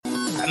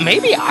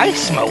Maybe I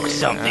smoked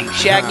something.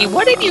 Shaggy,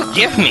 what did you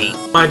give me?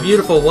 My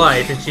beautiful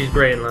wife, and she's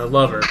great, and I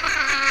love her.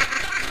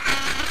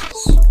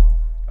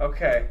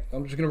 Okay.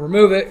 I'm just gonna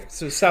remove it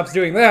so it stops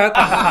doing that.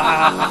 Hi,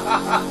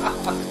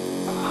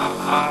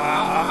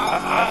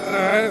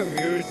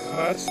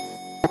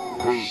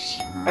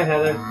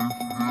 Heather.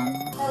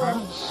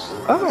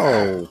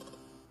 Oh,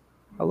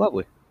 how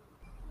lovely.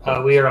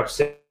 We are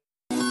upset.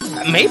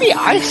 Maybe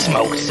I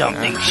smoked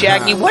something.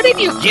 Shaggy, what did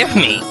you give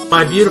me?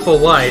 My beautiful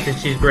wife, and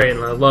she's great,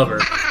 and I love her.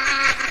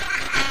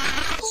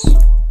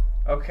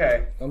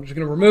 Okay. I'm just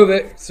gonna remove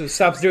it so it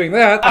stops doing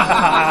that.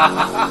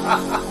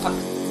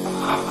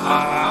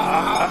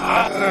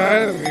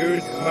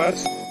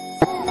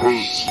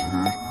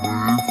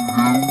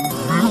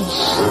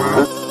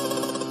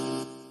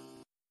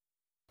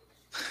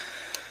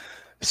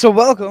 So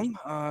welcome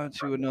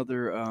to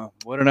another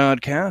What an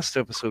Odd Cast,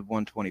 episode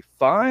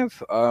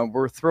 125.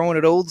 We're throwing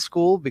it old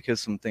school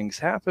because some things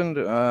happened.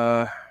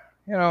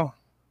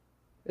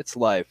 It's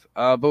life.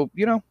 But,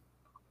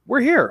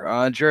 we're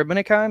here. Jared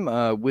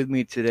Minikheim. With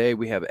me today,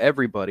 we have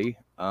everybody.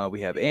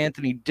 We have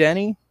Anthony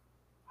Denny.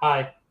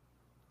 Hi.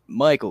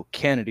 Michael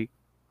Kennedy.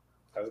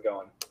 How's it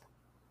going?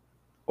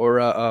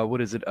 Or,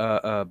 what is it?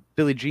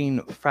 Billie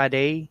Jean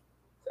Friday?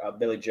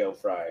 Billy Joe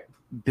Fry.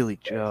 Billy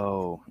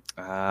Joe.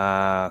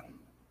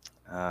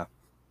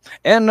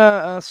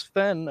 And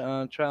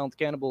Sven, Child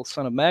Cannibal,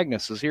 son of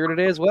Magnus, is here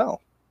today as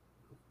well.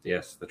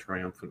 Yes, the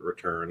triumphant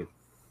return.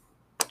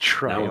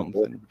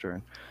 Triumphant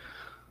return.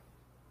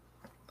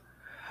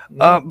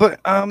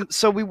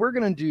 So we were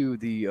gonna do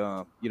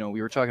the,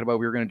 we were talking about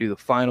we were gonna do the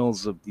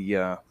finals of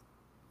the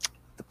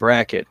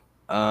bracket.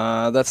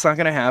 That's not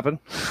gonna happen.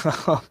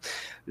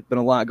 There's been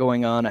a lot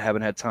going on. I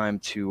haven't had time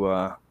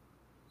to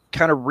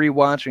kind of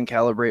rewatch and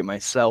calibrate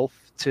myself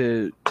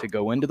to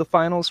go into the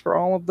finals for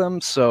all of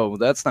them, so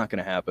that's not going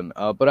to happen.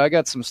 But I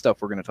got some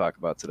stuff we're going to talk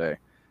about today.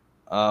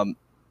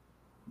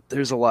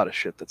 There's a lot of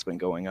shit that's been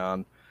going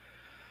on.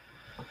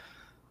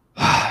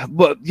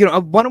 But,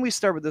 why don't we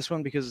start with this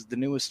one because the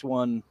newest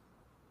one,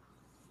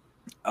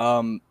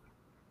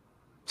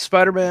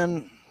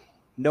 Spider-Man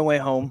No Way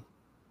Home.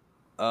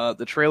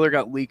 The trailer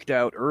got leaked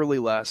out early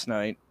last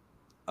night.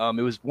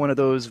 It was one of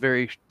those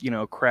very,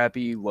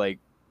 crappy, like,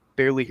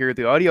 barely hear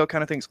the audio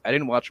kind of things. I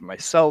didn't watch it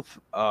myself.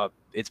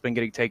 It's been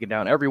getting taken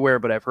down everywhere,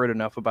 but I've heard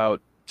enough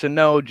about to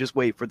know just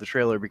wait for the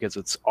trailer because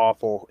it's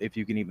awful if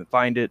you can even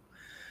find it.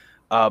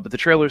 But the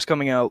trailer's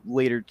coming out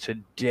later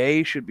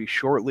today, should be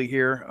shortly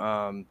here.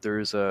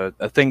 There's a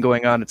thing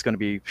going on. It's going to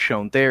be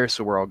shown there,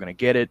 so we're all going to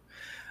get it.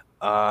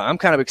 I'm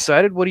kind of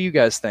excited. What do you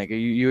guys think? Are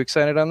you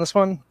excited on this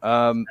one?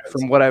 From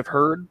what I've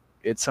heard,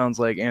 it sounds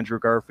like Andrew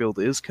Garfield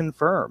is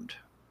confirmed.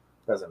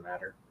 Doesn't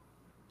matter.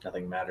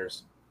 Nothing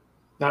matters.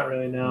 Not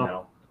really, no.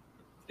 No.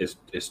 Is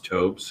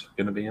Tobes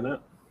going to be in it?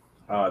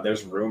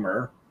 There's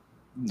rumor.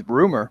 The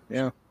rumor,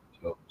 yeah.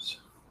 Tobes.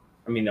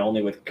 I mean,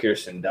 only with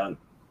Kirsten Dunst.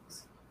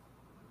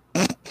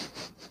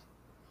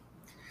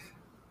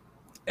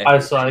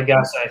 I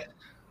guess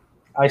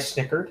I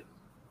snickered.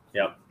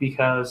 Yep.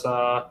 Because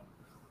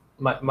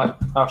my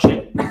oh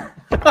shit.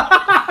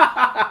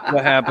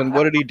 What happened?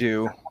 What did he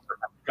do?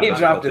 He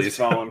dropped his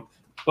phone.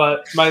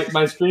 But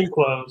my screen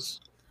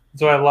closed,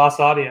 so I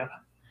lost audio.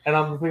 And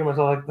I'm thinking to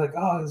myself like,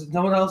 oh, is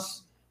no one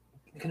else?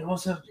 Can no one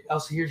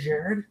else hear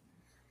Jared?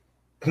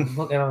 And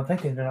I'm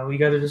thinking, we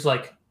got to just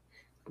like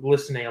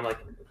listening. I'm like,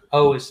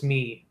 oh, it's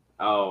me.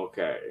 Oh,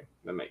 okay.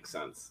 That makes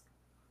sense.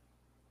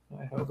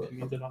 I hope it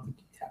means I'm not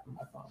tapping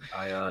my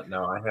phone.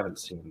 No, I haven't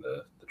seen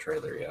the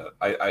trailer yet.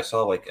 I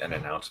saw like an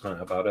announcement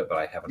about it, but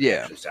I haven't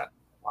actually sat and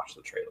watched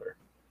the trailer.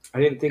 I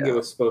didn't think it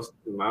was supposed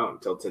to come out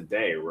until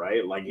today,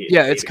 right? Like,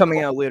 it's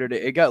coming out later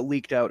today. It got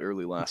leaked out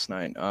early last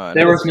night.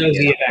 There was no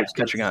ZFX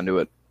catching on to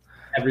it.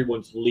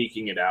 Everyone's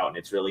leaking it out, and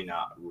it's really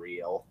not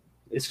real.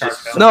 It's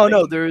just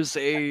no. There's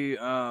a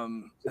I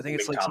think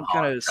it's like some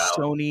kind of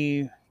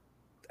Sony.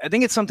 I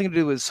think it's something to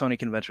do with Sony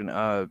convention.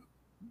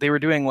 They were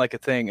doing like a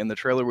thing, and the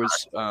trailer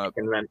was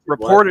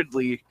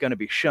reportedly going to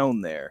be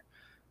shown there,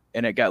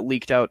 and it got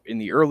leaked out in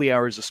the early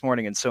hours this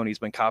morning. And Sony's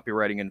been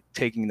copywriting and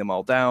taking them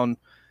all down.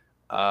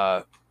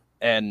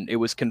 And it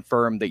was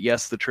confirmed that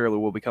yes, the trailer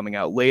will be coming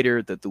out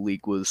later. That the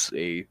leak was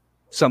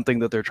something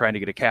that they're trying to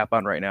get a cap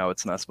on right now.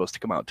 It's not supposed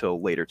to come out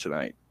till later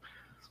tonight.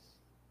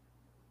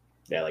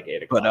 Yeah, like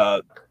 8 o'clock.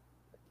 But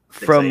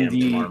from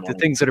the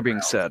things that are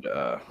being said,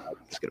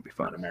 it's gonna be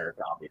fun. In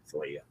America,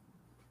 obviously.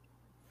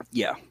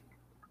 Yeah.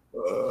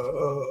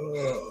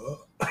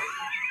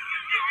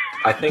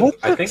 I think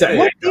what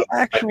the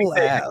actual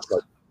ass?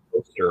 Like,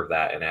 poster of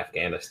that in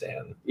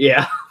Afghanistan.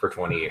 Yeah, for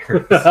 20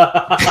 years.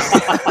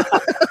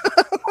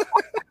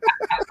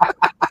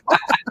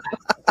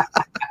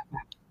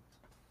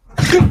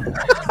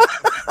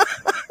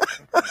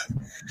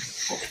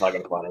 It's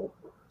fucking funny.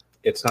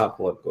 It's not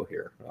political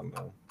here. Never.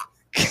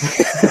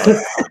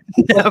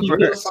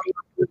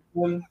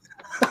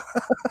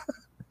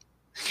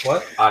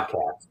 What?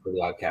 Oddcast. We're the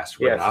Oddcast.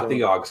 We're not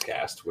the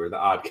Yogscast. We're the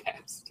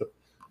Oddcast.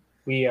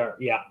 We are,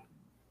 yeah.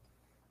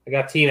 I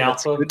got Team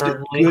Alpha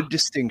currently. Good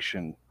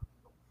distinction.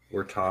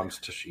 We're Tom's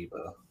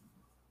Toshiba.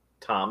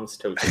 Tom's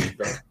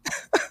Toshiba.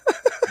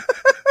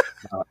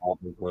 All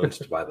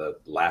influenced by the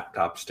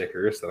laptop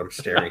stickers that I'm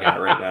staring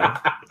at right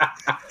now.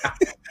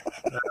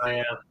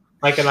 Yeah.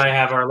 Mike and I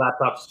have our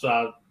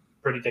laptops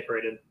pretty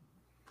decorated.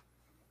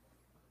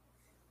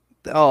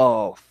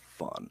 Oh,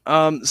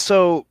 fun.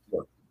 So,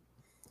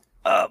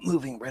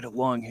 moving right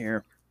along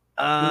here.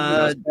 Sven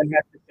has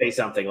to say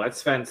something. Let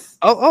Sven.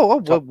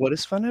 What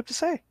does Sven have to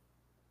say?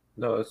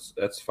 No,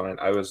 that's fine.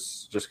 I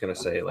was just gonna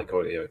say, like,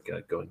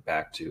 going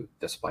back to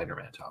the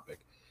Spider-Man topic.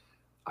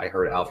 I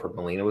heard Alfred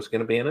Molina was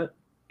gonna be in it.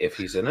 If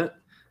he's in it,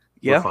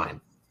 we're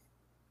fine.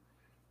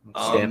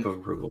 Stamp of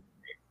approval.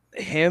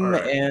 Him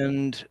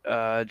and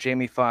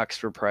Jamie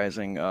Foxx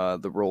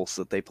reprising the roles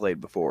that they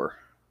played before.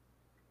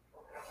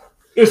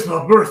 It's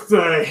my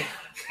birthday.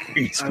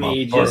 I mean,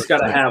 you just got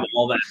to have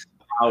all that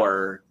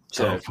power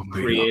to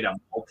create a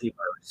multiverse.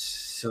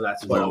 So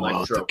that's what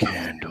Electro.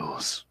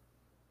 Candles.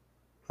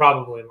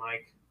 Probably,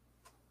 Mike.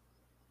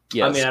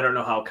 Yes. I mean, I don't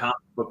know how comic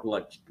book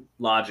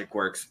logic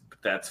works, but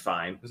that's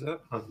fine. Is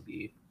that on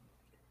B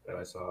that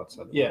I saw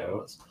outside the Yeah, it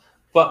window? was.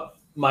 But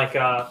Mike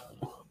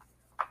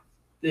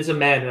is a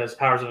man who has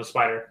powers of a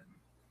spider.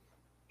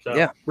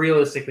 So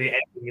realistically,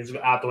 anything is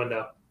out the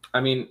window. I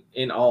mean,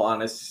 in all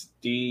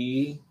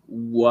honesty,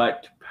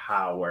 what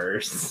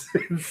powers?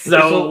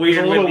 So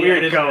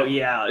weird.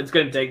 Yeah, it's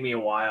gonna take me a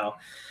while.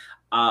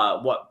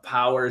 What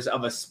powers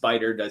of a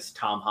spider does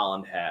Tom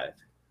Holland have?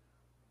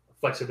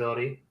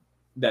 Flexibility.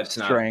 That's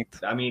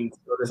strength. I mean,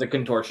 so does a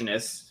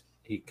contortionist.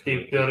 He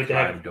ability to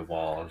climbed the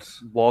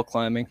walls. Wall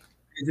climbing.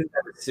 Isn't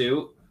that a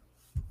suit?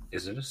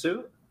 Is it a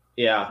suit?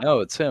 Yeah. No,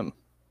 it's him.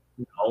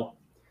 No.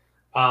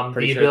 The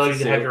Pretty sure ability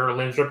it's a to have suit. your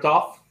limbs ripped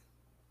off.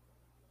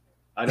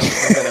 I don't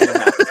think that ever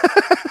happened.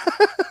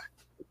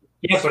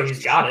 Yeah, but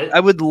he's got it. I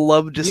would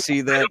love to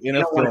see that in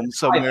a don't wanna film try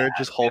somewhere, that.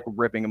 just Hulk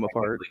ripping him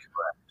apart. Technically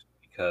correct,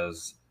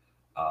 because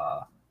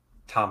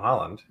Tom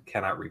Holland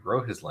cannot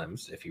regrow his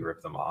limbs if you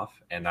rip them off,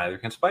 and neither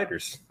can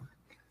spiders.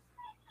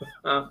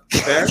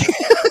 Fair.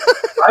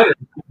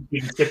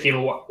 He's 50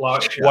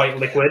 white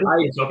liquid.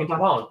 He's talking Tom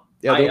Holland.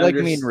 Yeah, they're I like me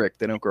and understand. Rick.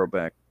 They don't grow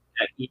back.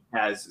 That he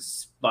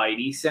has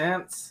Spidey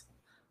sense.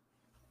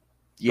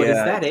 Yeah, But is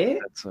that it?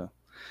 that's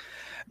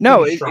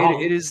no. Pretty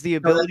strong. It is the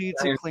ability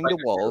to cling to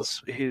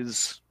walls.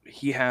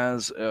 He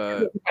has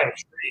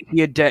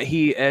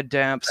he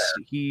adapts.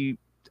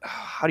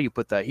 How do you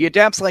put that? He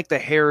adapts like the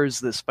hairs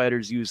that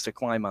spiders use to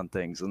climb on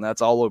things, and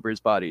that's all over his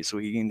body. So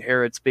he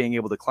inherits being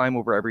able to climb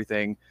over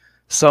everything.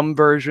 Some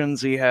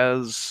versions he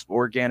has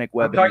organic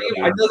webbing. I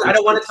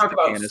don't want to talk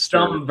about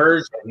some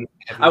version.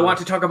 I want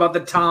to talk about the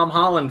Tom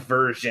Holland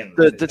version.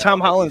 The Tom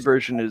Holland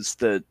version is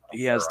that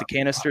he has the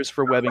canisters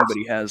for webbing, but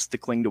he has the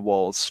cling to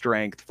walls,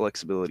 strength,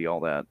 flexibility,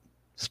 all that.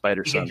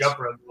 Spider He can sense. jump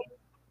rope.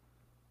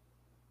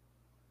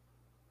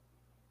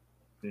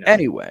 No.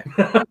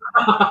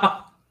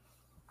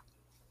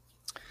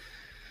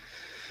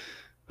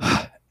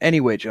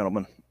 Anyway,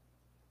 gentlemen.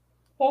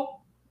 Oh.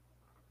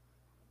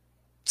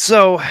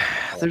 So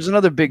there's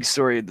another big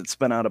story that's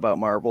been out about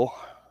Marvel.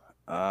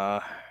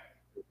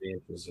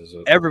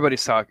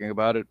 Everybody's talking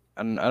about it,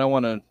 and I don't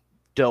want to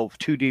delve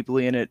too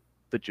deeply in it,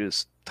 but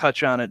just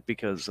touch on it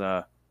because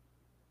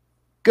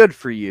good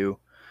for you.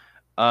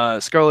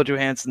 Scarlett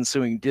Johansson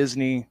suing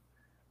Disney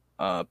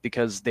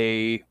because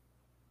they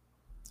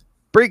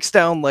breaks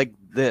down like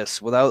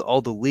this without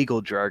all the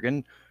legal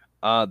jargon.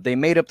 They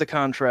made up the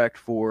contract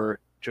for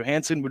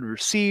Johansson would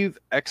receive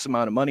X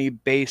amount of money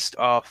based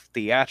off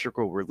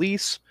theatrical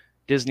release.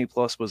 Disney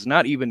Plus was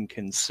not even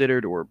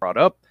considered or brought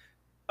up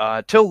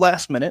till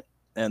last minute,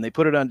 and they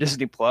put it on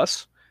Disney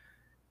Plus.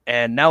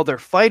 And now they're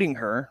fighting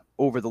her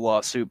over the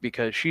lawsuit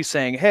because she's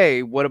saying,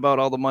 "Hey, what about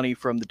all the money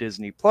from the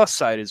Disney Plus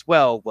side as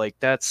well? Like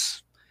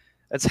that's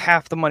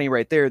half the money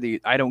right there.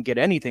 I don't get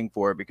anything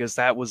for it because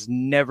that was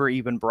never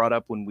even brought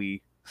up when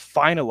we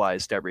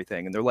finalized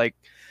everything." And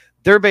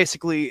they're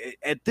basically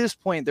at this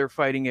point they're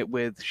fighting it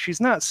with, she's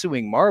not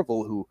suing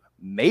Marvel who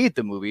made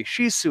the movie,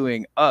 she's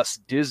suing us,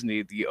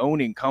 Disney, the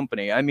owning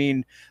company. I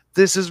mean,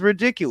 this is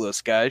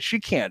ridiculous, guys. She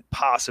can't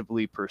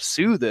possibly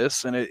pursue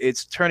this, and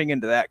it's turning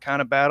into that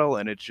kind of battle,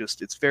 and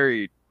it's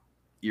very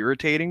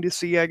irritating to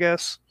see, I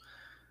guess.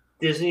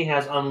 Disney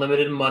has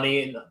unlimited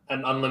money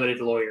and unlimited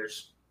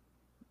lawyers.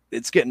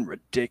 It's getting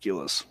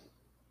ridiculous.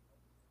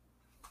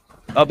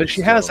 But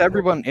she has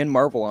everyone in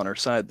Marvel on her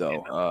side,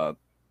 though.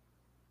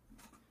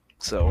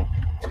 So,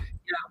 yeah,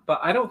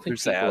 but I don't think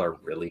There's people that. are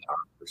really on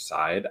her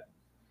side.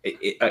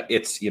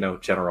 It's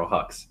General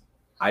Hux.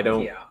 I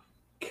don't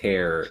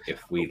care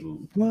if we.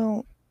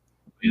 well,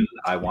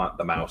 I want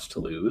the mouse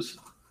to lose.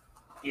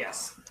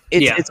 Yes.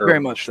 it's very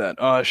much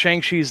that.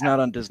 Shang-Chi's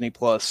not on Disney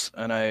Plus,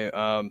 and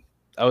I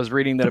was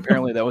reading that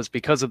apparently that was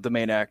because of the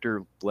main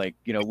actor,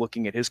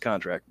 looking at his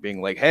contract,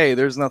 being like, "Hey,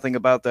 there's nothing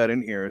about that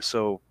in here,"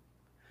 so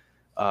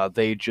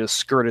they just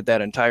skirted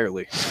that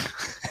entirely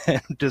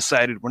and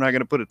decided we're not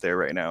going to put it there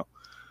right now.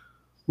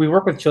 We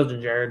work with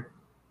children, Jared.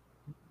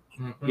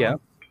 Mm-hmm. Yeah.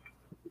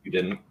 You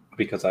didn't,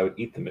 because I would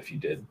eat them if you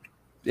did.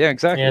 Yeah,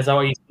 exactly. Yeah, is that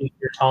why you speak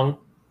your tongue?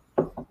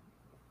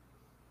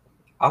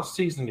 I'll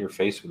season your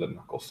face with a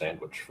knuckle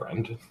sandwich,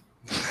 friend.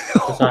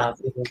 Oh,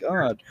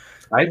 God.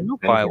 I No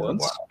been here a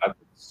violence. while. I've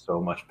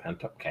so much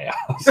pent up chaos.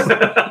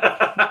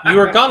 You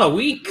were gone a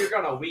week. You're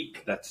gone a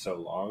week. That's so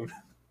long.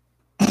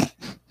 My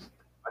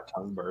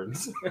tongue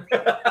burns.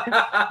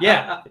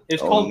 Yeah,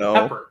 it's Oh, called no.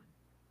 pepper.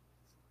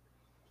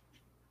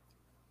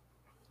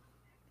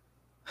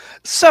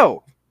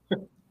 So,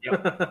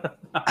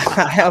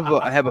 I have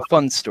a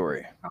fun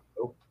story.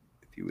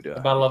 If you would,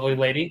 About a lovely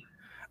lady.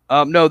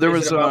 no, there Is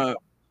was it about-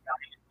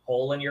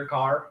 hole in your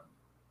car.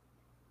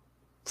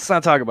 let's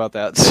not talk about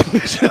that.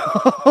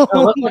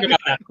 Oh, let's talk about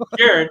that.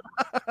 Jared,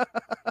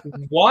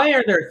 why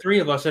are there 3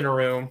 of us in a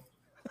room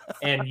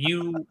and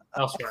you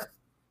elsewhere?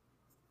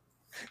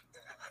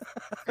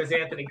 Because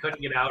Anthony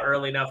couldn't get out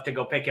early enough to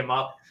go pick him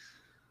up.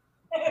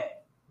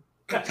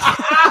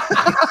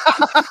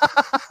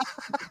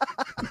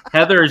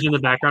 Heather is in the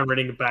background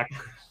reading a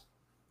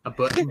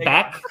book.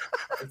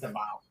 It's a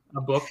mouth. A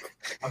book.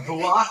 A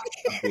buak.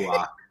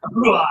 Buak. A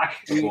buak.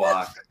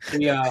 Buak.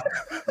 Yeah.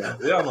 No,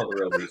 we all know the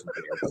real reason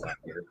for this not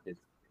here. His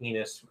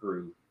penis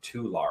grew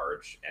too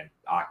large and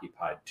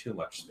occupied too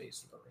much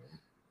space in the room.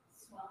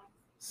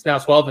 It's now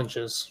 12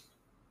 inches.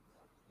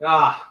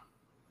 Ah.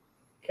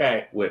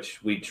 Okay.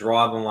 Which we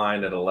draw the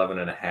line at 11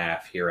 and a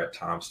half here at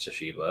Tom's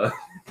Toshiba.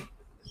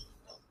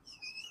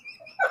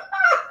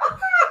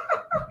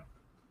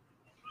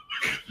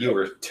 You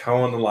were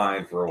towing the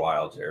line for a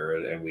while,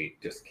 Jared, and we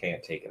just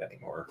can't take it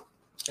anymore.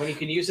 When you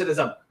can use it as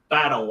a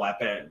battle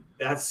weapon,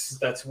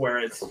 that's where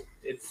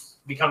it's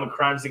become a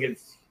crime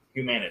against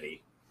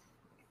humanity.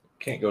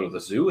 Can't go to the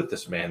zoo with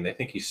this man. They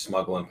think he's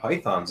smuggling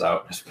pythons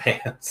out in his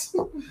pants.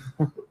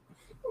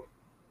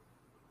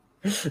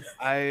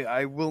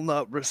 I will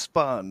not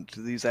respond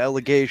to these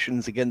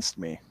allegations against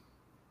me.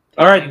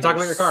 All right, talk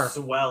about your car.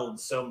 Swelled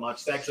so much.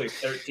 It's actually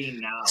 13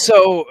 now.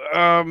 So,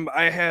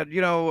 I had,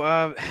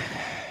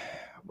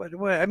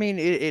 what I mean,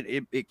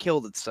 it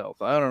killed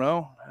itself. I don't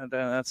know.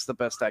 That's the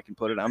best I can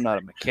put it. I'm not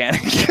a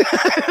mechanic.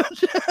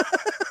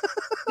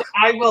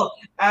 I will,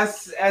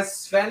 as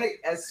Sven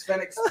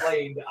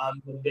explained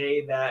on the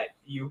day that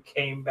you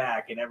came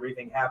back and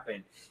everything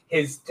happened.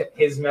 His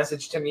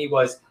message to me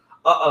was,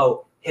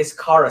 "Uh-oh, his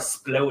car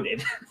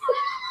exploded,"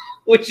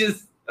 which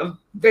is a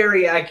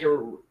very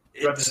accurate.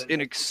 It's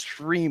an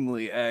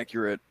extremely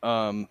accurate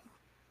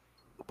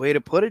way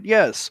to put it.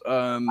 Yes.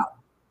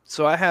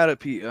 So I had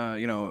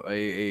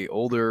a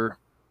older.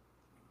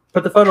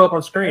 Put the photo up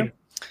on screen.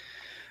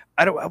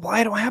 I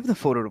don't have the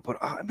photo to put.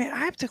 I mean, I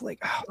have to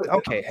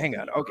okay, hang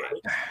on. Okay,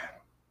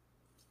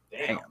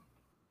 hang on.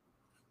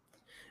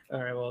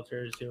 All right, well,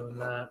 Jared's doing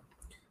that.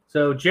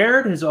 So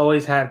Jared has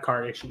always had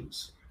car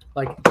issues,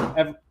 like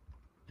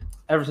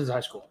ever since high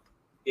school.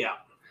 Yeah.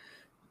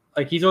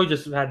 Like he's always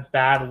just had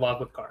bad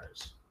luck with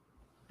cars.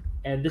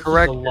 And this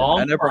Correct. is a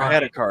long I never time.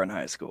 had a car in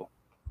high school.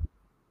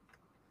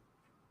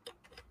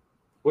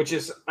 Which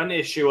is an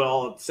issue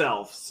all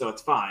itself, so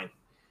it's fine.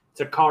 It's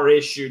a car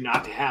issue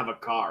not to have a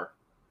car.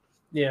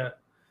 Yeah.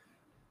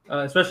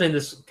 Especially in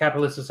this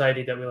capitalist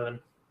society that we live in.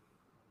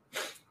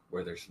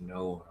 Where there's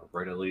no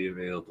readily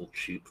available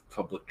cheap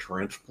public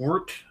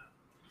transport.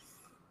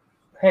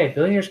 Hey,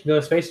 billionaires can go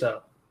to space,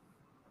 though.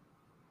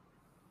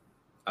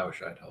 I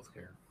wish I had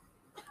healthcare.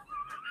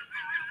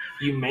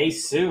 You may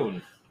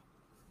soon.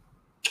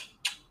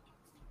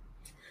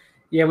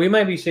 Yeah, we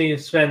might be seeing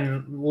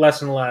Sven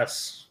less and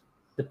less,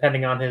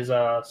 depending on his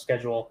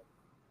schedule.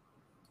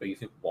 But you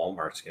think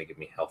Walmart's going to give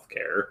me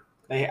healthcare?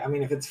 I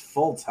mean, if it's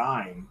full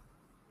time,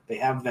 they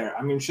have their.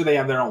 I mean, sure they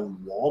have their own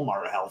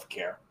Walmart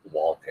healthcare.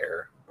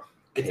 Walcare.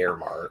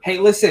 Caremart. Hey,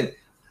 listen,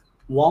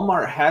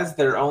 Walmart has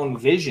their own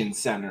vision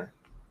center.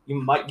 You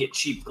might get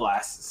cheap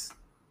glasses.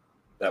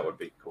 That would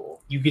be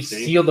cool. You could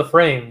See? steal the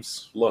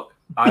frames. Look,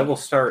 I will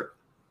start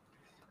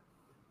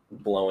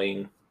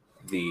blowing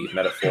the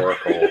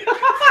metaphorical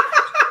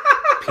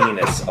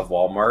penis of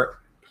Walmart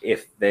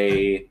if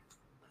they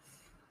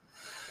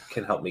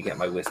can help me get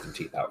my wisdom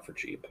teeth out for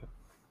cheap.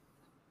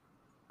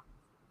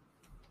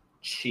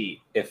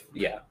 Cheap. If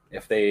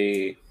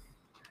they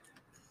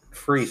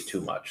freeze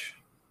too much,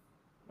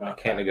 I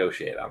can't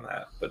negotiate on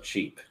that, but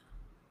cheap.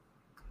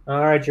 All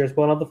right, Jared's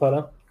pulling up the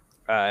photo.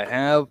 I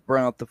have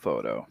brought the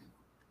photo,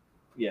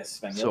 Yes,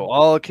 Sven. so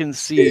all can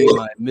see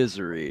my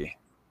misery.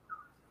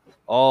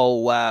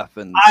 All laugh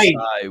and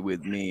sigh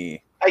with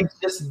me. I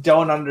just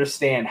don't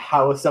understand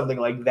how something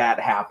like that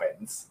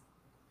happens.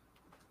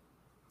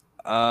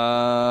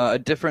 A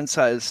different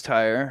size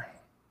tire.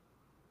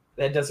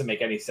 That doesn't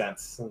make any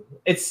sense.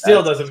 It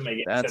still doesn't make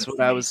any sense. That's what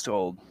to I me. was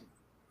told.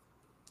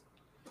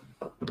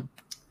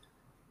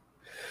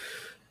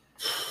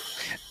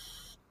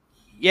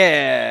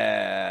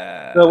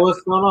 Yeah. So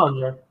what's going on,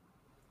 Jared?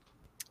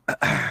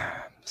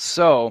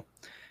 So,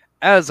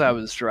 as I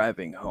was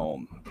driving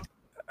home,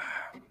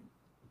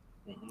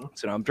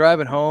 so I'm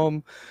driving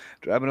home,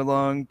 driving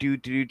along,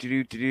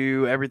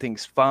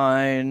 everything's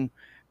fine,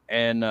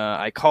 and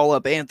I call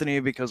up Anthony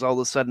because all of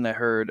a sudden I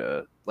heard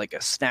like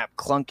a snap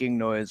clunking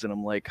noise, and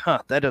I'm like,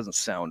 that doesn't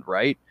sound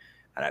right,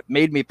 and it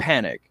made me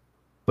panic.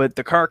 But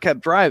the car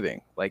kept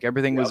driving, like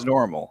everything was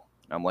normal.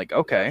 I'm like,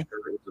 okay. It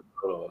was a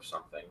photo of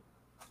something.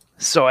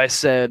 So I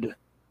said,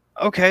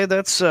 okay,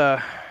 that's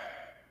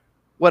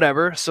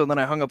whatever. So then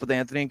I hung up with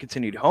Anthony and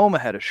continued home.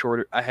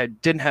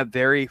 Didn't have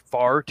very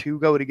far to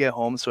go to get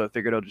home, so I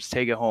figured I'll just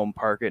take it home,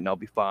 park it, and I'll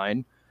be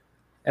fine.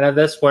 And at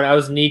this point, I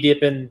was knee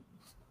deep in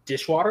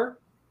dishwater.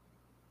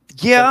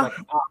 Yeah.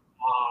 So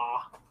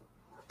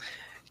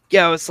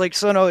Yeah, I was like,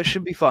 so no, it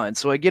should be fine.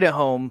 So I get it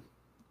home,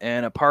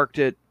 and I parked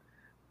it,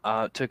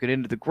 took it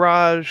into the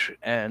garage,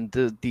 and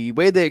the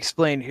way they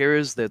explained here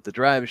is that the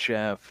drive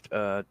shaft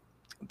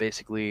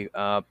basically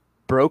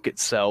broke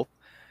itself,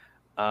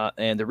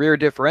 and the rear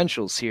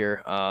differentials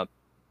here,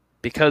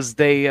 because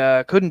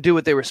they couldn't do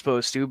what they were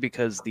supposed to,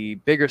 because the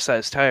bigger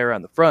size tire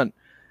on the front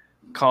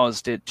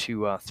caused it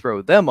to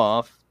throw them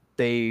off.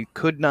 They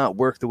could not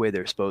work the way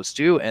they're supposed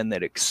to, and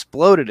that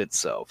exploded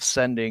itself,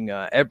 sending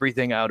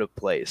everything out of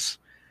place.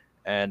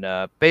 And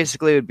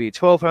basically, it would be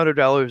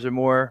 $1,200 or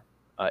more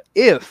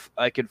if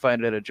I could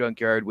find it at a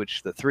junkyard,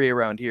 which the three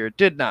around here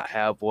did not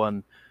have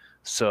one.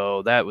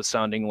 So that was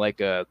sounding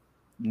like a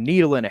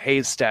needle in a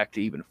haystack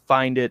to even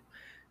find it.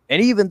 And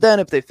even then,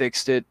 if they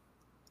fixed it,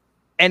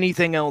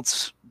 anything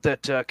else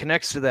that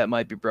connects to that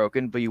might be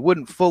broken, but you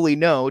wouldn't fully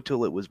know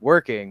till it was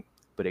working.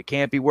 But it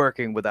can't be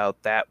working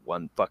without that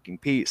one fucking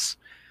piece.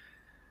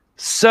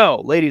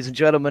 So, ladies and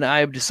gentlemen, I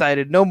have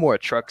decided no more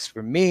trucks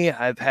for me.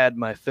 I've had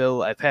my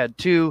fill. I've had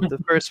two. The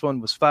first one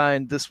was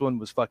fine. This one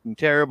was fucking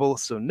terrible.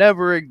 So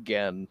never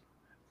again.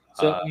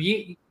 So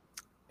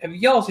have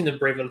y'all seen the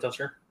Brave Little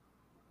Toaster?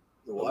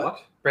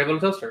 What? Brave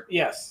Little Toaster.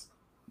 Yes.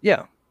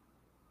 Yeah.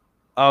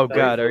 Oh, Very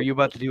God. cool. Are you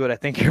about to do what I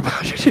think you're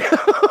about to do?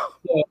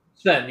 So,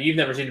 Sven, you've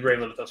never seen the Brave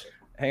Little Toaster.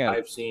 Hang on.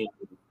 I've seen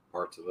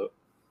parts of it.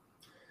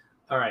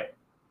 All right.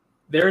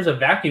 There is a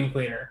vacuum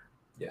cleaner.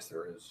 Yes,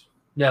 there is.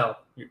 No,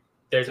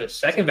 there's a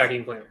second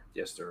vacuum cleaner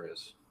Yes, there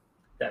is.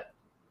 that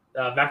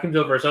vacuums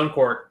over its own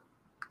cord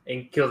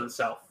and kills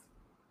itself.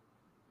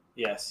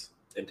 Yes.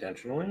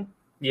 Intentionally?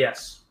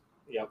 Yes.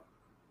 Yep.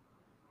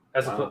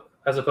 As Wow.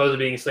 as opposed to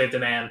being a slave to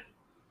man.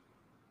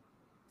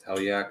 Hell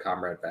yeah,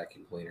 Comrade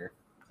Vacuum Cleaner.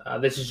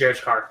 This is Jared's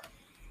car.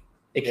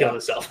 It killed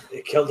itself.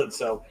 It killed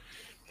itself.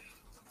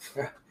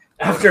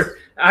 After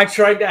I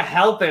tried to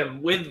help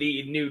him with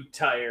the new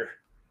tire,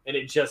 and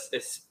it just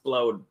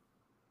exploded.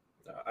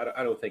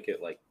 I don't think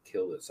it like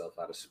killed itself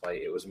out of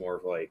spite. It was more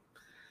of like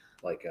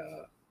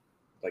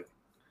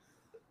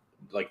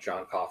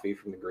John Coffey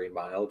from the Green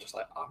Mile, just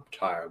like, I'm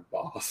tired,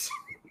 boss.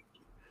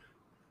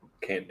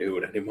 Can't do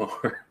it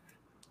anymore.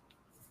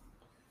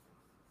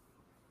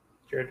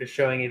 Jared is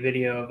showing a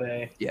video of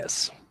the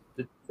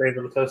Brave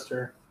Little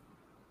Toaster.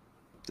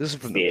 This is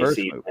from The the first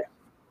AC. movie.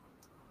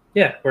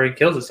 Yeah, where he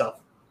kills himself.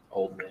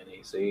 Old man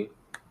AC.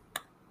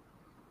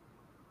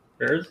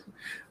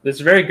 This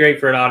is very great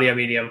for an audio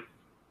medium.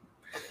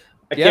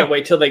 I can't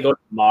wait till they go to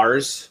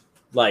Mars,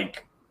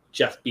 like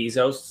Jeff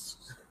Bezos.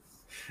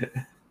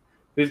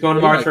 Who's going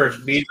to Mars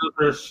first? Bezos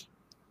first.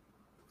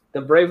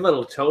 The Brave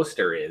Little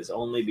Toaster is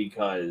only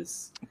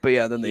because But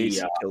yeah, then the He,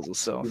 AC kills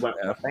himself. he went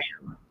Yeah. with a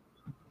fan.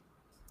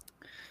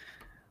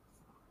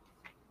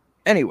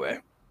 Anyway.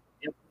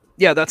 Yep.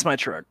 Yeah, that's my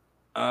truck.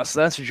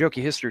 So that's your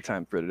jokey history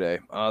time for today.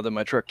 Then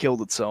my truck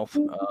killed itself,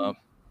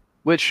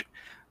 which,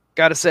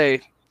 gotta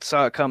say,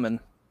 saw it coming.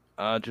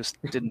 Just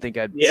didn't think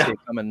I'd see it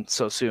coming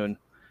so soon.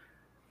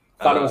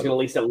 Thought it was going to at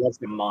least at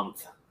least a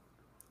month.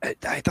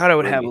 I thought I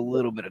would have a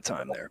little bit of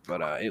time there,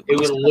 but it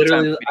was enough time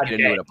literally for me to a get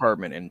into day. an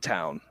apartment in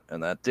town,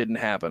 and that didn't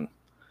happen.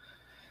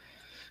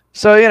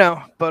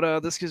 So,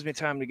 but this gives me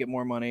time to get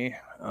more money,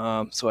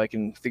 so I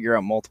can figure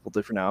out multiple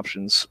different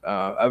options.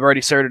 I've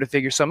already started to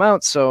figure some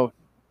out, so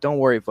don't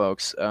worry,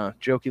 folks.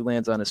 Jokey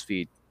lands on his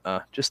feet.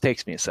 Just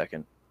takes me a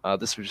second.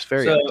 This was just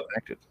very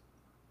unexpected.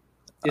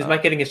 Is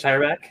Mike getting his tire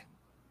back?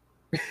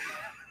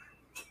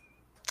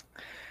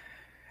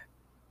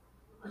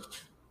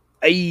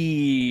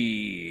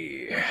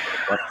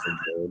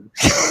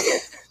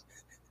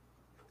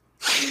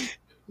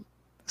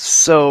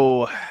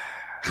 So,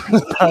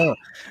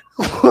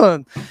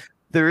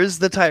 there is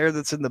the tire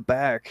that's in the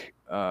back.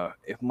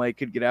 If Mike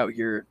could get out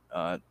here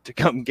to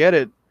come get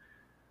it,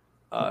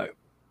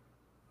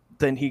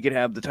 then he could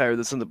have the tire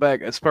that's in the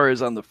back. As far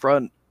as on the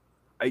front,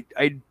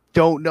 I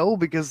don't know,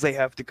 because they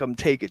have to come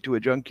take it to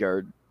a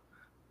junkyard.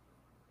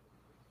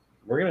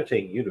 We're going to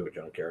take you to a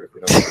junkyard if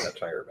we don't get that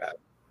tire back.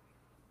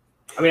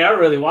 I mean, I don't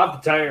really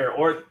want the tire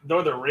or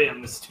the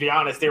rims. To be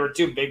honest, they were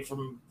too big for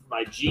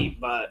my Jeep.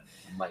 But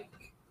Mike,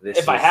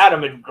 if I had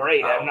them, it'd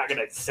great. I'm not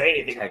going to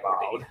say anything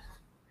about.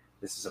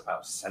 This is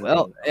about sending.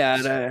 Well,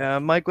 yeah,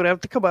 Mike would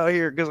have to come out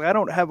here because I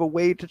don't have a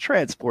way to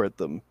transport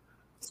them.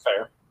 It's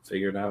fair.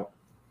 Figure it out.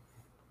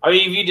 I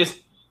mean, if you just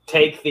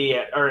take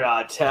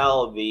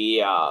tell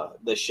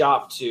the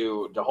shop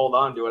to hold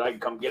on to it, I can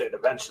come get it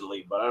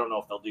eventually. But I don't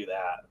know if they'll do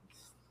that.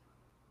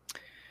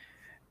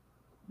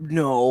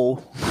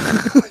 No,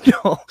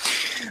 no.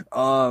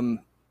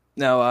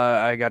 No,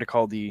 I got to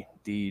call the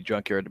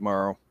junkyard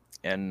tomorrow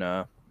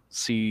and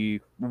see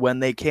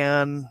when they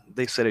can.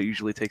 They said it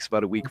usually takes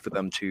about a week for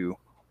them to,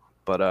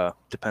 but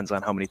depends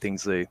on how many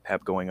things they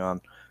have going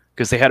on.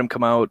 Because they had them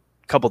come out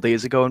a couple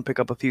days ago and pick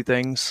up a few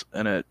things,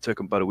 and it took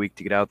them about a week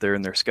to get out there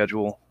in their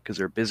schedule because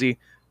they're busy.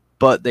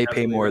 But they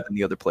pay more than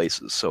the other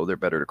places, so they're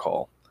better to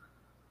call.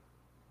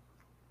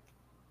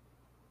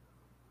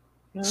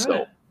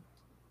 So,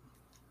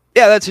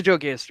 yeah, that's a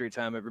joke history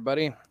time,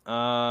 everybody.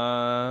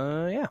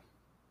 Yeah.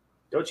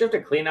 Don't you have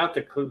to clean out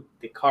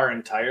the car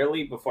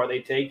entirely before they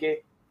take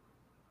it?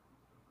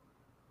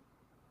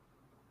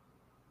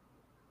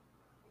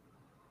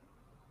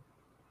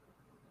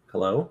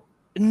 Hello?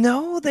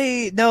 No,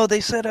 they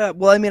said.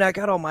 Well, I mean, I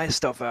got all my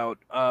stuff out,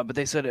 but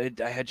they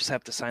said I just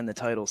have to sign the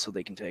title so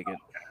they can take it.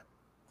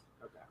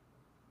 Okay.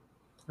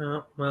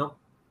 Oh, well,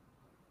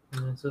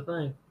 that's the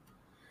thing.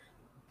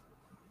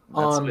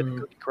 That's the way the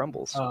cookie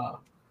crumbles.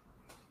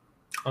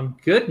 On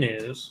good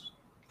news.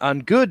 On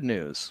good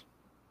news.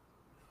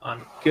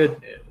 On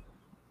good news.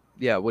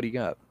 Yeah, what do you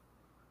got?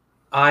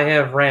 I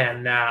have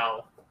ran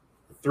now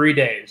 3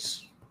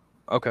 days.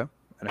 Okay,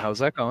 and how's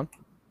that going?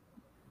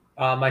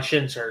 My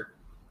shins hurt.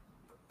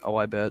 Oh,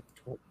 I bet.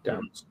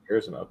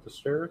 Downstairs and up the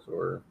stairs,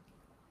 or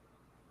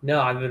No,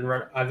 I've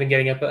been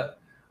getting up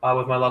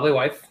with my lovely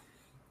wife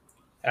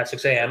at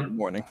 6 a.m. Good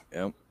morning.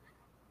 Yeah.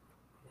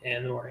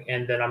 in the morning,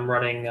 and then I'm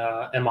running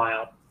a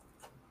mile.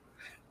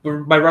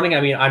 By running,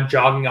 I mean I'm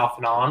jogging off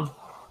and on.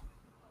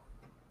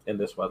 in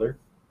this weather?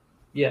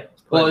 Yeah.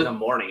 Well, Well, in the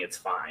morning, it's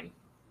fine.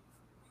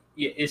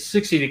 it's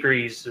 60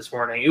 degrees this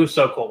morning. It was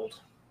so cold,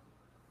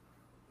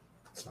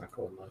 It's not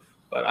cold enough.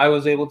 but I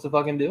was able to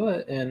fucking do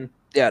it, and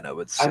Yeah, no,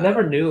 it's. I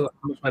never knew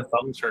how much my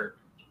thumbs hurt.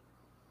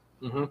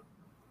 Mm-hmm.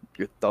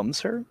 Your thumbs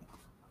hurt?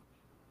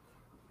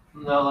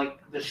 No, like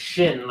the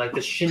shin bone,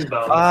 the front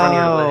of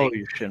your Oh, leg.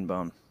 your shin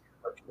bone.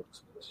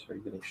 Are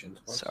you getting shin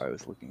splints? Sorry, I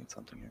was looking at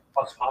something here.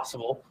 What's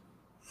possible?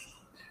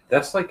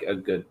 That's like a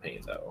good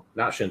pain though.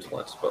 Not shin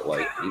splints, but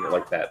like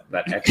like that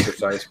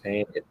exercise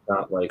pain. It's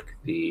not like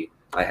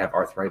I have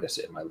arthritis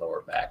in my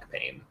lower back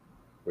pain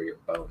where your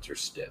bones are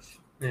stiff.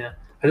 Yeah,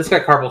 I just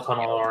got carpal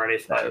tunnel already.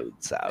 So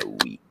It's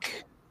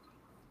weak.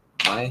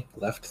 My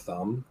left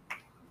thumb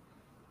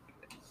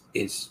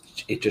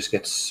it just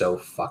gets so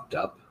fucked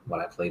up when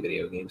I play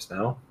video games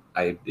now.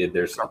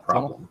 There's a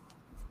problem.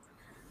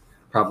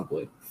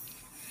 Probably.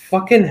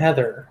 fucking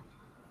Heather,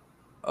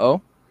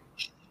 Oh?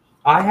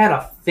 I had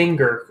a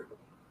finger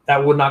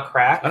that would not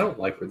crack. I don't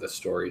like where this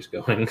story's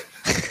going.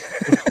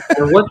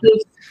 And what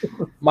this,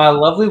 my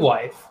lovely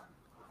wife,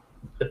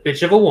 the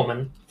bitch of a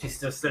woman. She's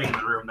still sitting in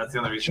the room. That's the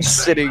only reason.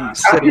 Just I'm saying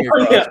sitting that.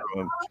 across Yeah.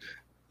 from him.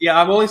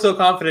 Yeah, I'm only so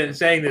confident in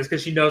saying this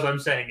because she knows I'm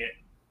saying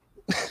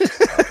it.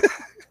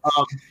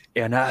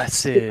 And I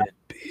said,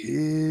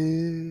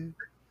 "Bitch."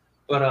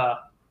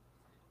 But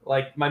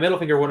like my middle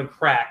finger wouldn't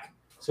crack.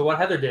 So what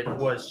Heather did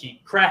was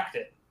she cracked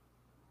it,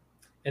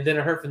 and then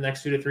it hurt for the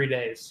next 2 to 3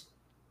 days.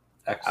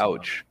 Excellent.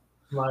 Ouch.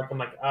 I'm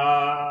like,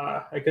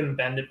 I couldn't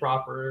bend it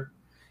proper,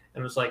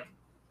 and it was like,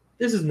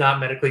 this is not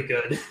medically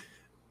good.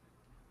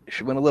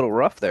 She went a little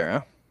rough there,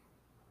 huh?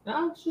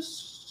 No, it's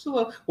just a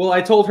little. Well,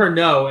 I told her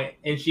no,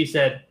 and she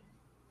said,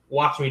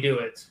 "Watch me do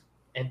it."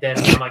 And then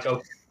I'm like,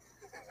 "Okay."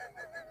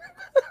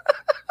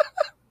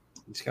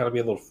 He's got to be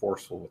a little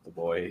forceful with the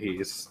boy.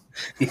 He's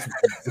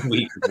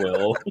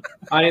weak-willed.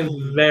 I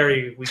am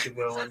very weak of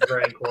will and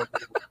very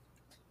incoordinated.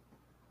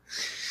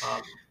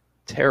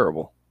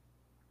 Terrible.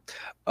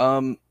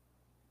 No,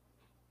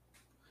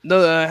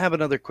 I have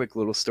another quick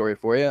little story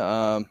for you.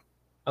 I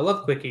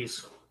love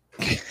quickies.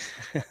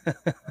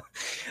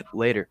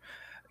 Later.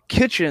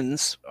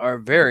 Kitchens are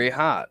very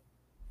hot.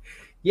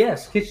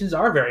 Yes, kitchens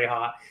are very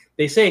hot.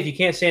 They say if you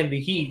can't stand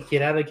the heat,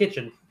 get out of the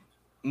kitchen.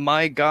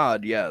 My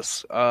God,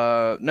 yes.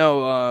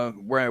 No,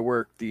 where I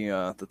work, the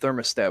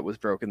thermostat was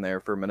broken there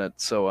for a minute.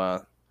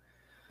 So,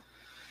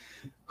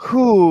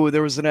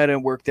 there was a night I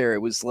worked there. It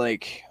was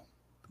like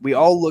we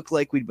all looked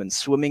like we'd been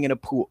swimming in a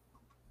pool.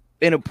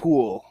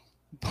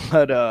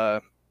 But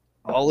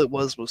all it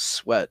was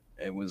sweat.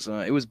 It was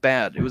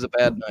bad. It was a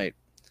bad night.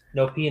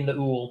 No pee in the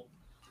ool.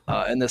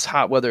 And this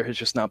hot weather has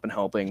just not been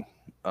helping.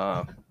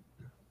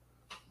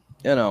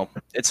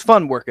 It's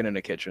fun working in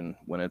a kitchen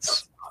when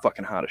it's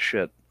fucking hot as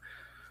shit.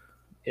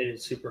 It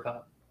is super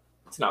hot.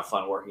 It's not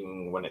fun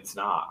working when it's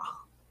not.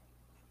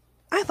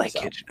 I like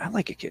kitchen. I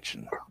like a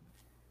kitchen.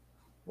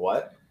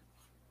 What?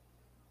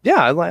 Yeah,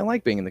 I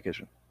like being in the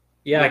kitchen.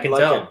 Yeah, I You'd can like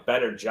tell. a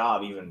better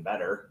job, even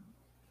better.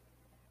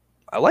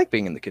 I like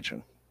being in the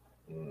kitchen.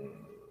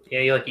 Yeah,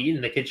 you like eating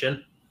in the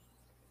kitchen.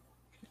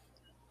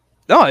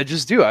 No, I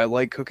just do. I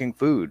like cooking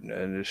food,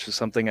 and it's just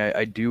something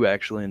I do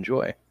actually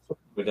enjoy.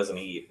 Who doesn't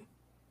eat?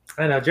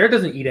 I know. Jared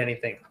doesn't eat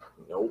anything.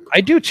 Nope. I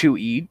do too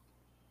eat.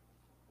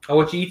 Oh,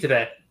 what you eat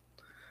today?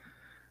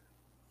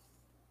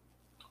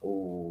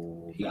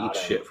 Oh, He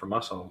eats shit from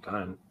us all the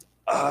time.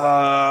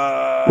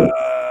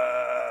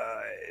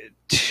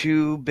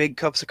 2 big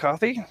cups of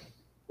coffee.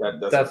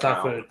 That's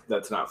not food.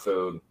 That's not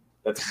food.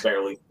 That's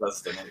barely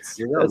sustenance.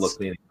 You're gonna look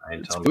me in the eye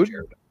and It's tell food. me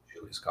Jared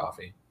doesn't chew his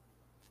coffee.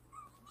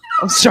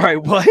 I'm sorry,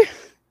 what?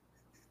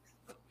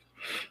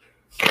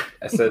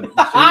 I said,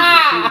 as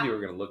soon as you were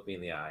gonna look me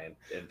in the eye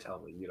and tell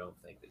me you don't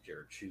think that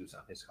Jared chews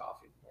on his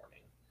coffee in the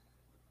morning.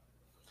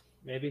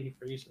 Maybe he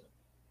freezes it.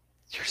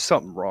 There's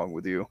something wrong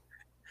with you.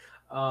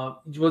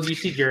 Well, you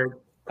see, Jared,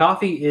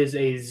 coffee is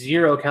a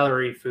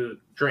 0-calorie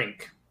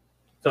drink.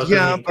 So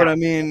Yeah, but I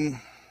mean,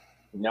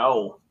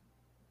 no.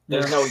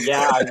 There's no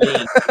I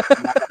mean.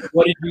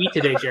 What did you eat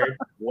today, Jared?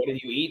 What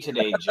did you eat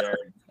today,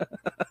 Jared?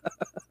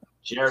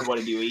 Jared, what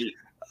did you eat?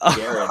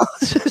 Jared.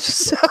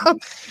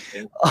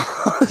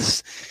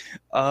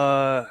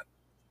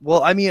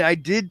 Well, I mean, I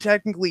did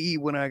technically eat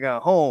when I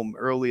got home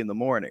early in the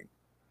morning.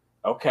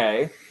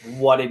 Okay.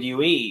 What did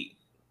you eat?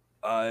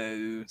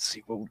 Let's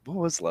see, what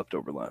was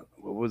leftover lunch?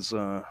 What was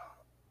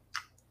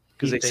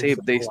because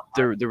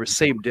there was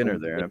saved dinner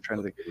there, and I'm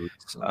trying to think.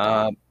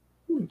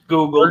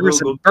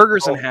 Google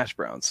burgers and hash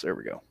browns. There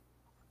we go.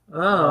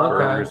 Oh,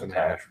 okay. Burgers and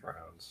hash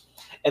browns.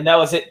 And that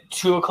was at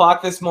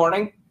 2:00 this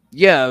morning.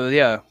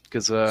 Yeah,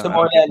 because so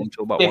more than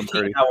until about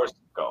 15 hours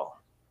ago.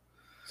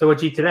 So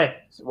what you eat today?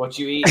 So what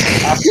you eat?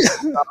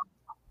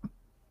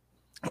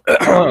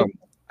 I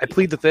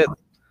plead the fifth.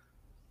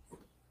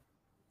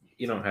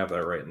 You don't have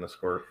that right in this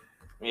court.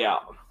 Yeah,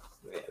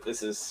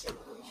 this is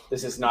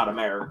not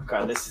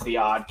America. This is the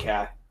Odd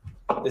Cat.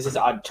 This is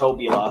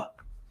Oddtobula,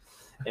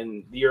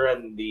 and you're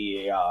in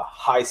the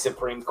High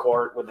Supreme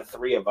Court with the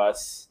three of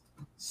us.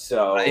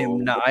 So I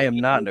am not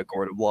in a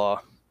court of law.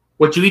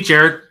 What you eat,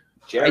 Jared?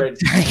 Jared,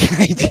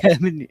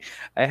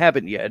 I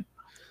haven't yet.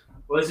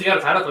 Well, at least you got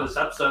a title for this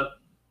episode.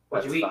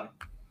 What you eat?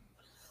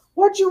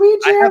 What you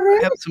eat,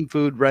 Jared? I have some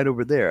food right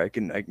over there. I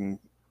can.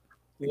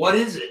 What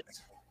is it?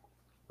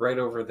 Right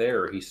over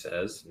there, he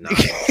says. No.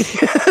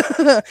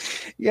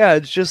 Yeah,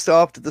 it's just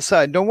off to the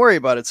side. Don't worry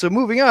about it. So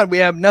moving on, we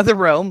have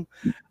NetherRealm.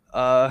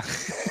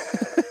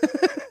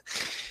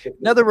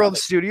 NetherRealm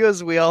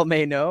Studios, we all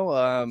may know,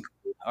 are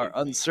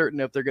uncertain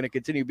if they're going to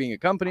continue being a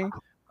company.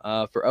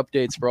 For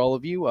updates for all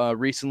of you,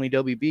 recently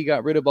WB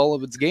got rid of all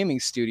of its gaming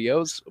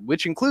studios,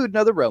 which include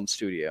NetherRealm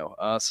Studio.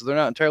 So they're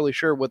not entirely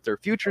sure what their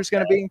future is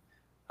going to be.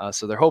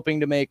 So they're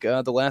hoping to make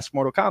the last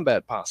Mortal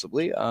Kombat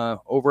possibly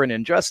over in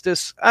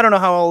Injustice. I don't know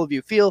how all of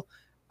you feel.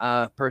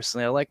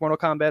 Personally, I like Mortal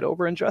Kombat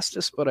over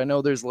Injustice, but I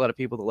know there's a lot of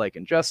people that like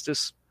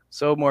Injustice.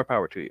 So more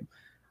power to you.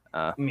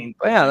 But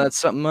yeah, that's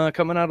something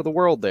coming out of the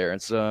world there.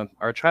 It's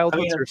our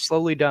childhoods are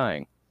slowly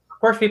dying. Of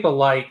course, people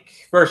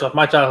like. First off,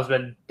 my childhood's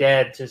been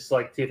dead since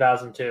like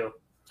 2002.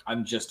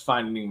 I'm just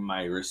finding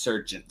my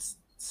resurgence.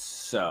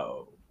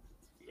 So,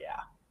 yeah,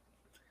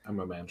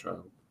 I'm a man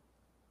child.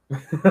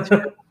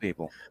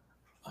 People.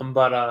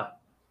 But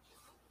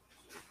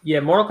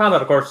yeah, Mortal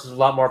Kombat, of course, is a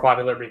lot more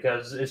popular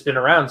because it's been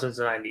around since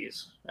the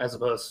 90s, as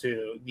opposed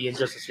to the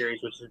Injustice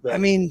series, which has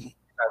been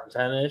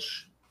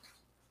 2010-ish.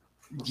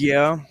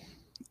 Yeah.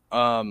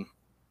 I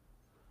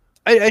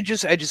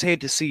just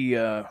hate to see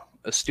a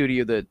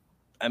studio that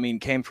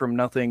came from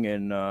nothing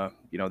and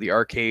the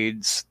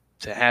arcades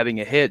to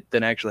having a hit,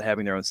 then actually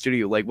having their own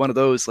studio. Like one of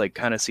those, like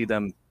kind of see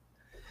them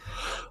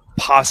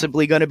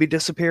possibly going to be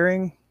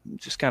disappearing.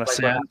 Just kind of like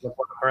sad.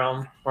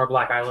 Realm or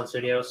Black Island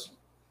Studios.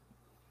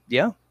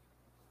 Yeah.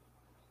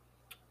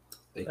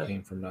 They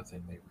came from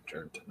nothing. They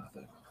returned to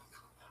nothing.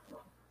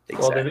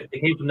 Exactly. Well, they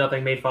came from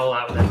nothing, made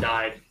Fallout, and then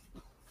died.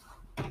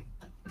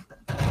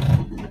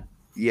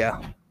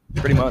 Yeah,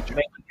 pretty much.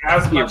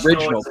 As the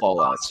original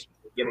Fallouts.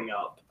 Getting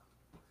up.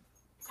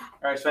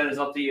 All right, Sven, it's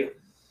up to you.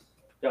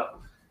 Go.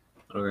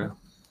 Okay.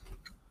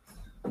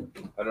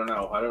 I don't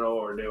know what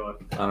we're doing.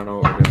 I don't know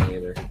what we're doing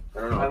either. I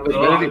don't know.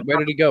 Where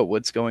did he go?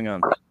 What's going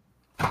on?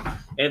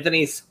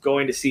 Anthony's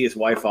going to see his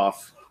wife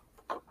off.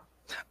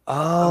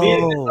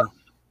 Oh.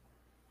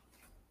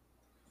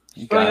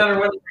 Going on her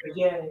wedding ring,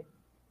 yay.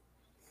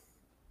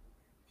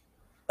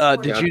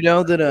 Did you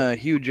know that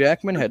Hugh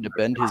Jackman had to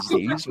bend his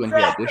knees when he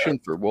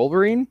auditioned for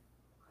Wolverine?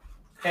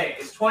 Hey,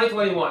 it's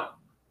 2021.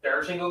 There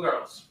are single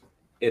girls.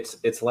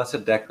 It's less a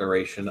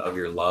declaration of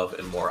your love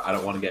and more, I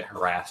don't want to get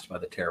harassed by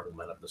the terrible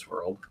men of this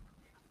world.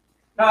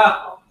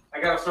 I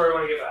got a story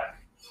when I get back.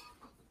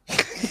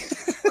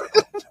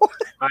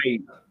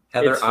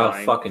 Heather, I'll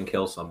fucking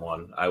kill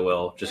someone. I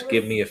will. Just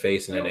give me a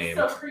face and a name.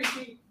 So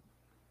creepy.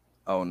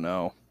 Oh,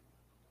 no.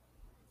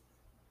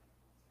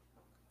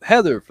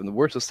 Heather from the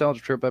worst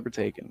nostalgia trip ever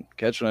taken.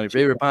 Catch it on your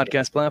favorite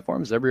podcast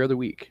platforms every other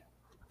week.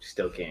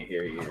 Still can't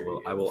hear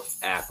you. I will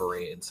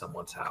apparate in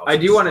someone's house. I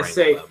do want to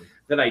say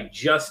that I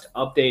just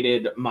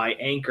updated my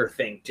Anchor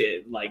thing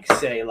to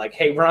say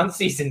hey, we're on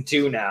season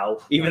 2 now,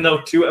 even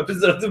though 2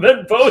 episodes have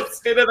been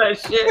posted of that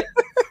shit.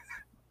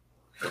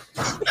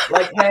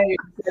 Hey,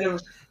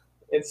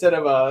 instead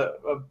of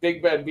a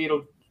Big Bad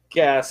Beetle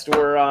cast,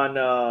 we're on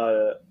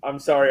I'm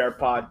sorry, our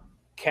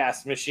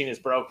podcast machine is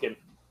broken.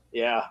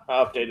 Yeah,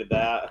 I updated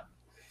that.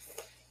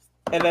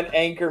 And then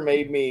Anchor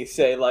made me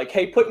say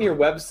hey, put in your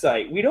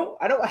website.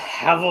 I don't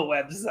have a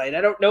website.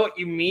 I don't know what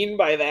you mean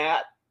by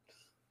that.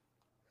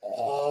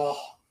 Oh.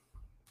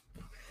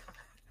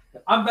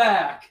 I'm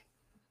back.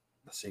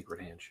 The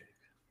sacred handshake.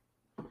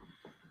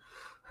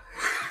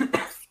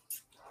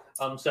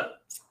 So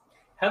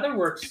Heather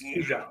works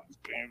 2 jobs.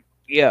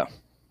 Yeah.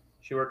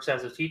 She works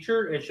as a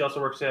teacher, and she also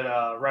works at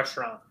a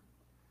restaurant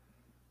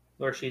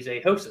where she's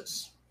a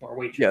hostess or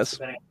waitress, yes,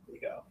 depending on where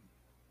you go.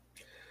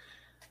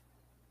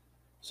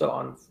 So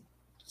on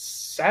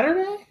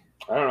Saturday.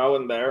 I don't know. I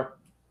wasn't there.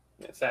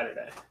 Yeah,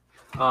 Saturday.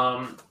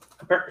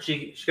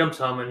 She comes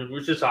home and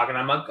we're just talking.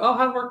 I'm like, oh,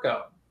 how'd work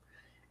go?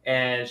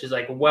 And she's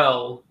like,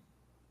 well,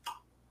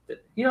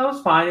 it's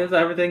fine. It was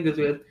everything was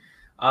good.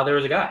 There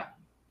was a guy,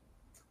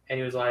 and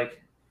he was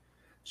like,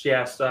 she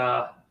asked,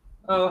 oh,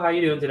 how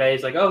you doing today?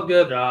 He's like, oh,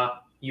 good.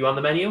 You on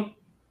the menu?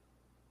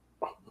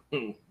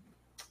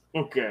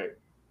 Okay.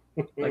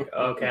 Like,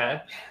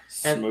 okay.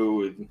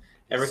 Smooth.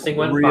 Everything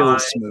went real fine.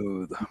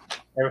 smooth.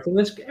 Everything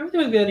was good.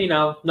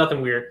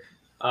 Nothing weird.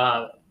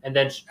 And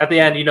then at the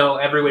end,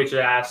 every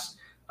waitress asks,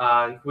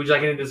 would you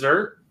like any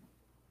dessert?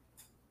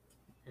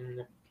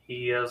 And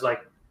he was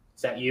like,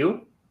 is that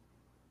you?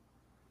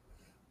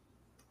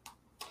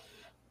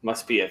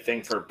 Must be a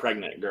thing for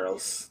pregnant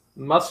girls.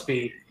 Must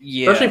be.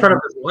 Yeah, Especially in front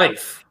of his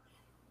wife.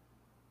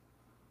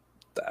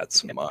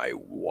 that's my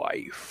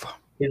wife.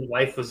 His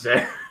wife was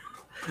there.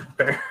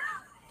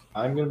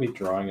 I'm going to be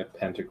drawing a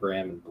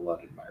pentagram and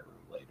blood in my room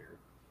later.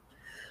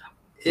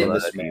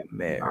 Bloody man.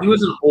 Mary. He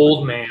was an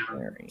old man,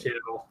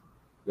 too.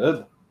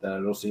 Good. Then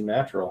it'll seem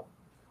natural.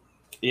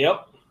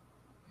 Yep.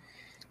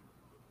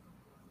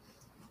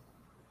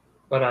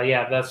 But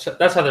yeah, that's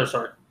how they're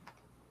started.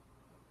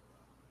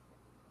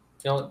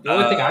 The only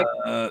thing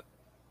go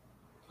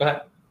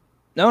ahead.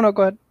 No,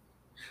 go ahead.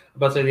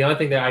 But say the only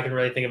thing that I can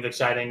really think of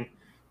exciting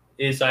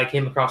is I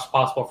came across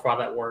Possible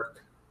Fraud at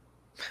work,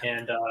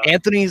 and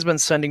Anthony's been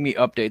sending me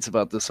updates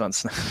about this on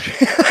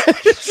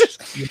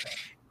Snapchat.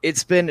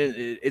 It's been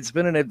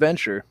an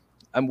adventure.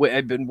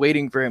 I've been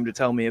waiting for him to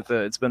tell me if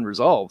it's been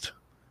resolved.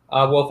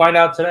 We'll find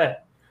out today.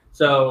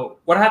 So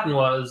what happened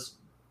was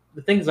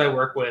the things I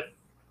work with,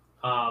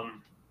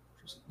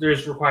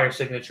 there's required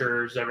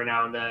signatures every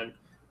now and then.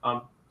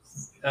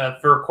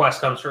 For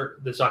request comes for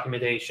this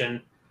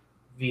documentation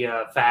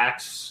via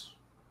fax.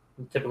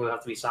 Typically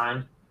have to be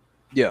signed.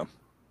 Yeah.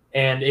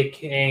 And it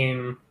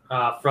came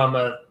from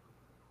an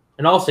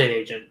Allstate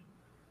agent.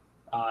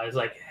 It's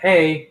like,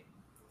 hey,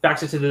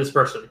 fax it to this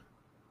person.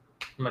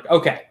 I'm like,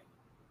 okay,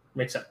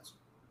 makes sense.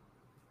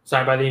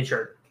 Signed by the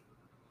insured.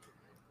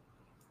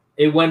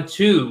 It went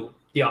to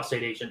the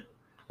Allstate agent.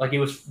 Like, it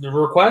was the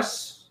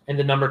requests and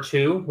the number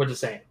 2 were the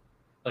same.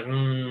 Like,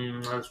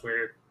 that's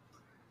weird.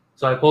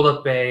 So I pulled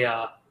up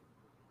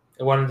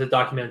one of the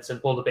documents and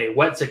pulled up a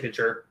wet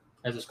signature,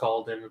 as it's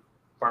called in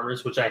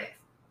Farmers, which I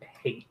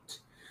hate.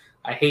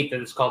 I hate that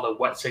it's called a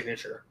wet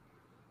signature.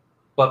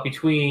 But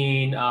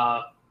between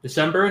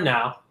December and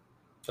now,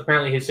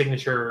 apparently his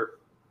signature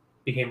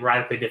became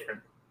radically different.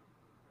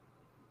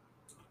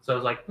 So I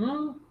was like,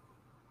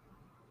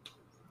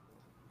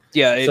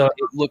 Yeah, it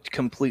looked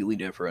completely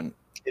different.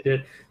 It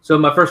did. So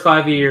in my first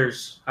 5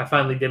 years, I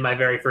finally did my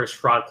very first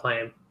fraud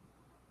claim.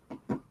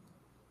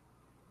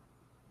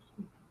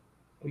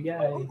 Yay.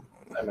 I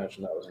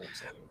imagine that was an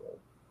insane goal.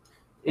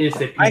 It's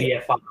a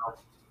PDF file.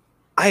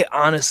 I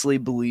honestly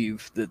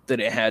believe that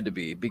it had to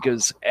be,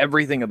 because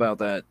everything about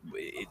that,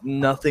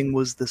 nothing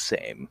was the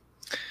same.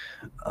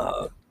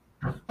 What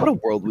a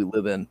world we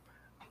live in.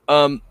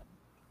 While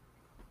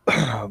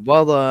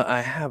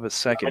I have a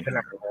second.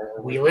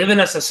 We live in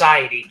a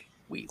society.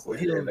 We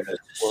live in a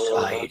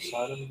society.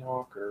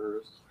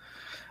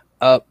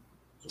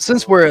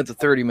 Since we're at the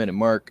 30-minute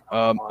mark,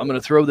 I'm going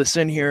to throw this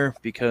in here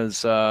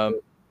because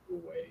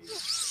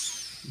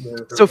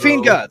so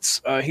Fiend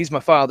Guts, he's my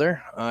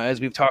father.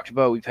 As we've talked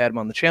about, we've had him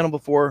on the channel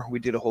before. We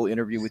did a whole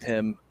interview with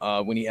him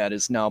when he had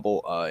his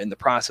novel in the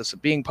process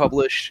of being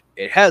published.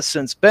 It has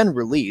since been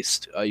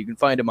released. You can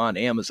find him on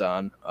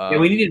Amazon. Yeah,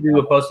 we need to do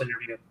a post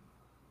interview.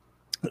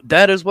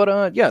 That is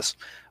what, yes.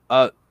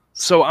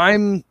 So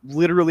I'm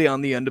literally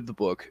on the end of the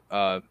book.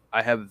 I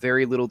have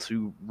very little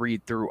to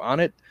read through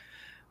on it.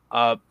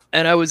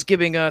 And I was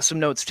giving some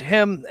notes to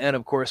him. And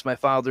of course, my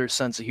father's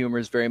sense of humor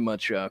is very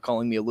much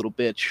calling me a little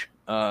bitch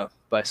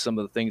by some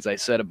of the things I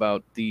said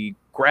about the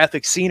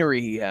graphic scenery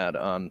he had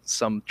on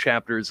some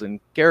chapters and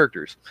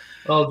characters.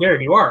 Oh,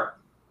 Jared, you are.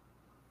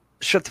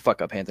 Shut the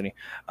fuck up, Anthony.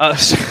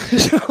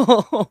 It's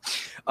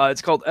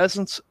called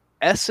Essence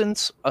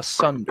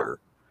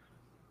Asunder.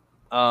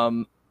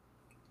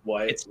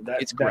 What?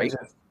 It's great.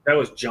 That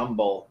was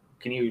jumble.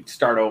 Can you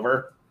start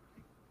over?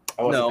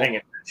 I wasn't paying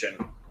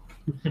attention.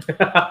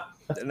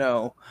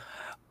 No.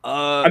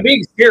 I'm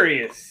being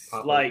serious.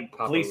 Papa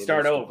Please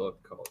start released a over.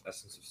 book called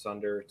Essence of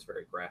Sunder. It's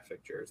very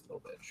graphic. Jared's a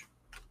little bitch.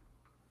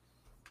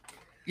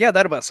 Yeah,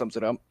 that about sums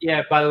it up.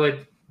 Yeah, by the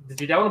way,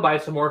 did you want to buy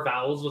some more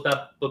vowels with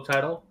that book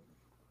title?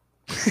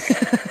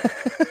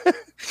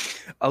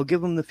 I'll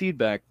give him the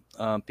feedback.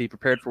 Be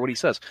prepared for what he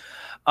says.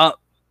 But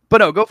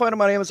no, go find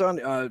him on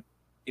Amazon.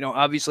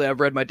 Obviously I've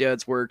read my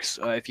dad's works.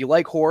 If you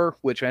like horror,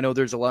 which I know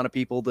there's a lot of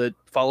people that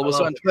follow us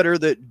on Twitter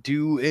that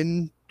do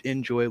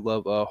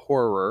love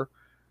horror.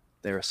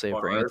 They're a save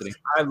for Anthony.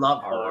 I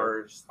love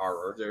horrors.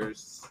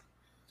 Horrors.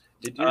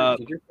 Did your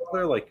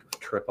father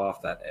trip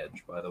off that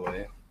edge, by the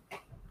way?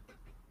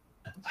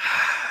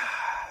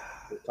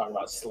 We're talking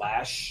about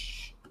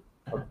Slash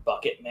or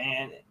Bucket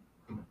Man.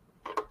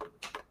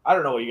 I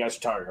don't know what you guys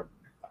are talking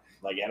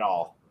about, at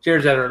all.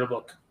 Jared's editor of the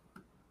book.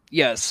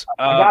 Yes.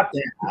 I got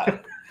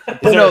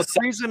But no, the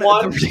reason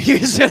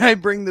I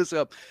bring this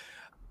up,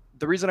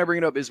 the reason I bring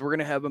it up is we're going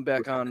to have him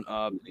back on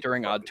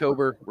during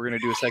October. We're going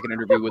to do a second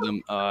interview with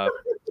him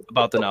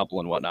about the novel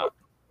and whatnot.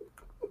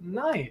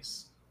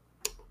 Nice.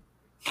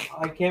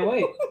 I can't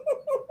wait.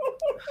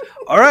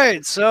 All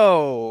right,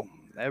 so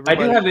I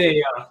do have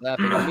a a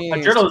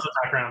journalism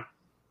background,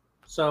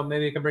 so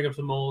maybe I can bring up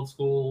some old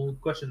school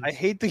questions. I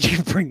hate that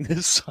you bring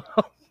this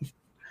up.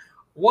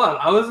 What?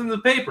 I was in the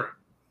paper.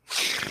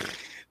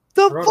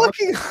 The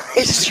fucking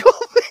high school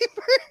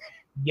paper?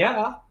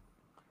 Yeah.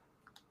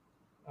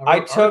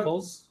 I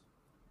took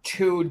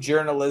 2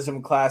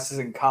 journalism classes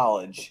in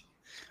college.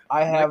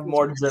 I have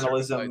more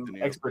journalism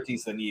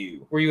expertise than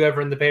you. Were you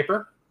ever in the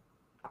paper?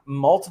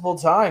 Multiple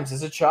times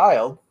as a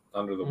child.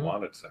 Under the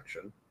wanted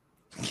section.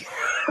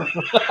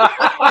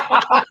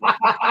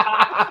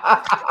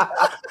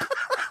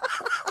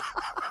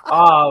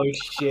 Oh,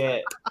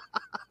 shit.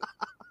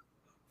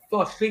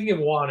 Fuck, speaking of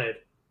wanted.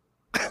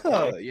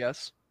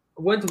 Yes.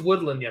 I went to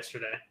Woodland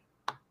yesterday.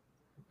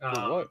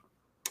 What?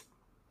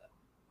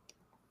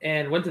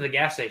 And went to the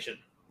gas station.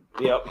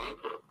 Yep.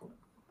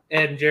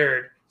 And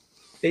Jared,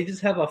 they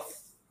just have a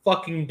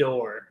fucking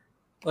door.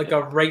 Like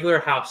a regular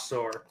house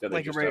door. Yeah,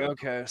 Like a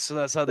okay, so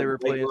that's how they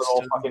replaced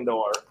the fucking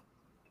door.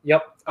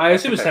 Yep. I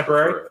assume it's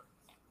temporary.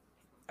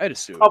 I'd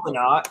assume. Probably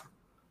not.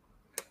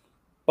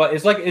 But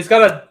it's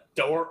got a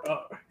door.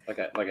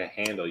 Like a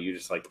handle. You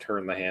just like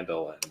turn the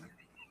handle and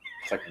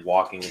it's like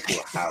walking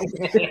into a house.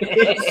 Like,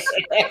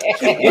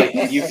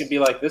 you could be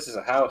like, this is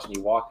a house, and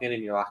you walk in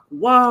and you're like,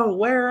 whoa,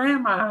 where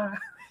am I?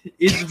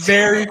 It's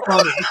very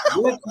funny.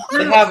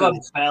 They have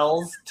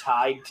bells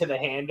tied to the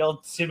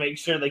handle to make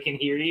sure they can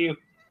hear you.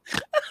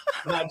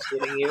 I'm not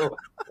kidding you.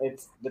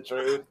 It's the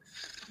truth.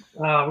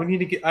 We need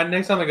to get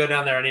next time I go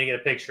down there. I need to get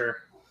a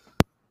picture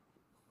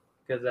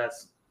because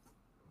that's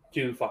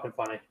too fucking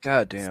funny.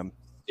 God damn.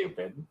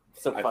 Stupid.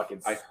 So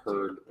fucking. I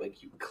heard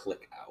like you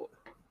click out.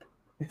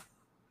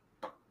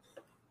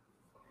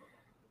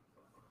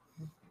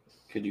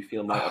 Could you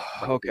feel my?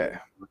 Okay.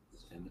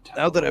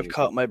 Now that I've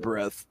caught my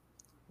breath.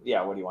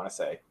 Yeah. What do you want to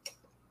say?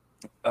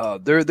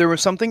 There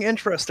was something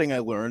interesting I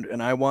learned,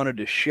 and I wanted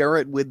to share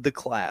it with the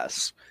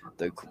class,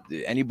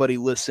 anybody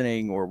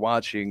listening or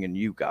watching, and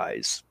you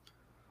guys.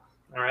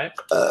 All right.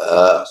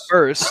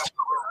 First,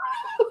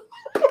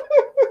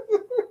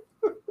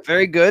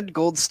 very good.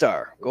 Gold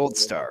star. Gold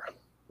star.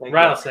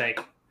 Rattlesnake.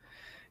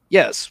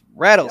 Yes,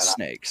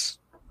 rattlesnakes.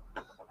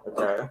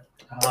 Okay.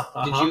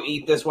 Did you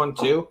eat this one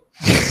too?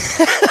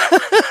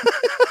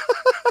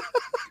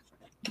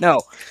 No.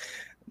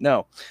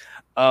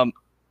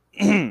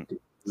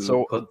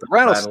 So the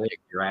rattlesnake,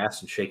 your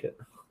ass and shake it.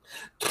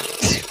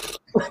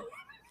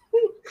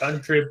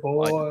 Country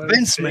boy.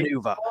 Vince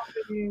maneuver.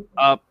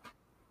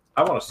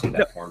 I want to see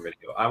that porn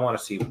video. I want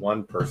to see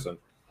one person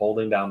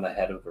holding down the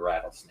head of the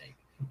rattlesnake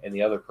and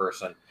the other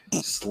person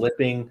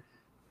slipping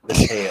the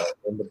tail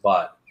in the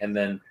butt and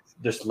then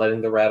just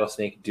letting the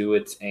rattlesnake do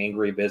its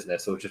angry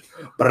business. So it's just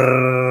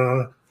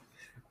brrr.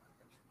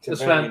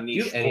 Just do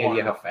you have any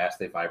idea how fast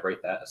they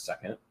vibrate that a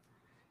second?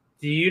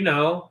 Do you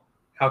know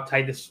how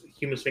tight this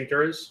human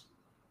sphincter is?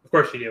 Of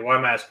course you do. Why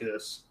am I asking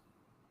this?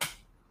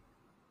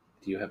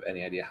 Do you have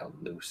any idea how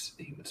loose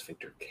the human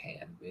sphincter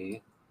can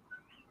be?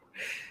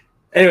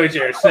 Anyway,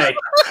 Jared, snake.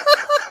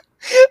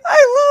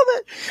 I love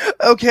it.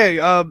 Okay,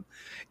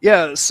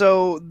 yeah,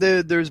 so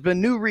there's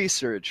been new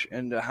research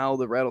into how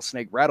the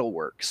rattlesnake rattle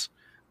works.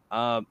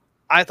 I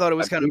thought it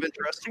was kind of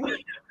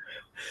interesting.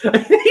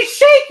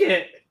 Shake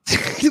it!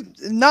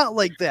 Not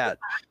like that.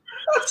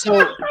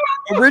 So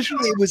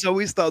originally it was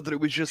always thought that it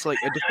was just like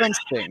a defense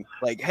thing.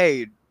 Like,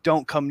 hey,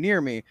 don't come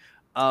near me.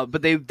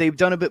 But they've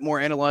done a bit more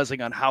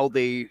analyzing on how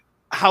they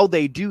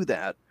do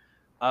that.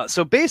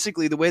 So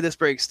basically the way this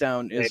breaks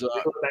down is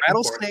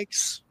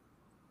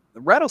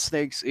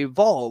rattlesnakes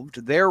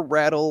evolved their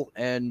rattle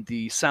and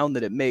the sound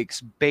that it makes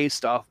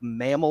based off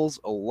mammals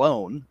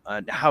alone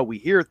and how we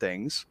hear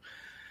things.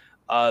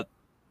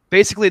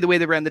 Basically the way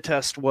they ran the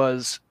test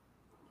was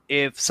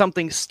if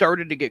something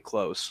started to get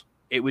close,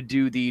 it would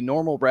do the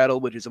normal rattle,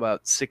 which is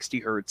about 60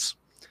 hertz.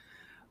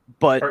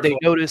 But they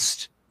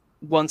noticed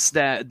once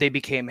that they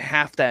became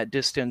half that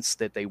distance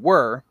that they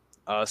were,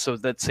 so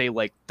let's say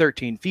like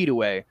 13 feet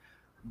away,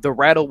 the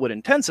rattle would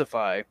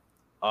intensify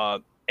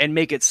and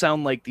make it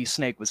sound like the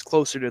snake was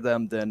closer to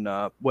them than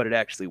what it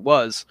actually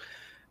was.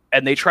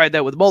 And they tried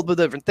that with multiple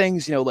different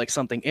things, like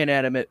something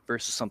inanimate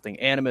versus something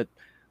animate.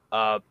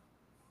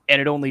 And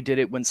it only did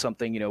it when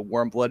something,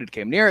 warm-blooded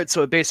came near it.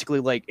 So it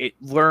basically, it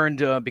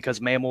learned, because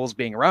mammals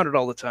being around it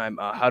all the time,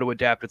 how to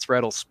adapt its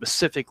rattle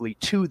specifically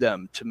to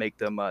them to make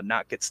them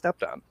not get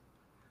stepped on.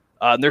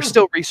 And they're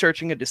still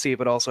researching it to see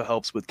if it also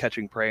helps with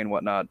catching prey and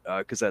whatnot,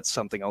 because that's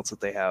something else that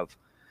they have.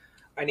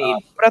 But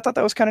I thought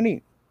that was kind of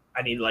neat.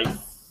 I need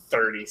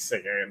 30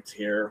 seconds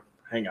here.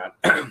 Hang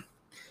on.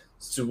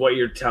 So what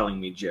you're telling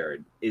me,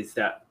 Jared, is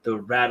that the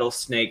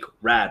rattlesnake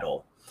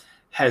rattle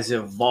has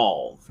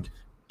evolved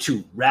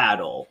to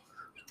rattle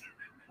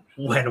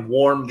when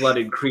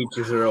warm-blooded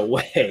creatures are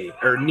away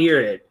or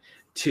near it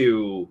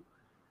to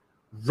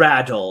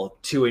rattle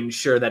to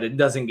ensure that it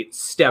doesn't get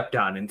stepped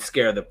on and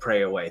scare the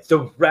prey away.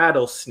 The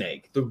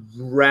rattlesnake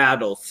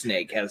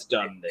has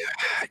done this.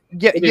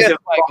 Yeah, it is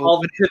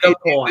evolved to the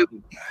point.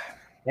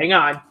 Hang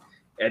on.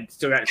 It's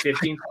still got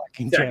 15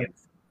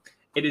 seconds.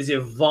 It is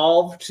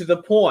evolved to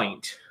the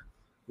point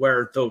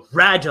where the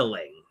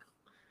rattling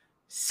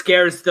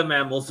scares the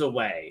mammals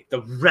away.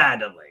 The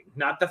rattling.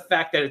 Not the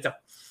fact that it's a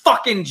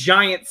fucking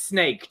giant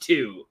snake,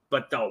 too,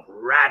 but the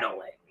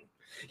rattling.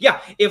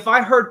 Yeah, if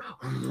I heard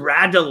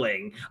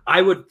rattling,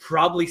 I would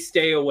probably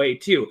stay away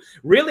too.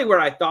 Really, where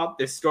I thought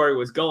this story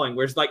was going,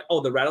 where it's like, oh,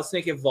 the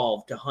rattlesnake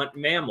evolved to hunt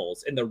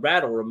mammals, and the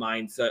rattle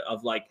reminds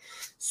of like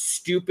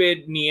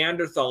stupid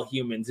Neanderthal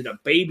humans and a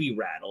baby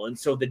rattle. And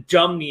so the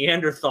dumb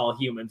Neanderthal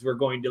humans were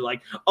going to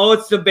like, oh,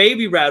 it's the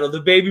baby rattle.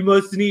 The baby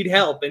must need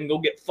help, and go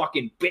get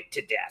fucking bit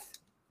to death.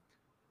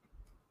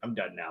 I'm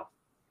done now.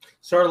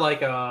 Sort of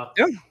like how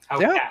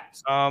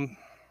cats.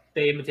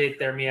 They imitate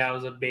their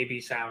meows of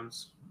baby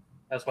sounds.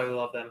 That's why we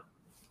love them.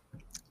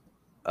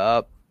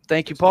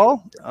 Thank you,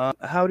 Paul.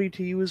 Howdy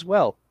to you as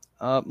well.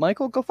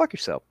 Michael, go fuck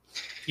yourself.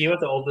 You know what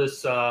the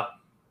oldest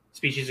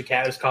species of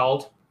cat is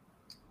called?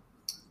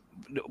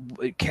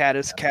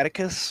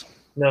 Catechus?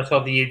 No, it's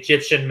called the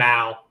Egyptian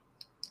Mao.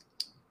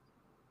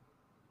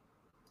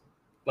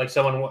 Like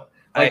someone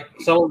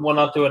went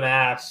up to an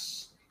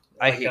ass.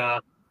 What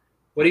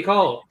do you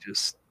call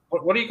it?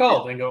 What do you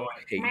call it? And go, I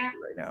hate you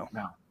right now.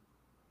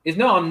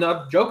 No, I'm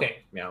not joking.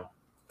 Meow.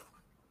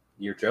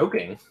 You're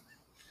joking.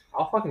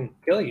 I'll fucking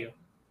kill you.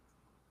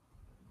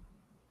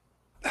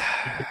 So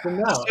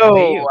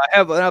I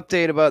have an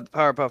update about the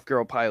Powerpuff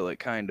Girl pilot,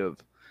 kind of.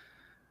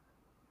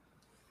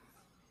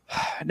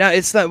 No,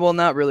 it's not. Well,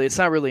 not really. It's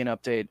not really an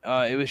update.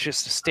 It was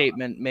just a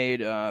statement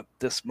made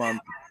this month.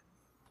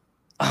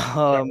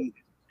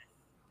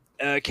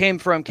 Came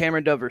from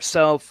Cameron Dove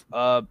herself.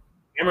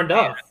 Cameron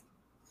Dove.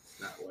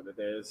 Not what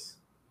it is.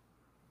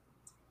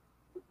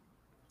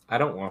 I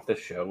don't want this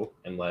show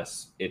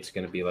unless it's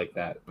going to be like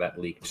that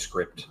leaked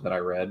script that I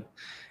read.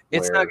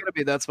 It's not going to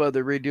be. That's why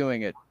they're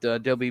redoing it.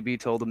 WB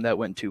told them that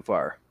went too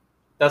far.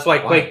 That's why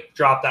Quake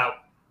dropped out.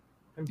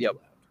 Yep.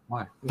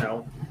 Why?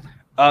 No.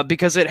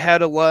 Because it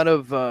had a lot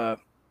of,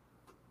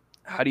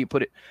 how do you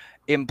put it,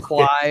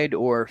 implied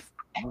or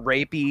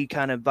rapey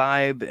kind of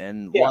vibe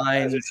and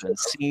lines and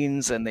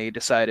scenes, and they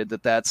decided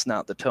that that's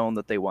not the tone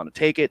that they want to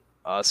take it,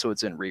 so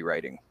it's in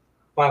rewriting.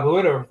 Wow, who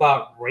would have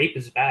thought rape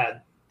is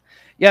bad?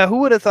 Yeah, who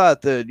would have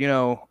thought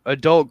that,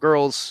 adult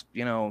girls,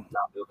 Not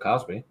Bill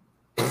Cosby.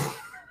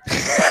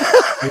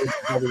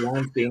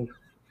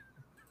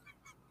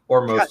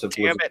 Or most of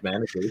Blizzard's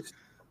managers.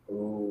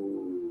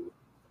 Ooh.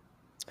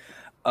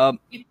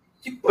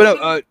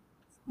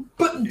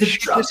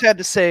 Just had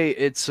to say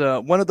it's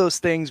one of those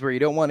things where you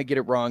don't want to get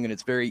it wrong, and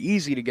it's very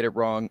easy to get it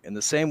wrong in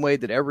the same way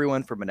that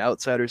everyone from an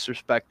outsider's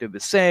perspective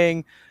is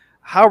saying,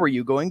 how are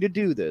you going to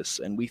do this?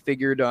 And we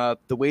figured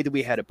the way that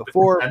we had it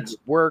before would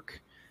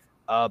work.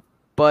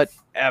 But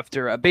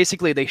after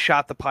basically they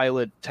shot the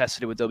pilot,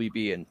 tested it with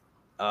WB, and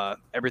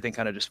everything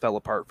kind of just fell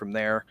apart from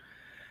there.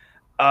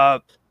 I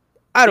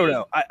don't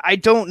know. I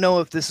don't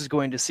know if this is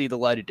going to see the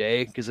light of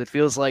day, because it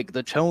feels like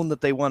the tone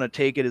that they want to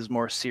take it is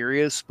more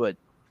serious, but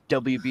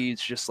WB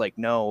is just like,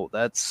 no,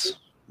 that's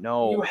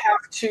no. You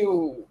have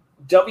to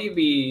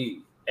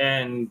WB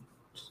and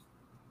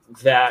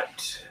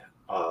that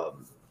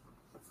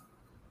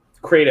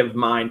creative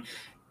mind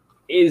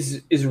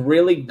is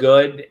really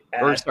good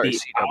at the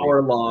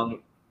hour-long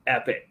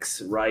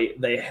epics, right?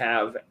 They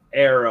have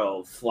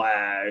Arrow,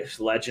 Flash,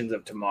 Legends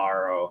of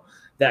Tomorrow,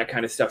 that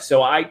kind of stuff.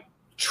 So I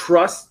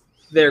trust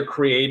their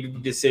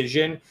creative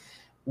decision.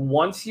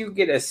 Once you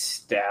get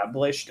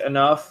established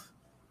enough,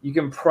 you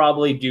can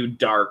probably do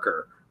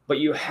darker, but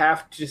you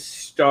have to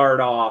start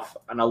off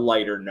on a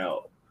lighter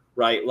note,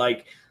 right?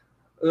 Like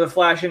the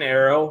Flash and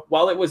Arrow,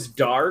 while it was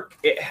dark,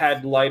 it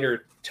had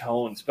lighter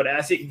tones, but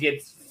as it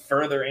gets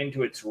further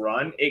into its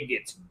run, it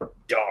gets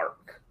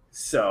dark.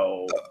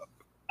 So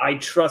I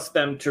trust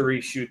them to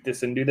reshoot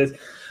this and do this.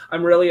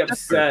 I'm really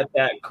upset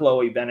that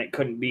Chloe Bennett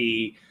couldn't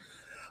be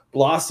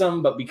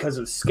Blossom, but because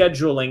of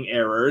scheduling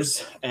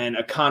errors and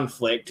a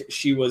conflict,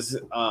 she was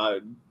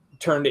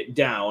turned it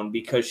down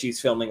because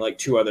she's filming like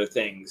 2 other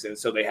things, and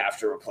so they have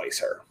to replace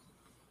her.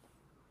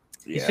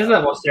 He says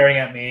that while staring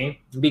at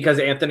me. Because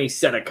Anthony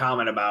said a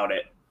comment about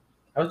it.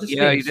 I was just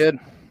he did.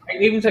 I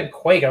even said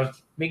Quake. I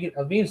was being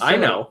silly. I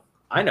know.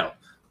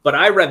 But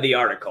I read the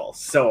article,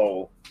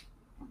 so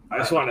I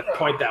just want to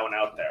point that one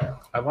out there.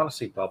 I want to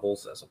see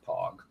Bubbles as a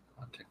pog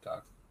on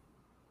TikTok.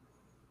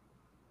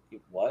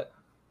 What?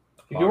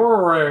 If you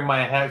were wearing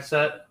my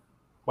headset,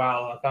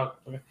 if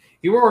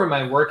you were wearing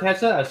my work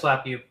headset, I'd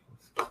slap you.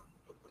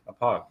 A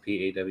pog,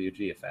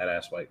 PAWG, a fat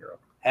ass white girl.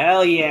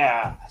 Hell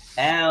yeah!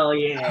 Hell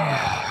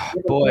yeah!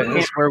 Boy,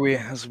 this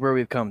is where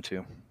we've come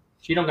to.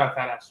 She don't got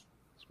fat ass.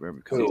 That's where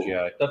we've come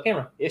to. Duff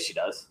Cameron. Yes, she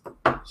does.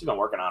 She's been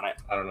working on it.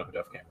 I don't know who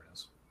Duff Cameron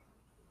is.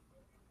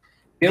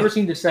 You ever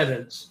seen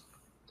Descendants?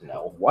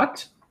 No.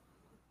 What?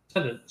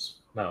 Descendants.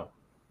 No.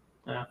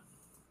 Yeah.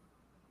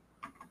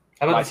 How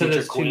about My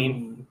Descendants Future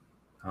Queen?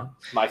 Huh?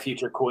 My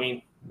Future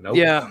Queen. Nope.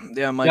 Yeah,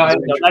 No,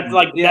 that's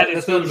like that is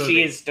that's who not the she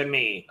movie. is to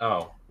me.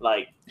 Oh,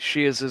 Like,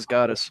 she is his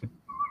goddess.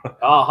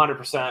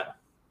 100%.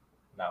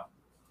 no.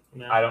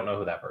 No. I don't know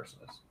who that person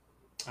is.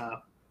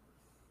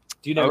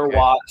 Do you never Okay.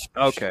 watch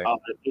Okay.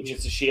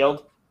 Agents of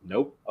S.H.I.E.L.D.?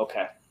 Nope.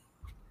 Okay.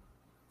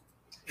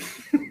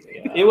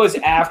 It was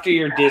after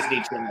your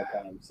Disney Channel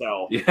time,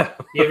 so Yeah.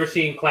 You ever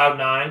seen Cloud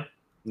 9?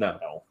 No.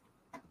 no.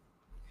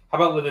 How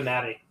about Liv and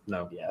Maddie?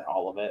 No. Yeah,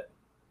 all of it.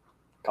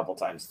 A couple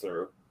times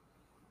through.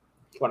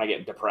 When I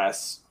get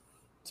depressed,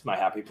 it's my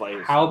happy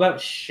place. How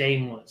about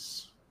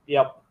Shameless?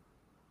 Yep.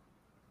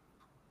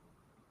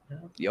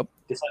 Yep.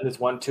 Descendants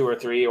 1, 2, or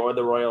 3, or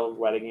The Royal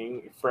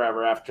Wedding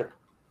Forever After.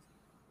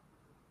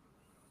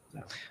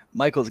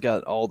 Michael's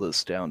got all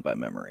this down by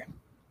memory.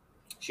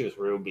 She was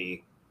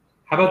Ruby.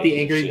 How about the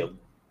Agents of Angry? S.H.I.E.L.D.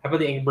 How about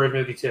the Angry Birds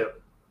movie too?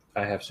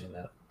 I have seen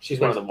that. She's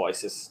one of the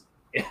voices.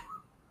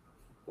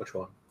 Which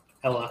one?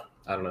 Ella.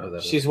 I don't know who that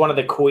is. She's one of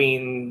the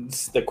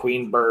queens, the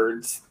queen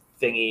birds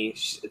thingy.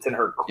 It's in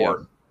her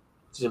court.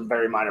 It's a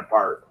very minor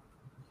part.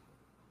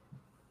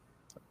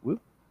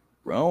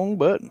 Wrong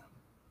button.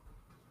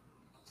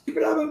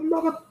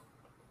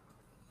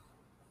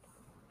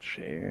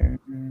 Share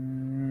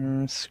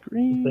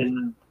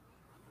screen.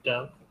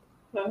 Dumb.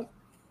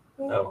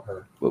 No,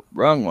 her. Whoop,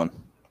 wrong one.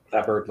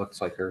 That bird looks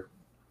like her.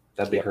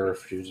 That'd be her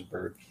if she was a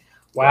bird.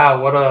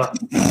 Wow, what a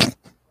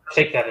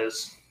take that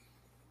is.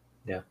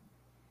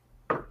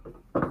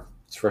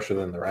 It's fresher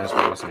than the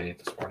raspberries I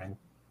ate this morning.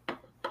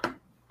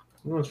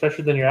 It's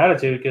fresher than your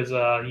attitude because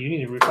you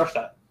need to refresh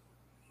that.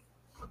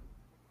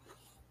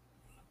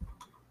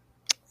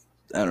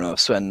 I don't know,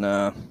 Sven.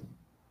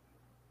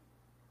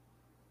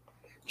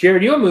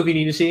 Jared, you have a movie you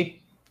need to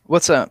see?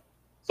 What's that?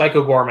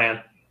 Psycho Gorman.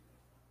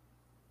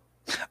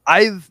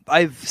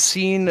 I've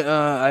seen.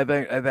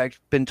 I've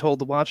been told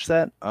to watch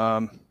that.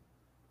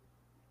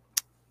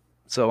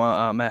 So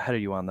I'm ahead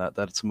of you on that.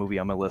 That's a movie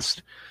on my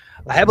list.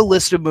 I have a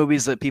list of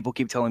movies that people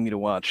keep telling me to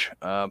watch,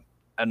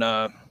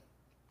 and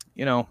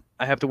you know,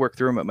 I have to work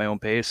through them at my own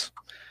pace.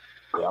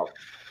 Yeah.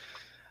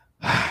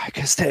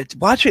 Because to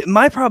watch it,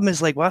 my problem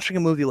is like watching a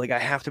movie. Like I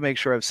have to make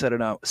sure I've set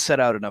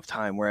out enough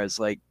time. Whereas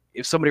like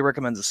if somebody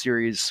recommends a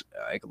series,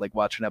 I could like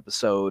watch an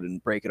episode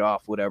and break it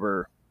off,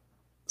 whatever.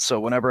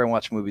 So whenever I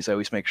watch movies, I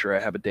always make sure I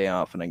have a day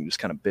off and I can just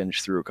kind of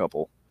binge through a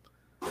couple.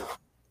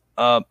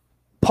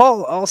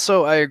 Paul,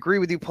 also, I agree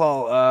with you,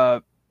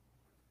 Paul.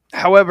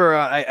 However,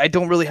 I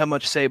don't really have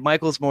much to say.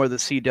 Michael's more the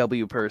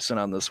CW person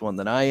on this one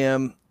than I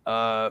am.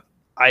 I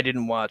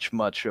didn't watch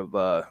much of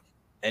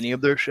any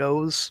of their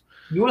shows.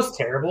 You know what's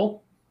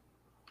terrible?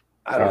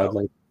 I don't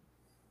know.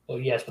 Oh,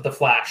 yes, but The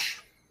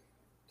Flash.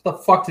 What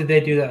the fuck did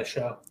they do that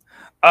show?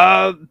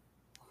 The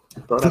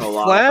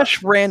Flash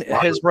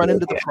has run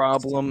into the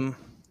problem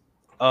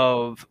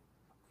of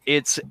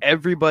it's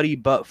everybody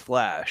but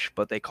Flash,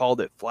 but they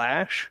called it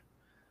Flash.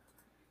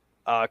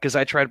 Because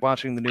I tried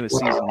watching the newest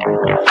season.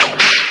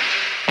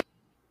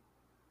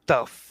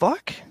 The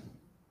fuck?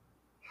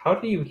 How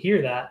do you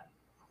hear that?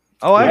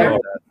 Oh, I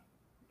heard that.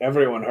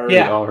 Everyone heard.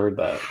 Yeah. We all heard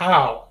that.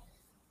 How?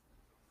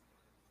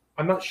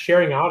 I'm not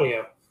sharing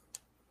audio.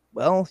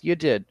 Well, you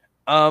did.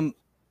 You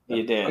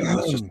did.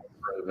 That's just how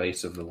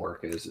pervasive the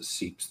work is. It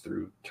seeps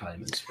through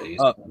time and space.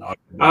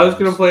 I was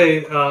going to play,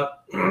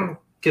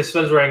 because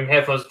Sven's wearing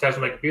headphones attached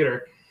to my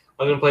computer.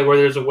 I was going to play Where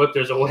There's a Whip,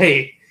 There's a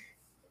Way,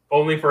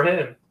 only for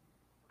him.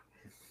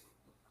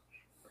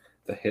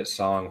 The hit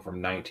song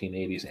from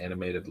 1980s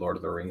animated Lord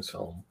of the Rings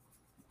film.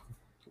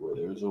 Where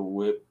there's a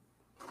whip,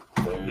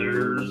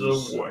 There's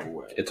a way.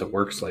 It's a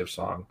work slave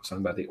song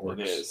sung by the Orcs.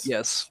 It is.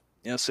 Yes,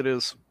 it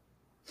is.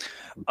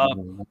 Go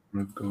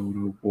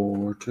to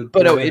war today.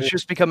 But no, it's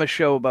just become a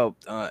show about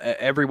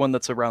everyone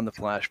that's around the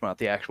Flash, not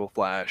the actual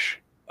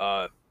Flash.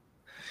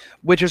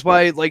 Which is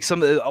why, like,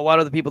 a lot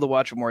of the people that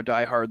watch it more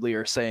diehardly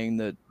are saying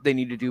that they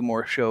need to do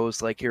more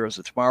shows like Heroes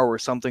of Tomorrow or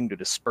something to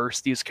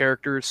disperse these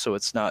characters, so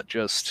it's not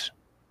just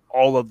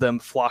all of them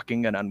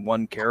flocking in on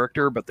one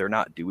character, but they're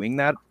not doing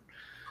that.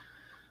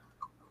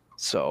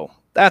 So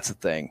that's the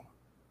thing.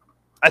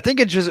 I think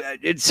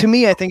to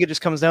me, I think it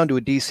just comes down to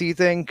a DC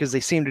thing because they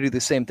seem to do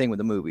the same thing with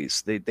the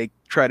movies. They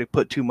try to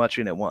put too much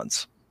in at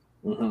once.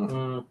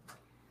 Mm.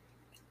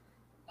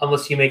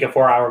 Unless you make a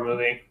 4-hour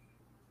movie.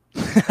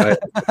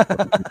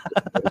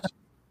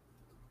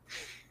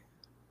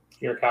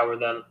 You're a coward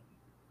then.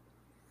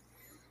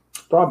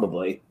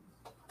 Probably.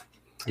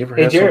 You ever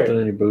Hey, have Jared. something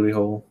in your booty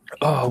hole?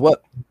 Oh,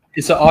 what?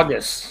 It's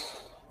August.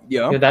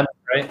 Yeah. You know that,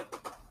 right?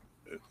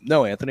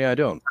 No, Anthony, I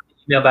don't.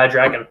 Email Bad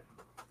Dragon.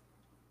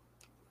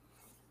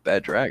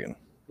 Bad Dragon.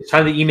 It's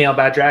time to email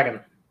Bad Dragon.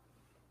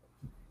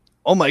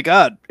 Oh my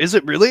God. Is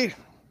it really?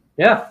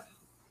 Yeah.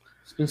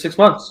 It's been 6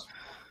 months.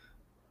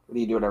 What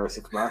do you do it every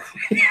 6 months?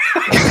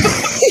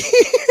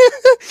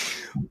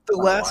 The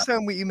last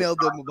time we emailed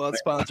them about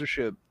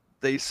sponsorship,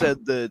 they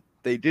said that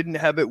they didn't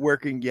have it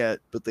working yet,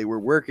 but they were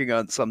working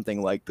on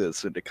something like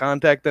this, and to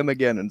contact them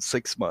again in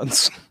 6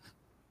 months.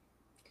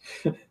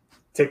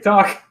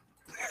 TikTok.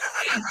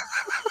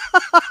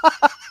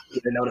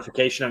 Get a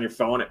notification on your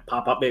phone, it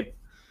pop up, babe.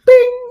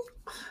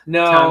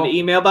 No. Time to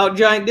email about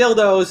giant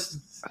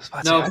dildos.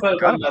 No, it's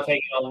not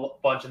taking a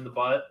bunch in the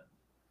butt.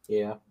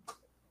 Yeah.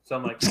 So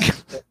I'm like,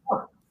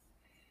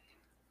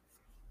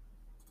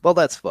 well,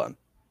 that's fun.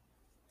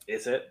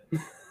 Is it?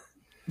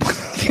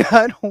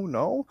 I don't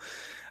know.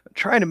 I'm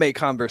trying to make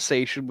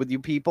conversation with you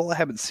people. I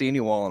haven't seen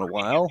you all in a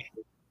while.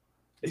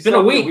 It's been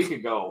a week. A week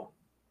ago.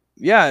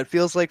 Yeah, it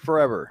feels like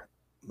forever.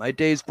 My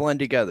days blend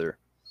together.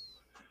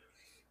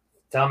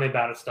 Tell me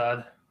about it,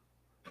 stud.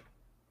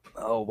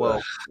 Oh,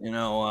 well,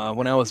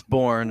 when I was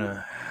born...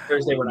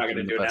 Thursday we're not going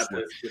to do that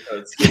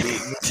because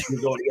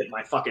I'm going to get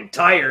my fucking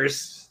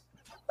tires.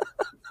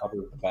 I'll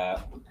do the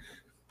bat.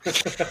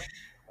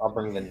 I'll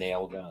bring the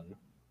nail gun.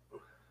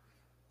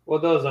 Well,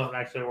 those don't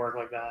actually work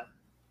like that.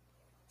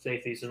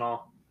 Safeties and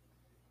all.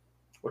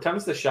 What time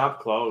does the shop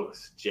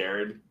close,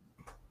 Jared?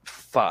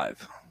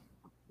 5.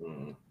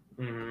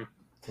 Mm-hmm.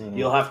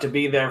 You'll have to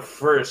be there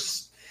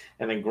first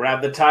and then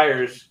grab the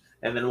tires,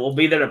 and then we'll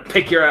be there to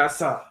pick your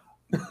ass up.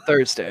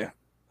 Thursday.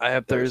 I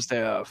have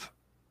Thursday off.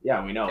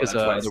 Yeah, we know. Because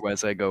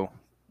otherwise I go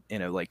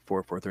in at like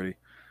 4:30.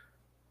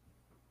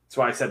 That's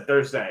why I said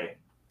Thursday.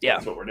 Yeah.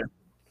 That's what we're doing.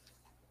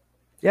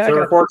 Yeah,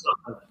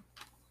 So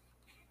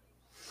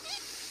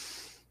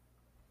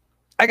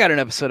I got an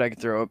episode I can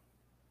throw up.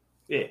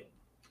 Yeah.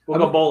 We'll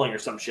go bowling or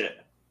some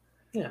shit.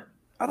 Yeah.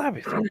 Oh, that'd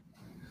be fun.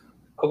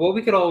 What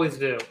we could always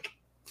do,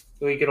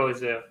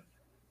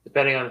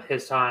 depending on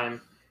his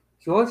time,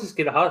 you can always just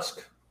get a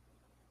husk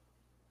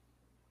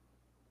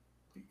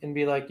and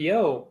be like,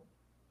 yo,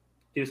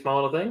 do a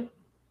small little thing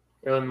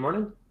early in the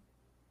morning.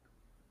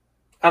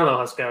 I don't know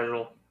husk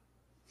casual.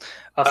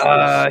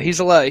 He's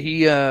a lot.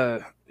 He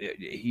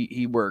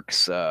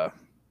works. He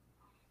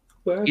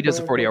does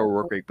a 40-hour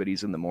work week, but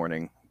he's in the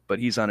morning. But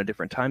he's on a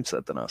different time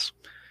set than us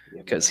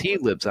because he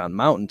lives on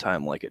mountain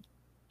time like a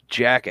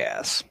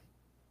jackass.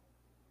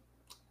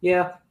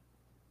 Yeah.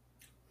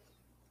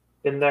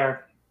 Been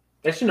there.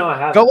 I should know I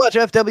have. Go watch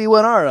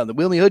FWNR on the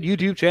Wilmy Hood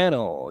YouTube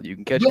channel. You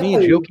can catch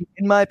me joking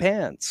in my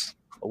pants,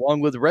 along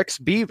with Rex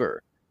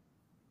Beaver.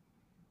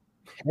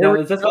 No,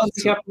 is that supposed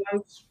to be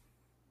capitalized?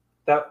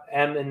 That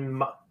M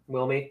in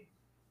Wilmy?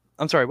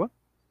 I'm sorry, what?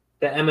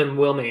 The M in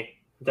Wilmy.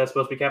 Is that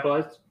supposed to be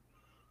capitalized?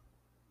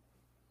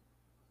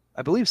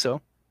 I believe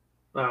so.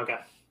 Oh, okay.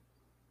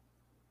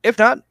 If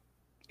not,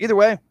 either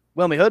way,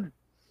 Wilmy Hood.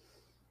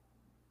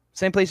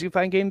 Same place you can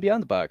find Game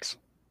Beyond the Box.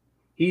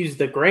 He's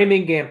the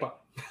Graming Gampa.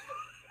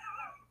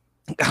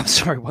 I'm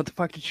sorry, what the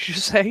fuck did you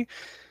just say?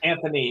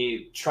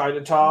 Anthony tried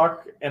to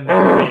talk, and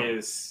then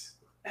his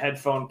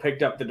headphone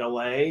picked up the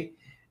delay,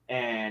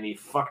 and he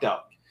fucked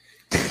up.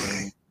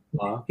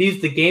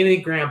 He's the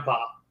gaming grandpa.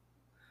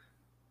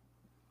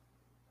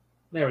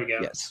 There we go.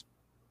 Yes.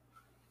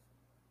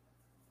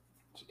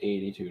 It's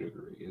 82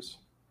 degrees.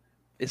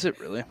 Is it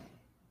really?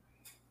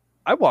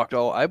 I walked.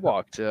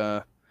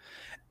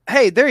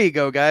 Hey, there you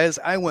go, guys.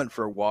 I went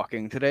for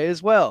walking today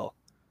as well.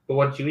 But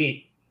what'd you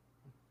eat?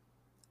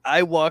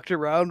 I walked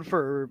around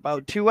for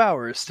about 2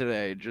 hours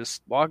today,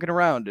 just walking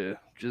around to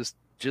just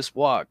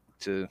walk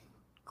to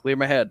clear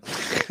my head.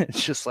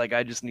 It's just like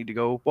I just need to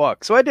go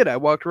walk. So I did. I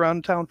walked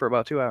around town for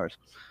about 2 hours.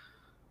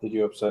 Did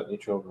you upset any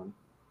children?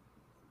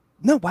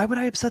 No, why would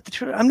I upset the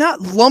children? I'm not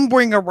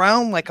lumbering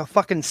around like a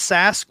fucking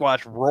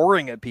Sasquatch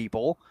roaring at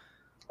people.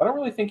 I don't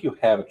really think you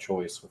have a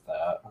choice with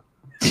that.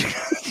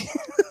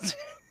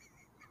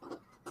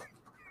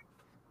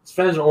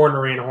 Sven's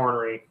ornery and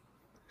hornery.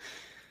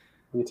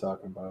 What are you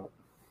talking about?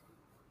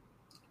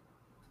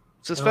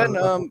 So Sven,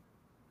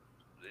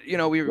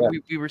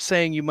 we were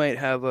saying you might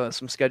have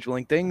some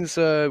scheduling things.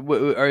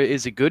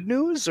 Is it good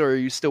news, or are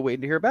you still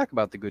waiting to hear back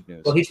about the good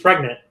news? Well, he's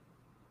pregnant.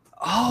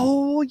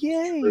 Oh,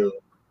 yay! True.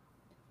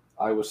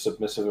 I was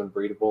submissive and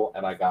breedable,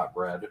 and I got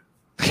bred.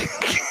 I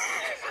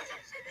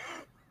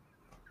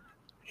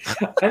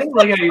didn't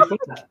like how you put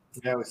that.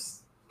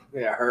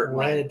 It hurt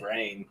my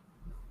brain.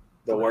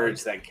 The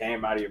words that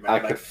came out of your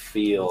mouth. I could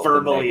feel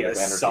verbally the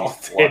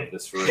assaulted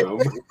this room.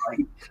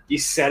 Like, you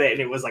said it,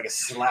 and it was like a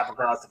slap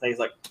across the face.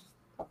 Like,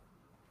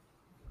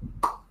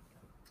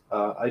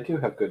 I do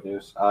have good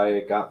news.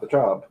 I got the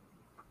job.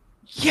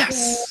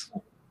 Yes.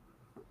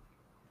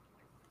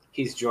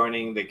 He's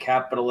joining the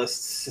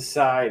capitalist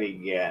society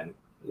again.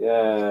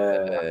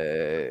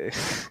 Yeah.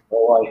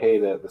 Oh, I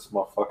hate it. This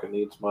motherfucker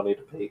needs money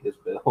to pay his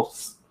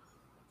bills.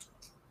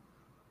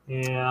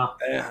 Yeah.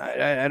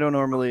 I don't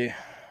normally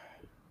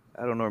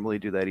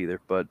do that either,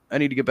 but I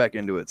need to get back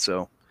into it.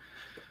 So,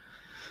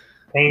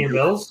 paying your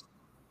bills?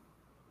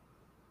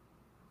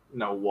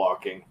 No,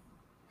 walking.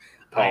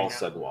 Paul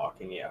said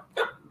walking. Yeah.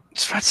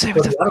 Just trying to say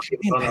what the fuck you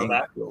mean paying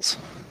my bills.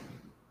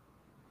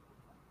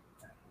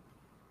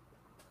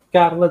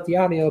 Gotta let the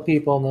audio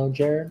people know,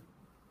 Jared.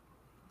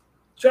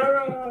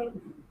 Jared!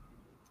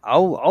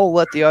 I'll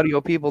let the audio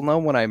people know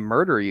when I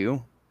murder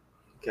you.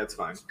 That's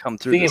fine. Come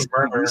through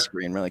the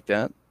screen like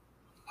that.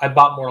 I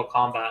bought Mortal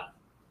Kombat.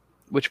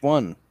 Which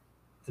one?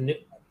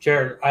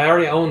 Jared, I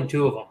already own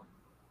 2 of them.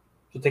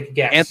 So take a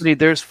guess. Anthony,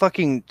 there's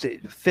fucking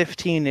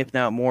 15, if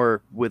not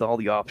more, with all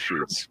the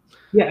offshoots.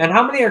 Yeah, and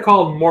how many are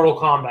called Mortal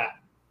Kombat?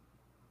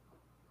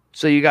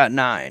 So you got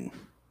 9.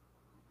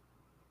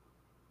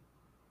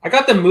 I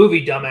got the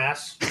movie,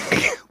 dumbass.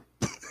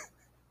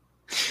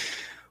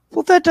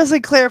 Well, that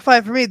doesn't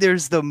clarify for me.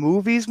 There's the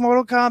movies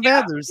Mortal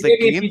Kombat. There's the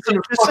game.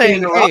 I'm just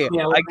saying, hey,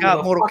 I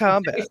got Mortal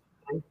Kombat.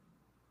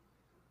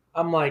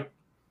 I'm like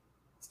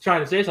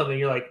trying to say something.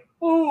 You're like,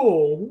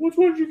 oh, which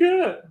one did you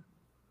get?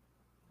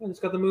 I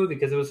just got the movie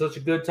because it was such a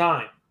good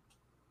time.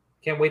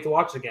 Can't wait to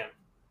watch it again.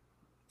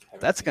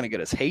 That's gonna get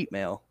us hate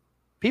mail.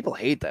 People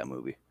hate that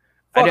movie.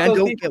 I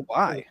don't get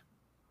why.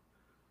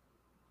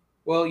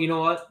 Well, you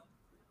know what?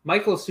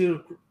 Michael's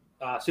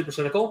super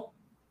cynical.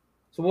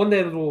 So one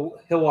day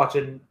he'll watch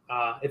it. And,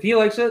 if he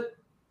likes it,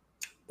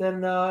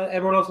 then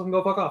everyone else can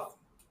go fuck off.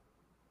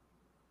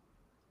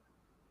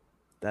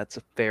 That's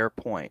a fair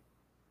point.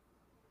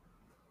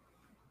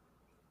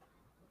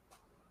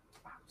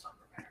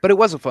 But it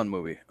was a fun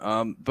movie.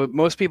 But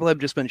most people have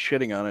just been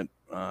shitting on it.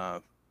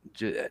 I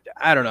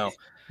don't know.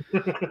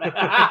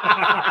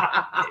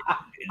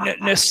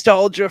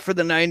 Nostalgia for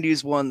the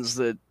 90s ones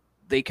that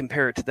they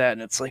compare it to that,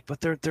 and it's like, but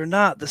they're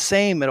not the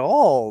same at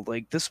all.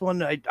 Like this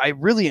one, I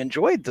really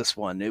enjoyed this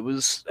one. It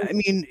was, I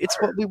mean, it's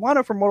what we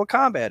wanted from Mortal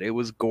Kombat. It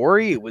was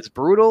gory, it was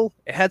brutal,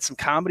 it had some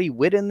comedy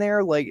wit in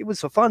there. Like it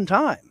was a fun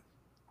time.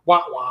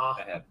 Wah wah.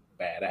 I had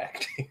bad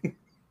acting.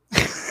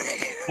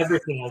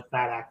 Everything has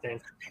bad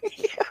acting.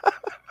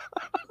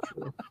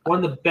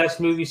 One of the best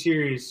movie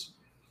series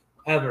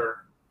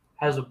ever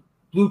has a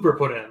blooper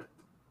put in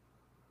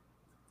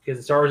because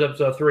it Star Wars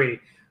Episode 3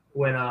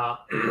 when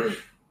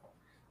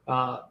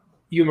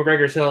Ewan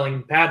McGregor's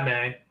telling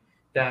Padme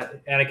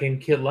that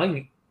Anakin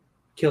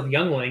killed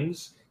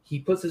younglings. He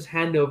puts his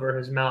hand over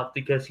his mouth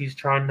because he's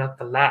trying not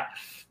to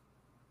laugh.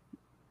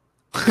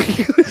 Are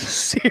you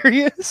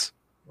serious?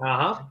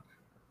 Uh-huh.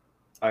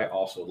 I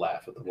also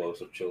laugh at the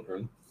woes of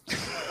children.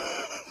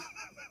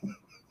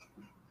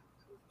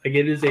 Like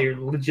it is a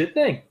legit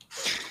thing.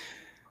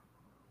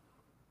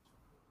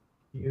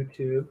 YouTube.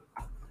 You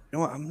know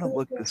what? I'm gonna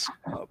look this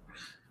up.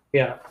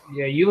 Yeah,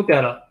 you look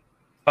that up.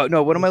 Oh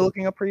no, what am I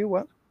looking up for you?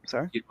 What?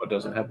 Sorry. What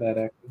doesn't have bad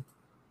acting?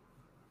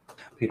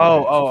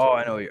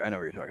 I know what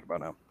you're talking about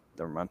now.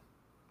 Never mind.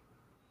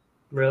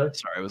 Really?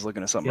 Sorry, I was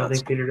looking at something You don't else.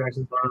 think Peter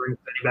Jackson's Lord of the Rings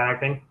is any bad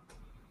acting?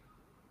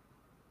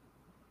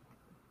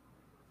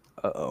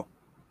 Uh-oh.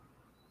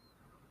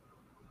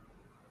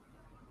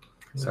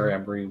 Sorry,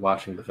 I'm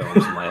rewatching the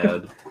films in my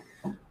head.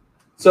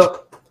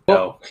 So,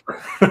 No.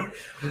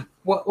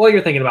 while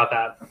you're thinking about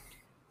that,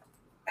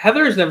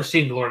 Heather has never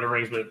seen the Lord of the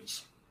Rings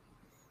movies.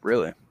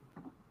 Really?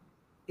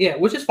 Yeah,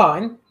 which is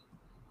fine.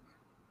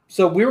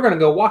 So we were going to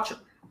go watch them.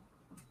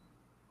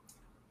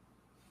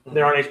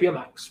 They're on HBO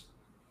Max.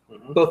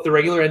 Mm-hmm. Both the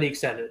regular and the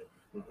extended.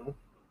 Mm-hmm.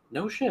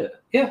 No shit.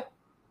 Yeah.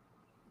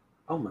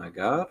 Oh my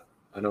god.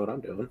 I know what I'm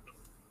doing.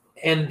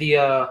 And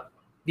the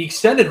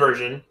extended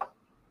version,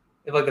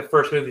 like the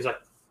first movie, is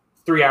like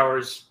 3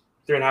 hours,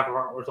 3.5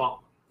 hours long.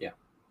 Yeah.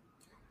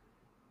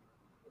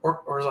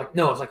 Or it's like,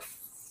 no, it's like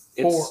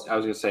 4. I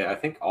was gonna say, I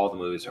think all the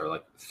movies are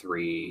like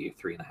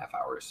 3.5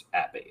 hours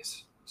at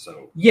base.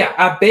 So yeah,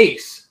 at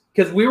base.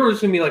 Because we were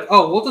just gonna be like,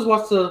 oh, we'll just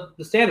watch the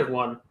standard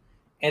one.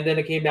 And then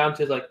it came down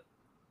to like,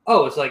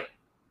 oh, it's like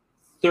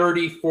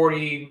 30,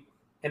 40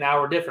 an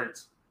hour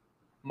difference.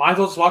 Might as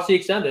well just watch the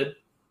extended.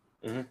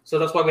 Mm-hmm. So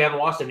that's why we haven't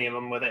watched any of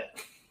them with it.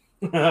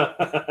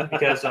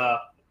 Because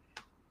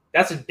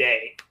that's a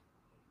day.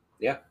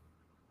 Yeah.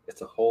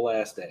 It's a whole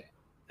ass day.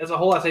 That's a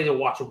whole ass day to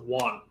watch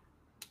one.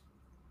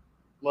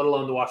 Let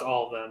alone to watch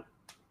all of them.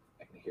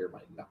 I can hear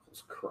my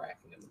knuckles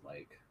cracking in the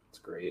mic. It's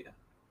great.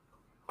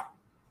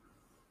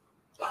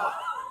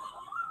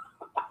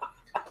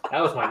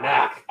 That was my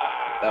neck.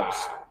 That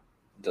was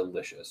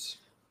delicious.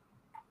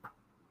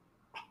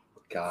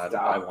 God,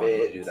 Stop I wanted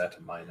it. to do that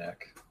to my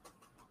neck.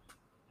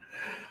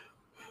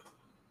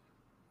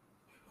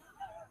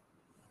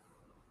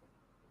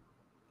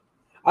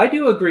 I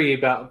do agree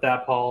about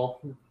that,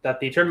 Paul, that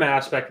the tournament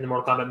aspect in the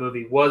Mortal Kombat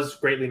movie was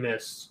greatly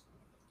missed.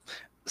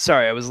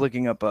 Sorry, I was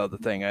looking up the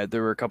thing.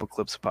 There were a couple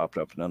clips that popped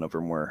up. None of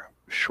them were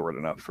short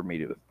enough for me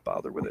to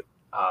bother with it.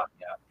 Yeah,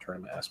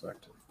 tournament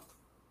aspect.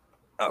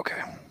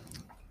 Okay.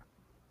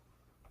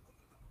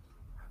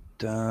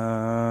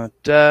 Da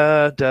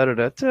da da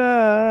da da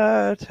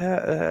da,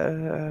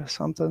 da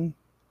something.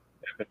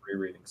 I've been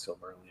rereading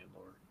Silmarillion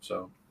lore,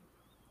 so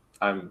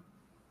I'm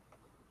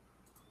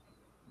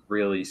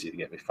real easy to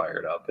get me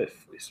fired up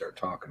if we start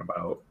talking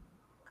about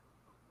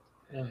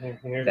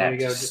Here that you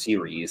go.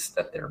 series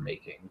that they're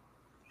making.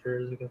 Sure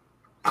as we go.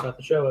 Not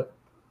to show it.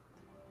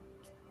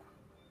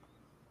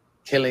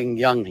 Killing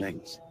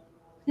younglings.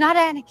 Not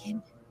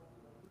Anakin.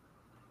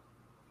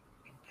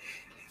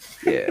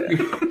 Yeah.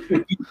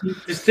 He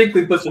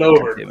distinctly puts it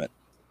over. Damn it.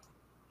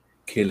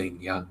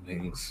 Killing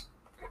younglings.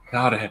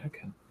 Not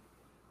Anakin.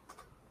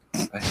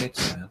 I hate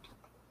sand.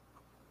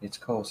 It's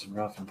coarse and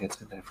rough and gets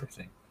into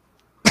everything.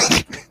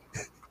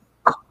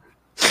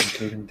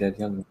 Including dead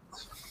younglings.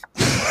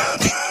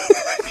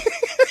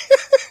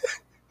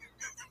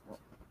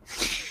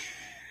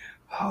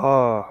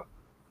 Oh,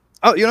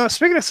 you know,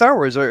 speaking of Star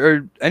Wars,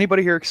 are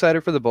anybody here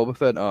excited for the Boba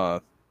Fett,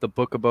 the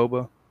Book of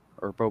Boba,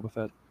 or Boba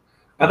Fett?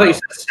 I thought you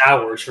said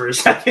sours for a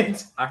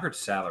second. I heard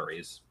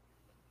salaries.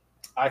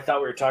 I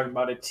thought we were talking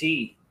about a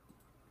tea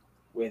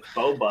with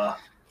boba.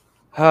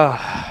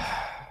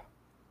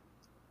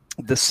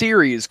 The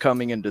series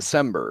coming in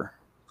December.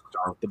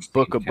 The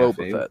Book of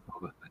Boba Fett.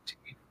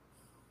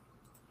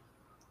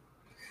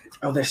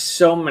 Oh, there's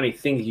so many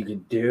things you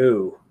could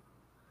do.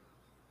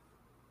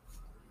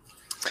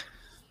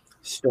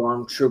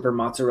 Stormtrooper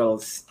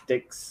mozzarella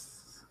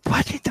sticks.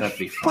 What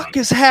the fuck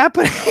is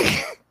happening?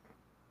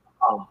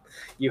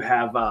 You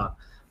have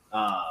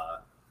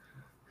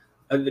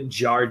the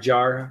Jar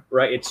Jar,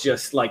 right? It's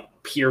just like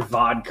pure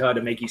vodka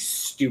to make you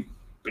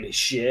stupid as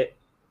shit.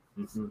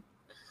 Mm-hmm.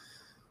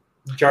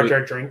 Jar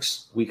Jar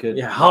drinks. We could.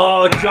 Yeah.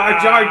 Oh, Jar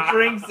Jar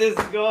drinks is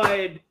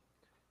good.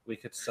 We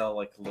could sell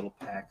like little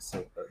packs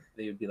of.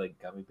 They would be like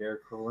gummy bear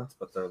equivalents,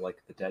 but they're like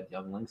the dead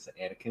younglings that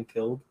Anakin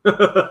killed.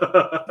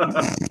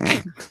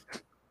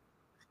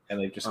 And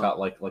they've just got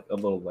like a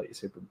little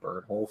lightsaber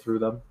burn hole through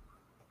them.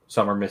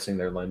 Some are missing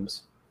their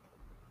limbs.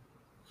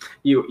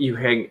 You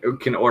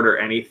can order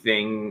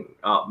anything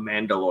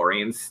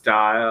Mandalorian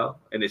style,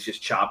 and it's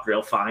just chopped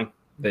real fine.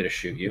 They just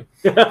shoot you.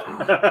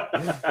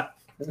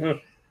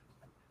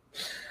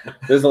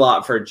 There's a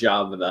lot for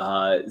Jabba the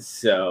Hutt,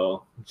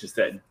 so just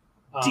that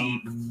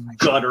deep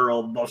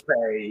guttural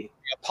buffet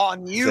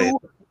upon you,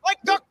 like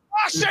the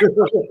crashing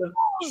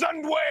waves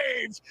and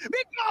waves. Be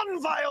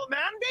gone, vile man!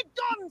 Be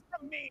gone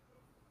from me!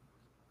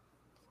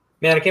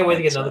 Man, I can't wait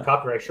to get another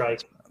copyright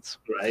strike.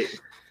 Right.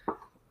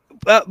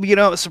 But,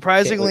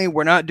 surprisingly,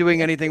 we're not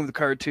doing anything with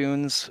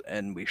cartoons,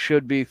 and we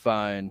should be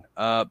fine.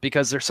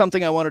 Because there's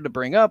something I wanted to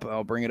bring up.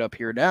 I'll bring it up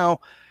here now.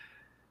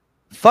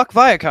 Fuck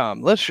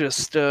Viacom. Let's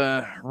just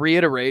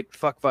reiterate.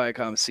 Fuck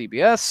Viacom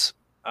CBS.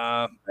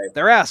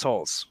 They're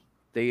assholes.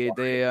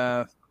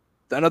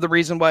 Another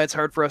reason why it's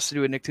hard for us to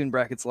do a Nicktoon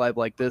Brackets live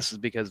like this is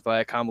because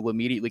Viacom will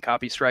immediately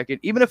copy strike it.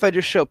 Even if I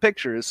just show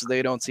pictures,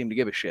 they don't seem to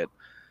give a shit.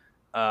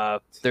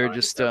 They're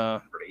just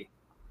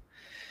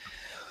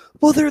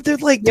well, they're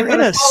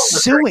in a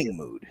suing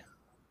mood.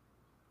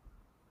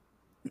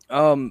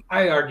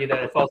 I argue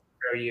that it falls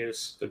fair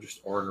use. They're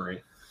just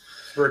ornery.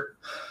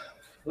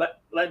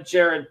 Let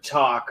Jared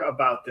talk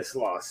about this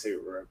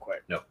lawsuit real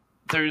quick. No,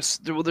 there's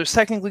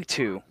technically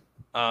two.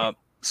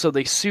 So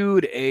they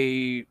sued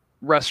a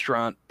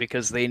restaurant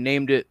because they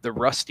named it the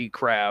Rusty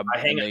Crab,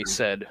 and they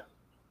said,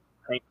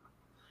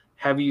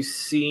 "Have you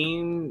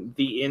seen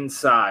the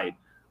inside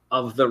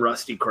of the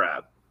Rusty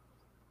Crab?"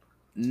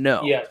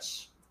 No.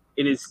 Yes.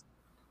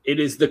 It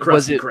is the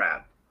Krusty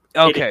Krab.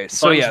 Okay,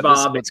 so yeah, this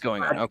is what's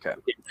going on. Okay.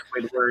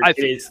 It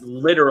is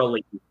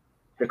literally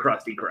the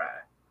Krusty Krab.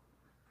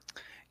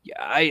 Yeah,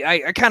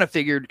 I kind of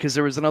figured because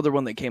there was another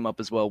one that came up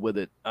as well with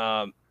it.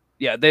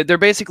 Yeah, they're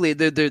basically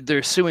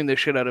they're suing the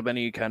shit out of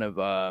any kind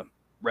of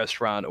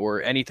restaurant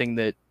or anything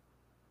that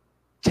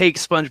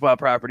takes SpongeBob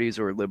properties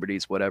or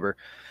liberties, whatever.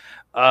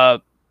 I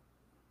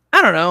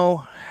don't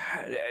know.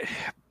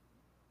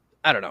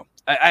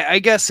 I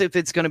guess if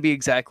it's going to be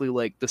exactly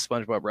like the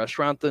SpongeBob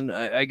restaurant, then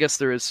I guess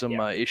there is some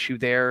issue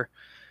there.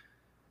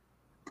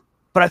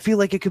 But I feel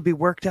like it could be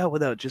worked out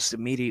without just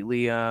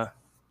immediately,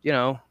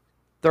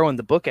 throwing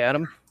the book at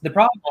them. The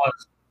problem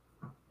was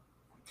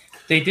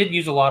they did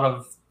use a lot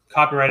of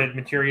copyrighted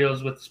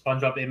materials with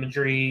SpongeBob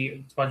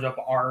imagery, SpongeBob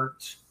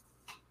art,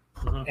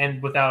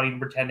 and without even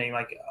pretending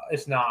like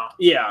it's not.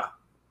 Yeah.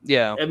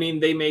 Yeah. I mean,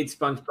 they made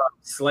SpongeBob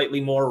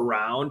slightly more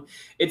round.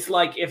 It's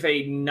like if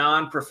a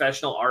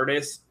non-professional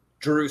artist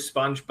drew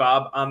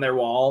SpongeBob on their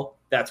wall,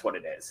 that's what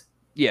it is.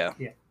 Yeah.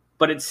 Yeah.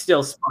 But it's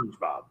still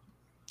SpongeBob.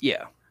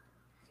 Yeah.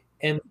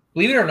 And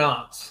believe it or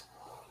not,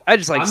 I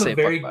just like to say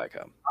fuck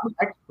Viacom. I'm an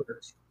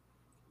expert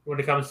when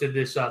it comes to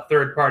this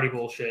third-party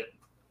bullshit.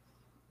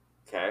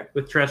 Okay.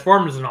 With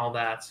Transformers and all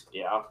that.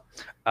 Yeah.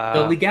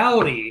 The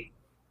legality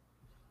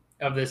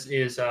of this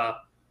is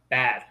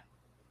bad.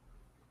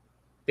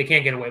 They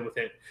can't get away with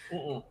it.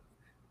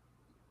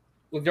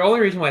 Look, the only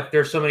reason why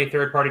there's so many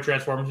third-party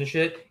Transformers and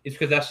shit is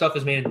because that stuff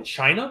is made in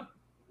China,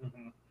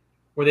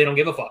 where they don't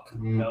give a fuck.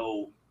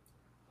 No.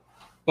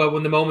 But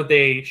when the moment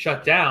they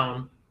shut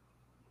down,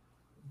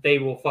 they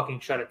will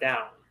fucking shut it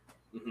down.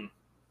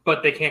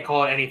 But they can't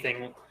call it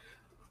anything.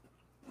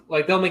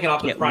 Like, they'll make an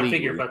Optimus Prime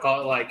figure, but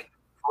call it, like,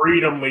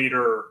 Freedom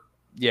Leader.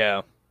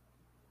 Yeah.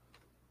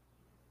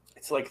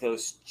 It's like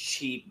those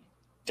cheap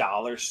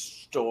dollar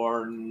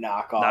store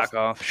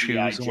knockoff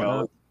shoes.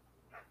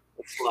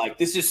 It's like,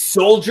 this is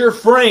Soldier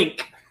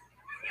Frank.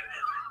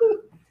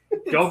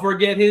 Don't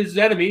forget his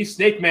enemy,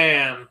 Snake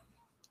Man.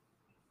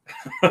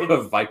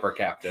 Viper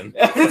Captain.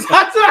 That's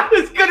what I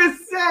was gonna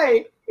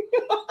say.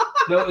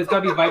 No, it's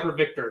gotta be Viper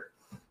Victor.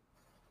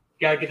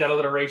 Gotta get that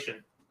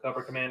alliteration.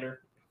 Cobra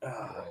Commander.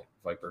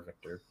 Viper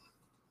Victor.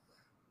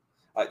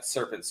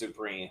 Serpent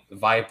Supreme.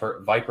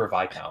 Viper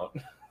Viscount.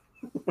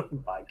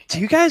 Do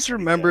you guys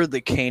remember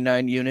the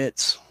K9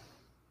 units?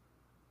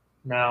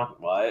 No.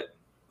 What?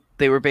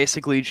 They were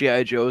basically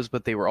G.I. Joes,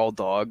 but they were all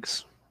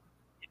dogs.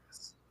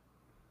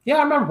 Yeah,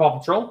 I remember Paw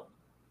Patrol.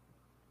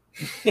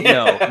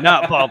 No,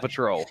 not Paw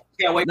Patrol.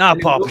 Can't wait not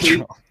Paw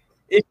Patrol.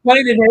 It's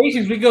playing in the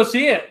Asians. We go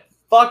see it.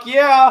 Fuck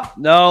yeah!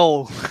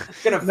 No.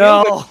 It's gonna feel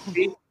No.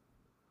 good.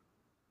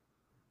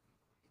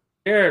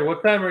 Jared,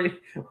 what time are you?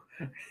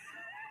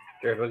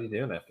 Jared, what are you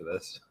doing after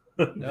this?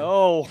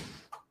 No.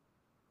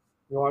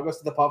 You want to go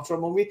see the Paw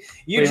Patrol movie?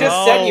 You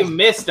just said you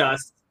missed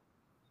us.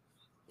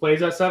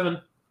 Plays at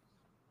 7.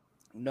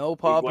 No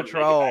Paw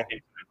Patrol.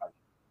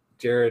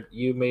 Jared,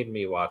 you made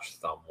me watch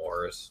Thumb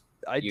Wars.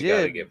 You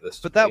gotta did, give this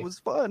to but that me. was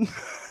fun.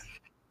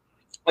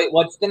 Wait,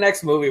 what's the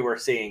next movie we're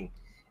seeing?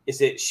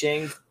 Is it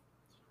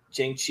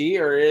Shang-Chi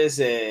or is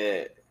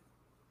it?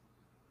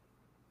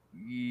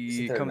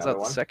 It comes out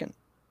the second.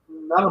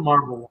 Not a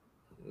Marvel.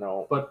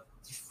 No. But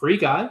Free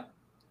Guy?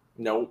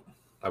 Nope.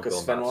 I Because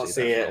will Sven not won't see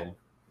see that it.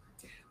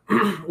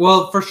 film.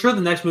 Well, for sure,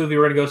 the next movie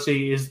we're gonna go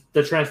see is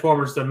the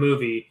Transformers the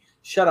movie.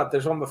 Shut up.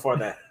 There's one before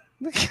that.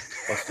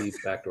 Plus the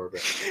backdoor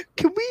bit.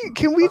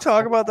 Can we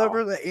talk about that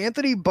for a second?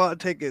 Anthony bought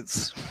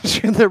tickets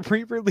to the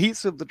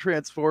re-release of the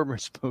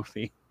Transformers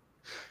movie.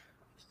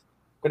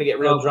 Gonna get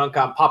real drunk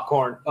on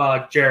popcorn.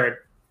 Jared.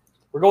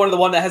 We're going to the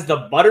one that has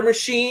the butter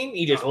machine.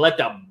 You just let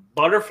the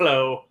butter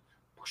flow.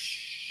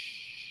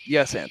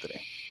 Yes,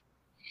 Anthony.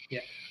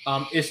 Yeah.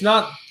 It's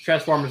not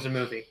Transformers the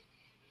movie.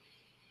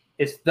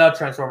 It's the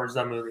Transformers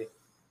the movie.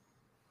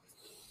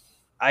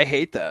 I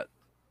hate that.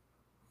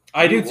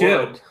 I do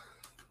too.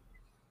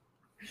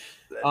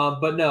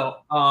 But no,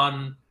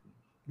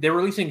 they're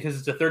releasing because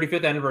it's the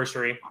 35th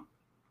anniversary,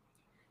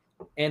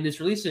 and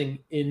it's releasing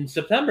in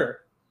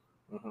September.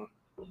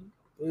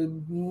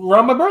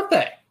 Around my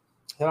birthday.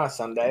 It's on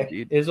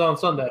Sunday. It's on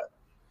Sunday.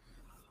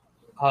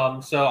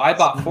 So I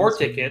bought 4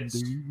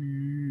 tickets.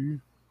 And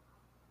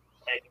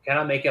if you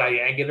cannot make it,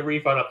 I get a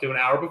refund up to an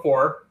hour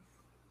before.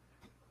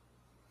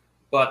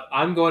 But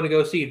I'm going to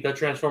go see the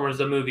Transformers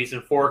the movies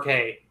in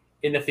 4K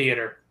in the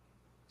theater.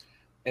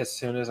 As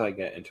soon as I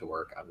get into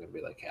work, I'm going to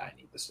be like, hey, I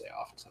need this day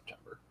off in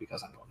September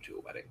because I'm going to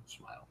a wedding.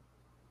 Smile.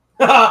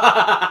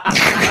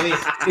 I mean,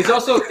 it's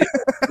also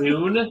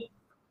June.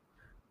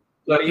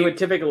 But you would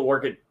typically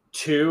work at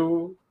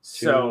 2,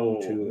 so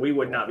we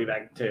would not be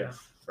back to.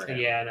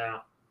 Yeah,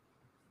 no.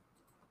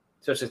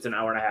 So it's just an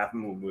hour and a half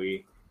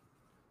movie.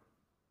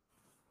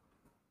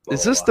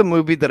 Is this the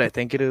movie that I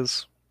think it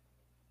is?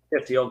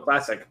 It's the old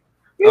classic.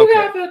 You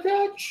got the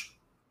touch.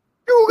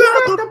 You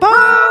got the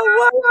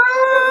power.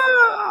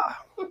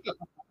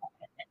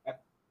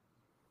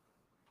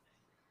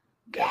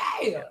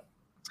 Yeah.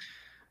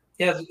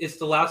 Yeah, it's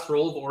the last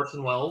role of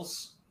Orson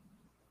Welles.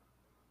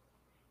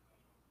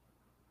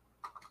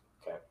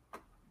 Okay.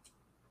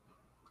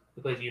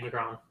 He plays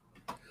Unicron.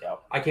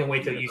 Yep. I can't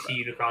wait till you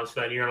see Unicron,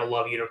 Sven. You're gonna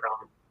love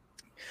Unicron.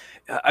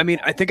 I mean,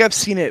 I think I've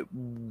seen it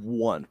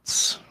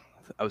once.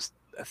 I was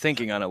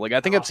thinking on it. Like, I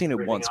think I've seen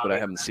it once, but I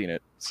haven't seen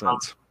it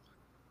since.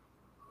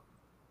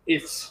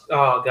 It's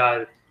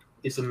god,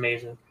 it's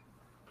amazing.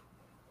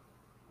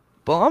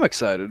 Well, I'm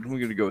excited. We're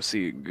gonna go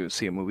see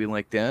a movie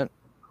like that.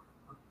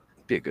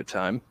 Be a good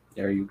time.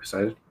 Are you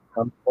excited?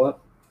 What?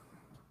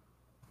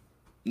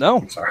 No.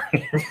 I'm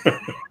sorry.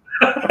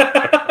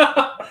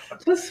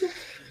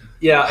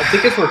 Yeah, I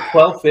think it's for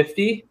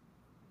 $12.50.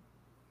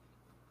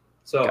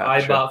 So Gotcha.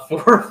 I bought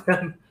 4 of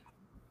them.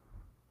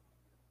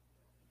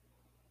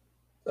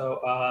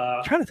 So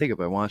I'm trying to think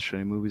if I watched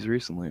any movies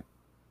recently.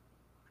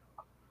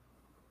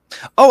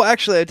 Oh,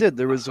 actually, I did.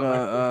 There was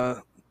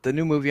the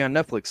new movie on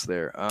Netflix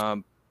there.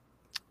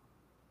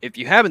 If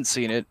you haven't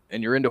seen it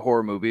and you're into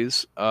horror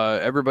movies,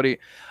 everybody,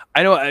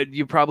 I know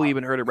you probably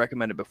even heard it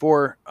recommended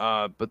before,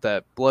 but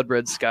that Blood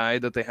Red Sky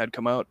that they had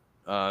come out,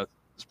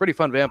 it's a pretty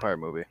fun vampire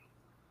movie.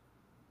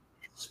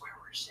 That's where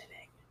we're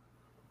sitting.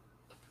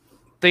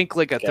 Think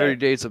like a 30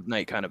 Days of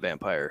Night kind of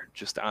vampire,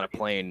 just on a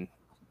plane.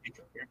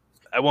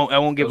 I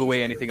won't give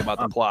away anything about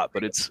the plot,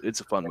 but it's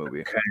a fun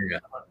movie.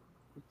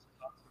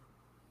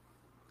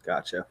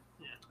 Gotcha.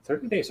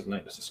 30 Days of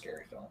Night is a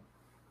scary film.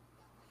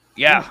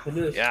 Yeah, It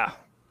is. yeah.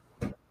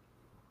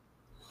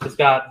 It's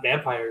got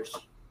vampires.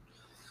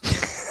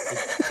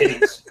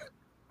 Titties.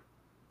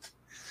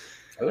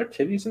 Are there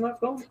titties in that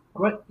film?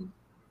 What?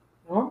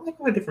 I'm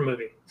thinking of a different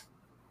movie.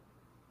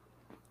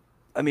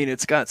 I mean,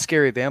 it's got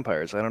scary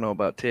vampires. I don't know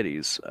about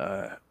titties.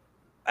 I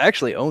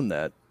actually own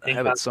that. I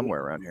have it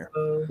somewhere around here.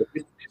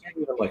 These aren't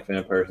even like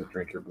vampires that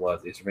drink your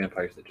blood. These are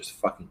vampires that just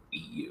fucking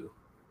eat you.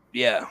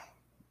 Yeah.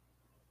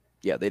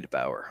 Yeah, they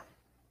devour.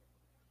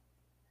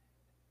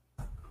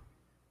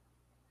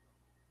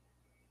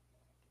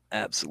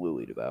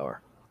 Absolutely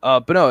devour.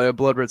 But no,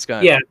 Blood Red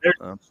Sky. Yeah,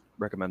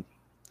 recommend.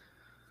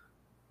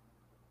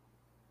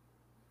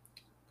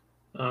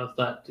 it's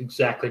not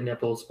exactly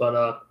nipples,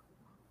 but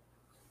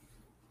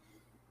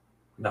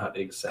Not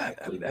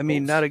exactly. I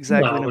mean, not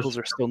exactly. No, Nipples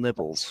are still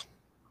nipples.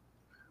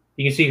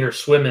 you can see her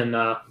swimming.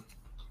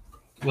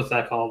 What's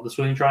that called? The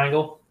swimming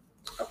triangle.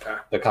 Okay.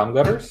 The cum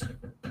gutters?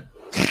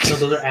 No,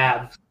 those are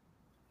abs.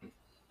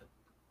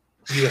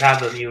 You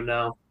have them, you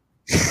know.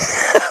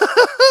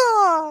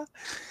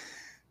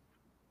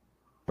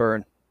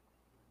 Burn.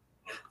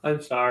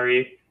 I'm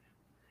sorry.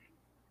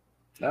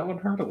 That one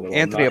hurt a little.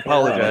 Anthony,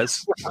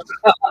 apologize.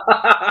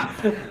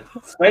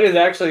 Sven is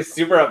actually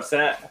super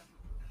upset.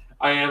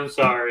 I am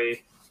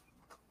sorry.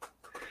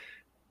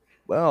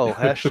 Well,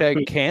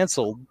 hashtag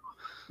canceled.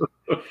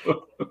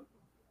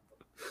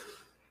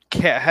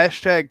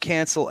 Hashtag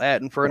cancel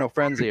at Inferno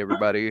Frenzy,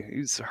 everybody.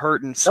 He's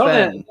hurting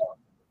Sven.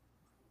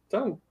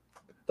 Don't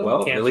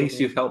well, at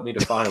least you've helped me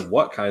define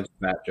what kinds of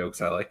fat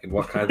jokes I like and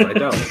what kinds I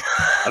don't.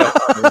 I don't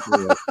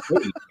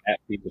fat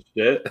piece of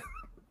shit.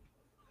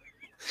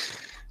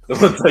 The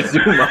ones I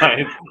do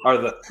mind are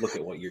the look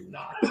at what you're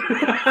not.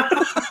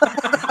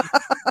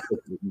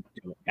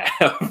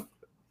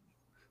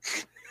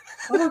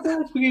 Oh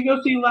gosh, we can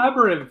go see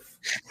Labyrinth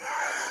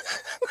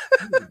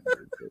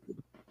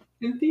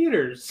in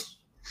theaters.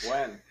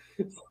 When?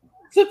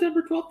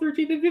 September 12th,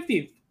 13th, and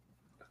 15th.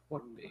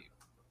 What babe?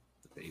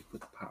 The babe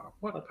with power.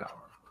 What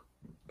power?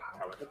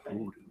 Power with the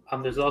babe.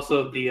 There's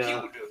also the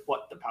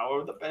the power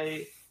of the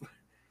babe.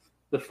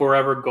 The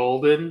Forever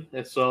Golden,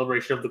 a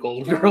celebration of the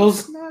Golden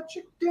Girls.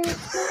 Magic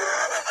dance.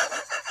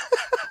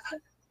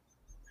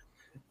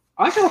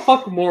 I gotta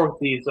fuck more with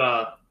these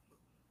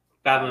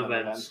Batman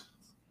events.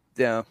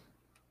 Yeah.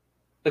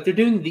 Like they're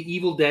doing the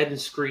Evil Dead and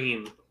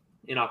Scream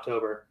in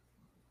October.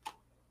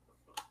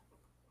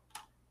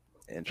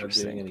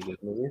 Interesting. Any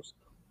good movies?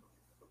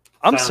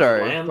 I'm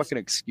sorry. Fucking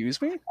excuse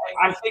me?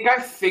 I think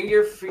I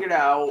figured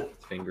out.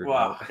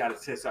 Wow, I gotta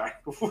say sorry.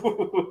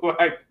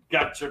 I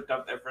got tripped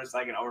up there for a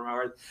second over my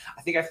words.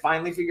 I think I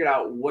finally figured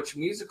out which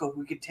musical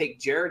we could take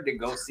Jared to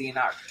go see in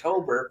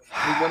October.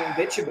 We wouldn't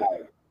bitch about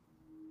it.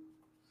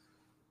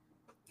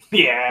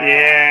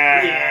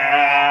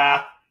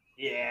 Yeah.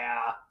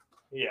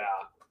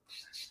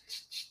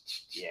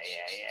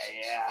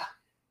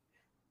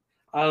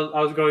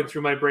 I was going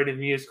through my brain of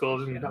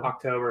musicals in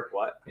October.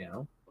 What?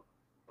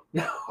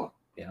 No.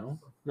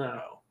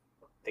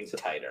 Think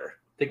tighter.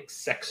 Think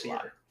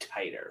sexier.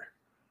 Tighter.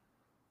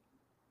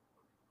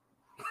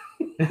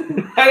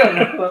 I don't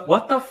know.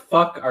 What the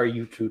fuck are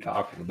you two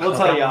talking about? We'll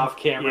tell you off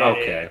camera.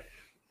 Okay.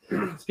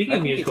 Speaking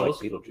of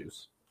musicals, like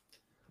Beetlejuice.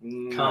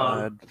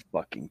 God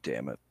fucking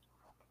damn it.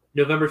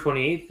 November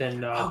 28th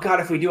and oh god,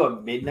 if we do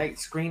a midnight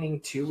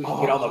screening too, we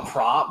can get all the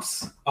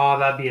props. Oh,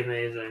 that'd be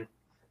amazing.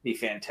 Be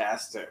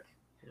fantastic.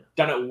 Yeah.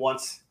 Done it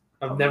once.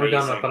 I've never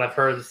done it, but I've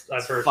heard fucking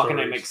stories.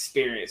 An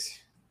experience.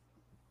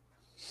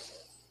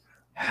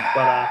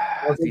 But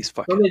these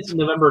fucking Sunday's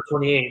November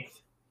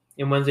 28th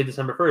and Wednesday,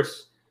 December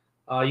 1st.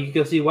 You can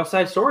go see West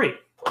Side Story.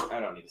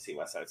 I don't need to see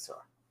West Side Story.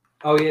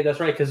 Oh yeah,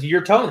 that's right, because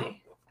you're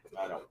Tony.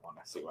 I don't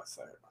want to see West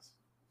Side.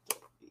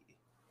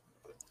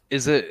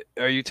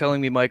 Are you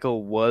telling me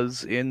Michael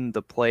was in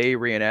the play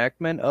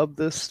reenactment of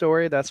this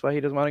story? That's why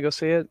he doesn't want to go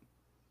see it?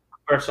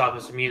 First off,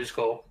 it's a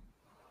musical.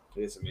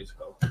 It is a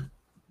musical.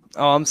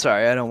 Oh, I'm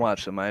sorry. I don't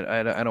watch them.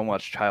 I don't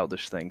watch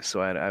childish things,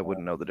 so I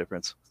wouldn't know the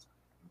difference.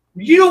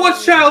 You don't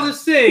watch childish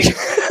things!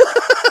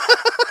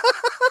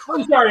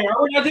 I'm sorry,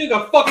 are we not doing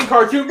a fucking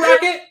cartoon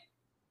bracket?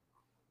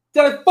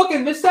 Did I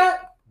fucking miss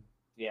that?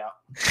 Yeah.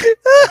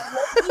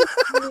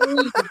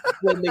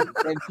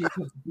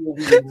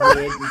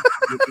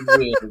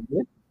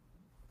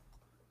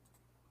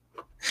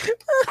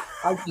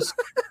 I just.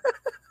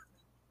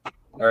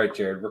 All right,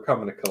 Jared, we're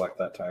coming to collect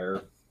that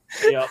tire.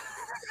 Yep.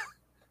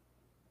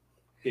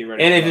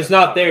 And if it's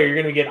not there,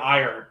 you're gonna get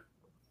iron.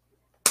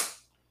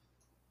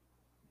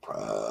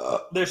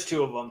 There's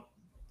two of them.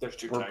 There's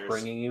two we're tires. We're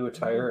bringing you a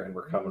tire, and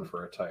we're coming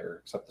for a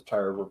tire. Except the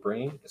tire we're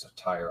bringing is a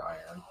tire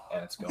iron,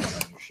 and it's going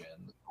on your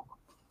shins.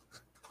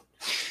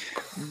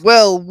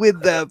 Well,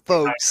 with that,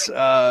 folks,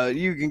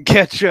 you can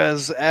catch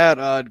us at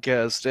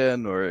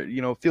OddcastN, or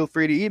feel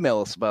free to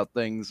email us about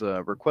things,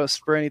 requests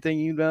for anything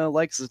you'd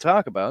like us to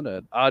talk about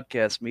at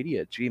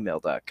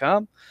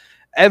oddcastmedia@gmail.com.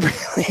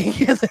 Everything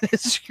in the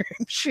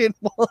description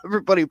while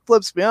everybody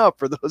flips me off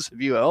for those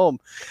of you at home.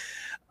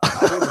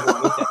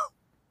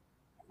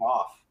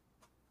 Off.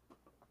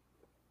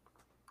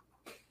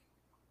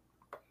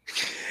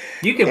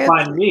 You can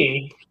find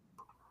me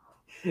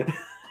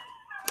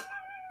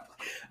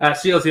at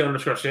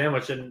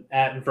CLT_sandwich and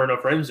at Inferno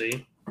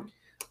Frenzy.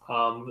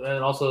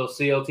 And also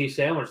CLT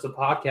Sandwich, the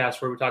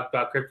podcast where we talk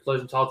about Cryptid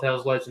Legends, Tall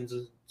Tales, Legends,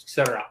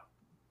 etc.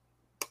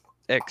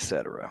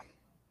 Etc.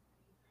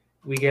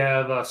 We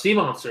have Sea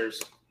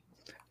Monsters.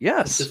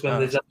 Yes. This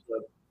Wednesday's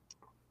episode.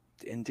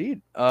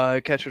 Indeed.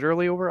 Catch it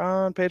early over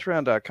on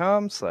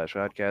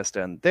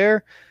patreon.com/oddcastn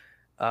there.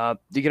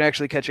 You can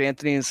actually catch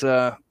Anthony's,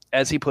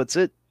 as he puts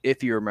it,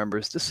 if he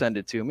remembers to send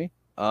it to me,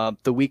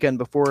 the weekend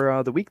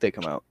before the week they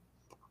come out.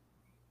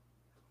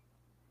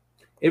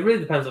 It really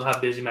depends on how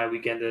busy my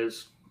weekend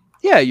is.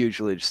 Yeah,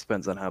 usually it just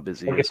depends on how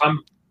busy it is. If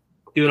I'm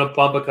doing a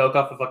bump of coke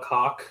off of a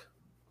cock,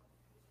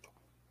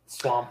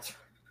 swamped.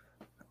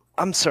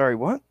 I'm sorry,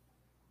 what?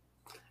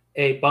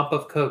 A bump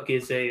of coke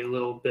is a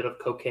little bit of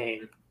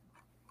cocaine.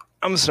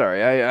 I'm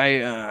sorry,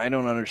 I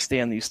don't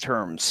understand these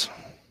terms.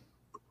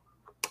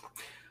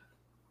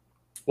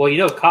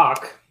 Well,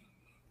 cock.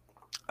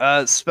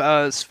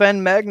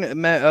 Sven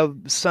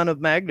son of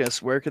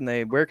Magnus. Where can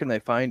they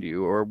find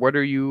you, or what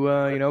are you?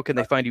 Can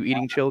they find you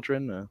eating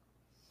children?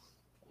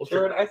 Well,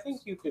 Jared, I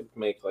think you could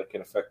make like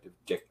an effective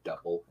dick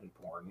double in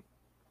porn.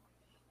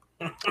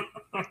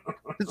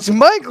 It's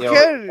Michael.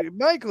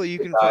 Michael, you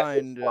can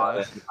find.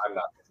 I'm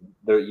not.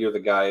 You're the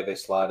guy they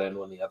slot in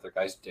when the other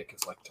guy's dick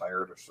is like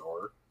tired or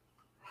sore.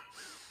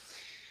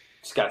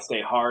 Just gotta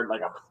stay hard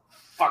like a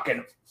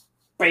fucking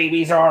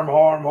baby's arm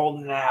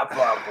holding an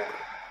apple.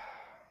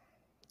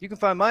 You can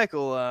find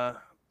Michael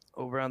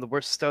over on the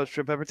worst stout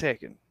trip ever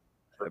taken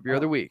every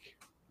other week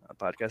on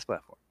podcast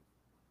platform.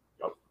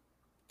 Yep.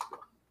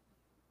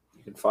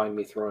 You can find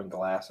me throwing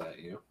glass at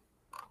you.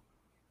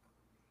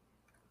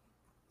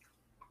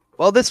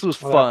 Well, this was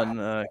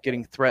fun,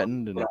 getting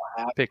threatened and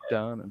picked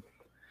on. And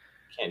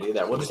can't do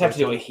that. We'll just have to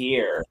do it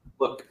here.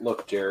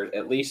 Look, Jared.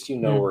 At least you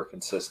know we're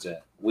consistent.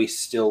 We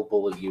still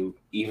bully you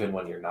even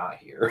when you're not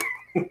here.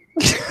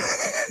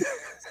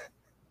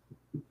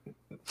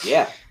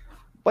 Yeah.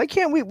 Why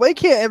can't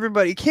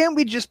everybody? Can't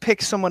we just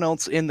pick someone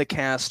else in the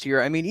cast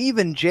here? I mean,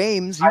 even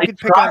James, you could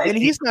pick on, and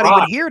he's not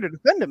even here to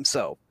defend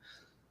himself.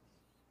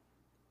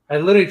 I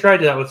literally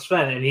tried that with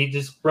Sven, and he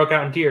just broke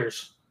out in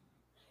tears.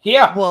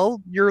 Yeah.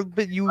 Well, you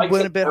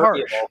went a bit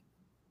harsh.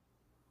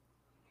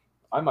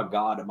 I'm a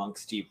god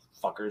amongst you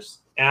fuckers.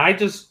 And I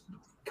just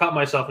cut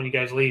myself when you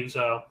guys leave,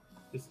 so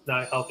it's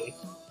not healthy.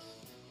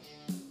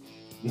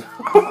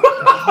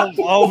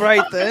 All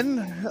right then.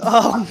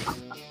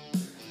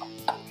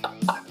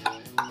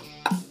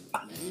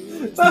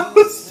 That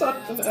was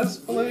such an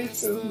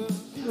escalation.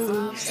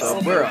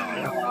 So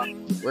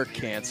we're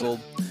canceled.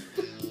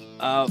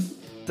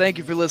 Thank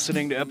you for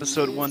listening to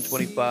episode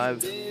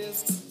 125.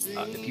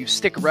 If you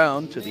stick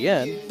around to the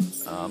end,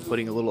 I'm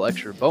putting a little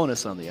extra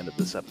bonus on the end of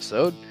this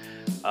episode.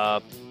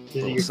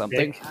 Little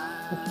something.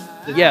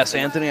 Yes,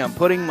 Anthony, I'm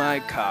putting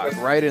my cock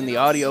right in the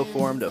audio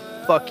form to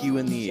fuck you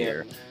in the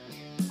ear.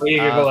 You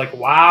go like,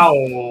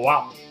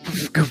 wow.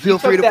 Feel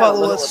free to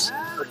follow us.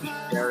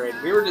 Jared,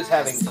 we were just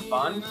having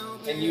fun,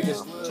 and you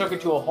just took it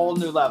to a whole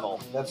new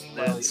level. That's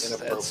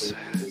inappropriate.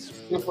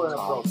 Super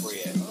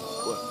inappropriate.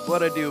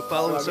 What I do,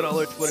 follow us on all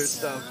our Twitter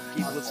stuff.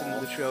 Keep listening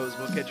to the shows.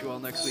 We'll catch you all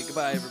next week.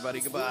 Goodbye, everybody.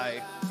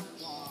 Goodbye.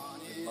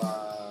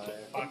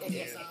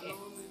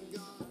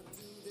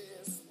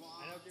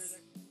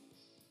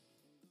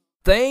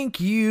 Thank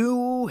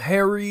you,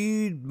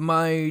 Harry,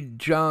 my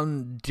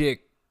John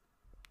Dick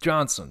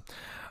Johnson.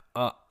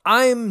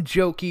 I'm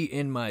Jokey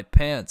in my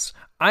pants.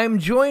 I'm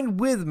joined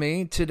with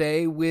me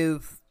today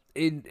with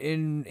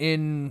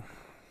Inferno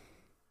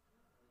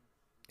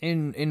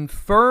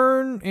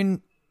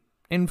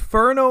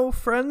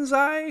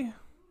Frenzy?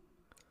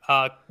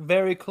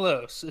 Very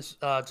close. It's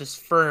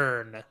just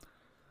Fern.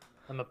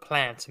 I'm a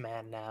plant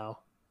man now.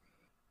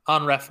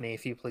 On Refney,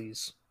 if you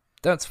please.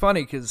 That's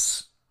funny,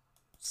 because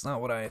it's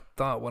not what I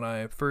thought when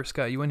I first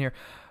got you in here.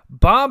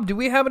 Bob, do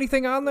we have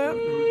anything on that?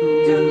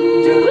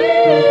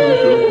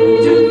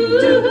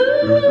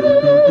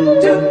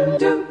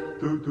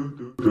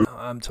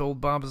 I'm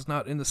told Bob is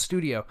not in the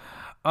studio.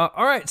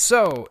 All right,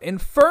 so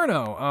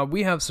Inferno.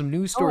 We have some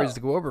news stories to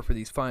go over for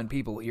these fine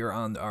people here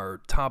on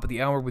our top of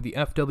the hour with the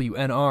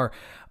FWNR.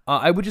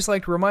 I would just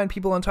like to remind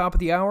people on top of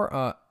the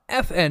hour,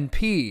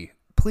 FNP,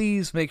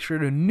 please make sure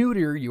to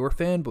neuter your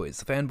fanboys,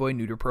 the Fanboy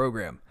Neuter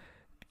Program.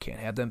 Can't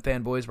have them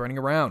fanboys running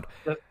around.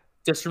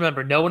 Just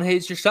remember, no one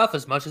hates your stuff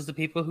as much as the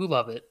people who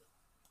love it.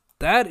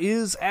 That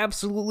is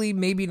absolutely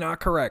maybe not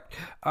correct.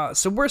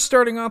 So we're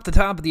starting off the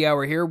top of the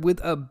hour here with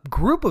a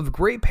group of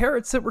great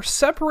parrots that were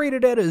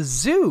separated at a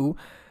zoo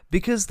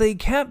because they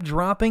kept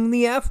dropping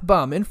the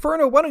F-bomb.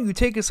 Inferno, why don't you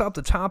take us off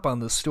the top on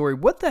this story?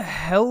 What the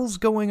hell's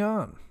going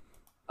on?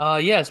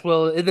 Yes,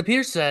 well, it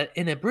appears that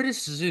in a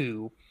British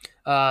zoo,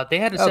 they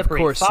had to separate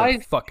Of course,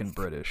 five... fucking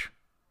British.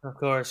 Of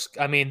course.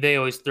 I mean, they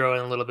always throw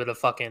in a little bit of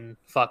fucking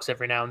fucks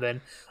every now and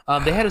then.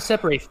 They had to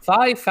separate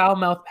 5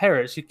 foul-mouthed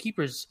parrots whose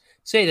keepers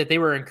say that they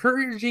were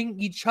encouraging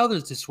each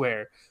other to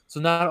swear. So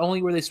not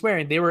only were they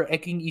swearing, they were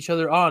egging each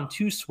other on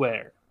to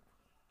swear.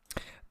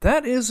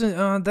 That is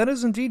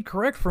indeed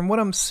correct from what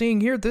I'm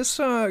seeing here. This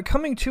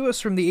coming to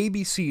us from the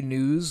ABC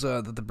News,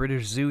 the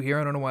British Zoo here.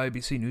 I don't know why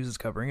ABC News is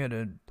covering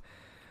it.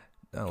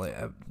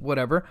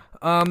 Whatever.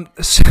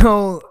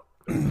 So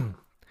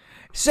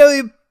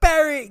the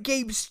parrot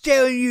keeps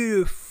telling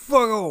you to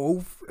fuck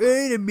off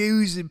and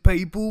amusing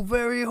people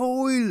very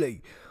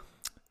highly.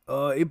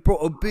 It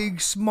brought a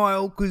big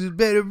smile because it's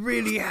been a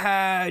really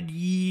hard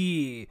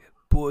year.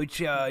 But,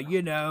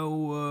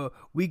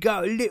 we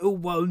got little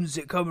ones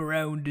that come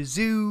around the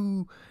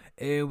zoo,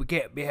 and we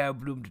can't be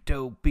having them to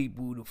tell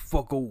people to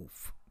fuck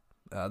off.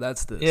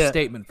 That's the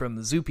statement from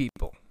the zoo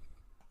people.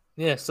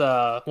 Yes,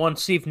 one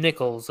Steve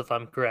Nichols, if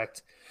I'm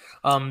correct.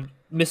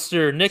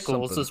 Mr.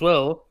 Nichols as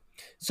well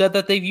said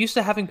that they've used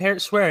to having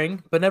parrots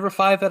swearing, but never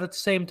 5 at the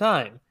same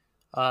time.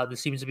 There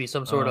seems to be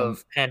some sort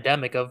of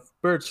pandemic of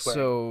bird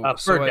swearing.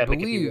 So I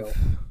believe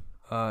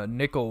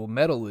nickel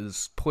metal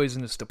is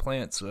poisonous to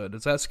plants.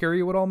 Does that scare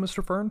you at all,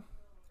 Mr. Fern?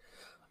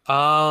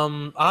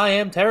 I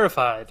am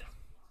terrified.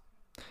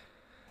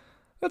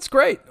 That's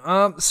great.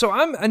 So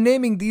I'm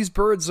naming these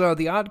birds the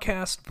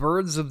Oddcast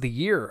Birds of the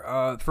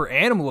Year for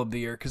Animal of the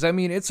Year, because, I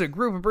mean, it's a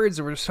group of birds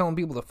that were just telling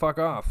people to fuck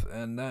off,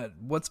 and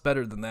what's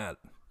better than that?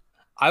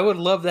 I would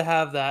love to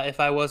have that if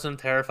I wasn't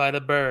terrified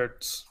of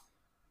birds.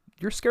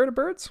 You're scared of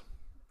birds?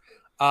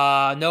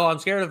 No, I'm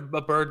scared of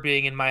a bird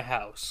being in my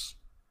house.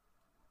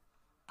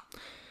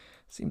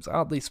 Seems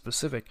oddly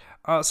specific.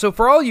 So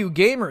for all you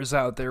gamers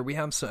out there, we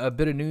have a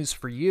bit of news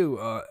for you.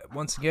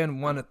 Once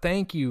again, want to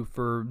thank you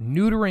for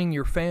neutering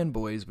your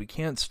fanboys. We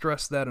can't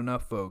stress that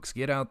enough, folks.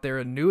 Get out there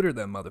and neuter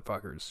them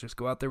motherfuckers. Just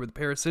go out there with a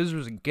pair of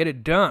scissors and get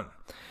it done.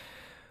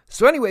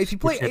 So anyway, if you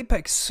play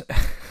Apex...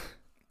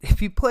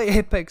 if you play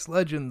Apex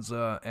Legends,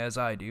 as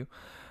I do,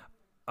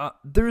 I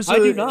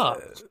do not.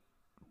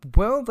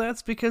 Well,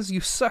 that's because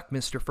you suck,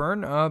 Mr.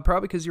 Fern.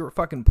 Probably because you're a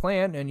fucking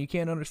plant and you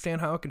can't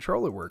understand how a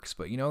controller works.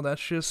 But,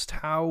 that's just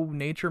how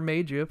nature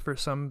made you for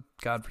some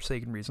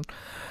godforsaken reason.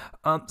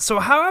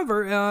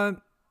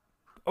 However,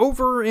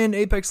 over in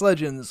Apex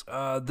Legends,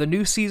 the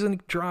new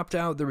season dropped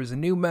out. There was a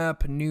new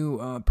map, a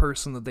new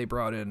person that they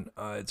brought in.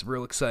 It's a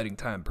real exciting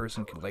time.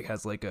 Person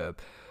has a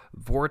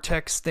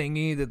vortex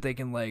thingy that they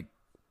can,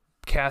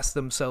 cast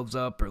themselves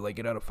up or,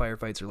 get out of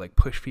firefights or,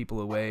 push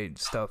people away and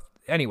stuff.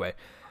 Anyway...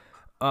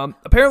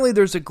 apparently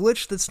there's a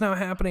glitch that's now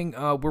happening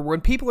where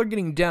when people are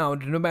getting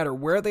downed, no matter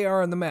where they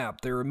are on the map,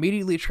 they're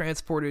immediately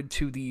transported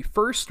to the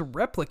first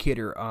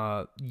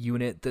replicator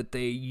unit that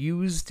they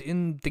used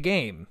in the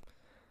game.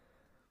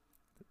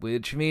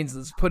 Which means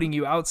it's putting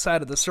you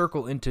outside of the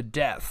circle into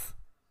death.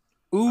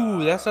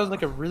 Ooh, that sounds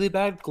like a really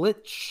bad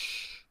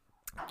glitch.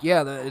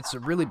 Yeah, it's a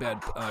really bad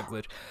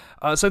glitch.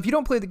 So if you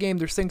don't play the game,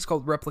 there's things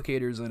called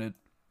replicators in it.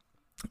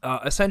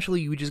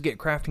 Essentially, you just get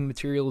crafting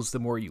materials the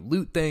more you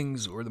loot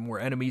things or the more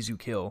enemies you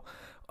kill.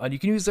 And you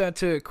can use that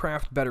to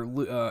craft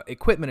better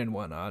equipment and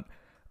whatnot.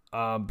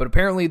 But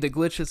apparently the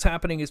glitch that's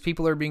happening is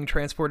people are being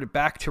transported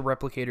back to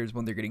replicators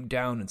when they're getting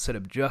down instead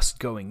of just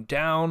going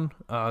down.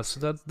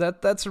 So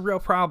that's a real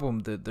problem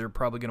that they're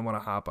probably going to want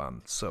to hop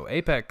on. So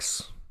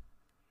Apex,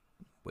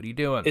 what are you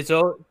doing?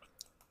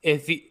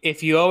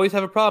 If you always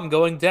have a problem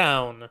going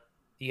down,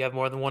 you have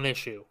more than one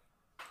issue.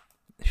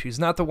 She's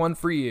not the one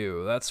for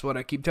you. That's what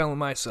I keep telling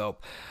myself.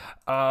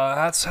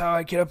 That's how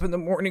I get up in the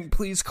morning.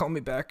 Please call me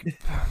back.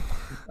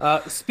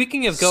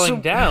 Speaking of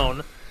going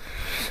down,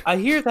 I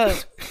hear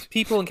that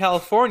people in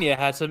California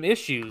had some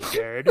issues,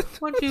 Jared.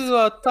 Why don't you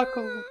talk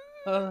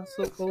a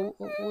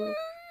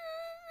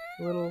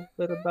little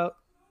bit about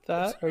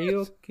that? Are you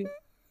okay?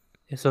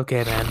 It's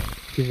okay, man.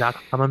 He's not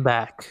coming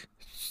back.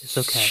 It's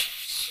okay.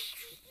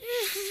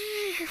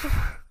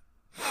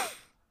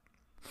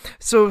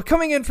 So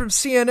coming in from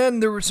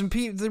CNN, there were some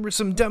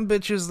dumb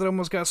bitches that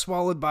almost got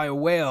swallowed by a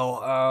whale.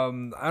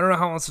 I don't know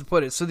how else to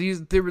put it. So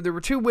there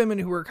were two women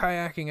who were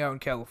kayaking out in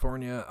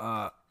California.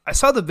 I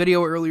saw the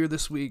video earlier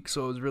this week,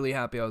 so I was really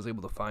happy I was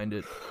able to find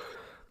it.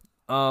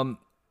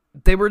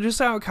 They were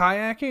just out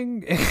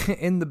kayaking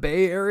in the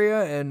Bay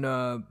Area,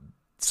 and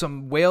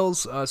some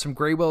whales, some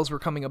gray whales were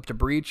coming up to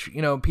breach.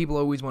 People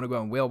always want to go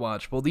on whale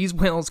watch. Well, these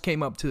whales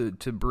came up to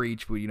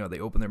breach, but they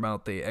open their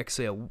mouth, they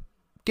exhale,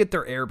 get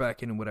their air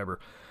back in and whatever.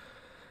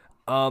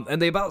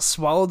 And they about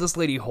swallowed this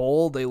lady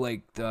whole. They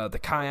the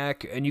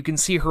kayak, and you can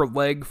see her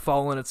leg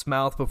fall in its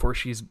mouth before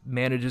she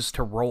manages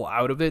to roll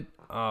out of it.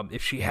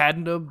 If she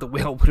hadn't have, the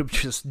whale would have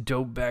just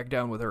dove back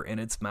down with her in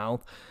its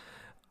mouth.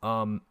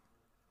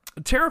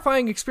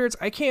 Terrifying experience.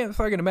 I can't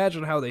fucking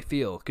imagine how they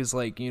feel, because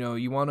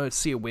you want to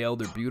see a whale,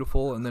 they're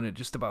beautiful, and then it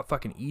just about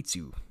fucking eats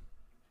you.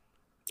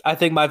 I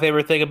think my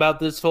favorite thing about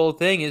this whole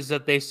thing is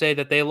that they say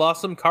that they lost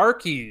some car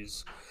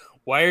keys.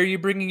 Why are you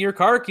bringing your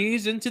car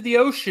keys into the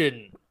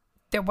ocean?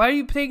 Yeah, why are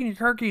you taking your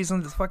car keys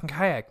on this fucking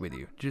kayak with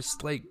you?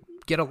 Just,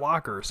 get a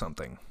locker or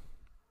something.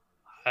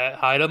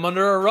 Hide them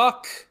under a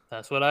rock.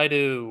 That's what I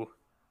do.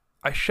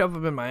 I shove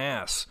them in my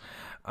ass.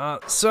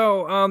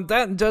 So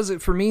that does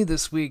it for me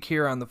this week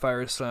here on the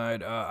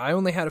Fireside. I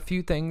only had a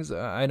few things.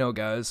 I know,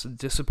 guys,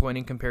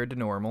 disappointing compared to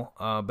normal,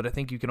 but I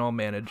think you can all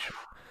manage.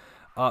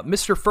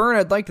 Mr. Fern,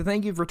 I'd like to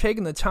thank you for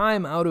taking the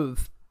time out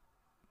of,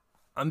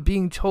 I'm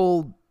being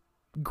told,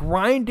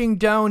 grinding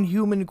down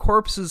human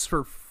corpses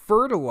for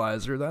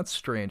fertilizer. That's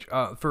strange.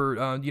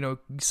 For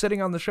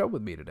sitting on the show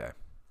with me today.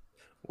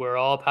 We're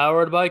all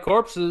powered by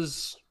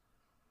corpses.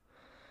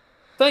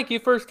 Thank you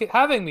for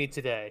having me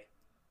today.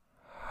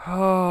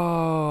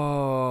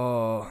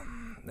 Oh,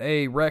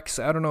 hey Rex,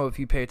 I don't know if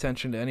you pay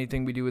attention to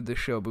anything we do with this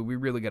show, but we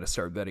really got to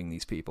start vetting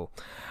these people.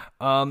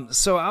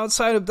 So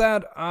outside of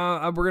that,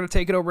 we're gonna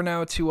take it over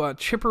now to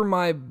Chipper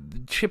my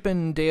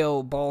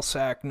Chippendale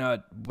ballsack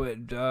nut.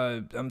 But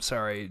I'm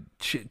sorry,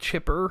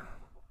 Chipper.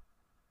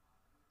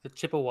 The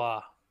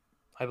Chippewa,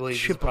 I believe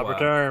is the proper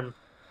term.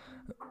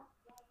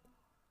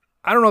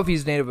 I don't know if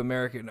he's Native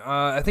American.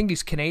 I think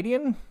he's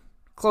Canadian.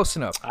 Close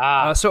enough.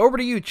 Ah. So over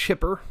to you,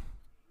 Chipper.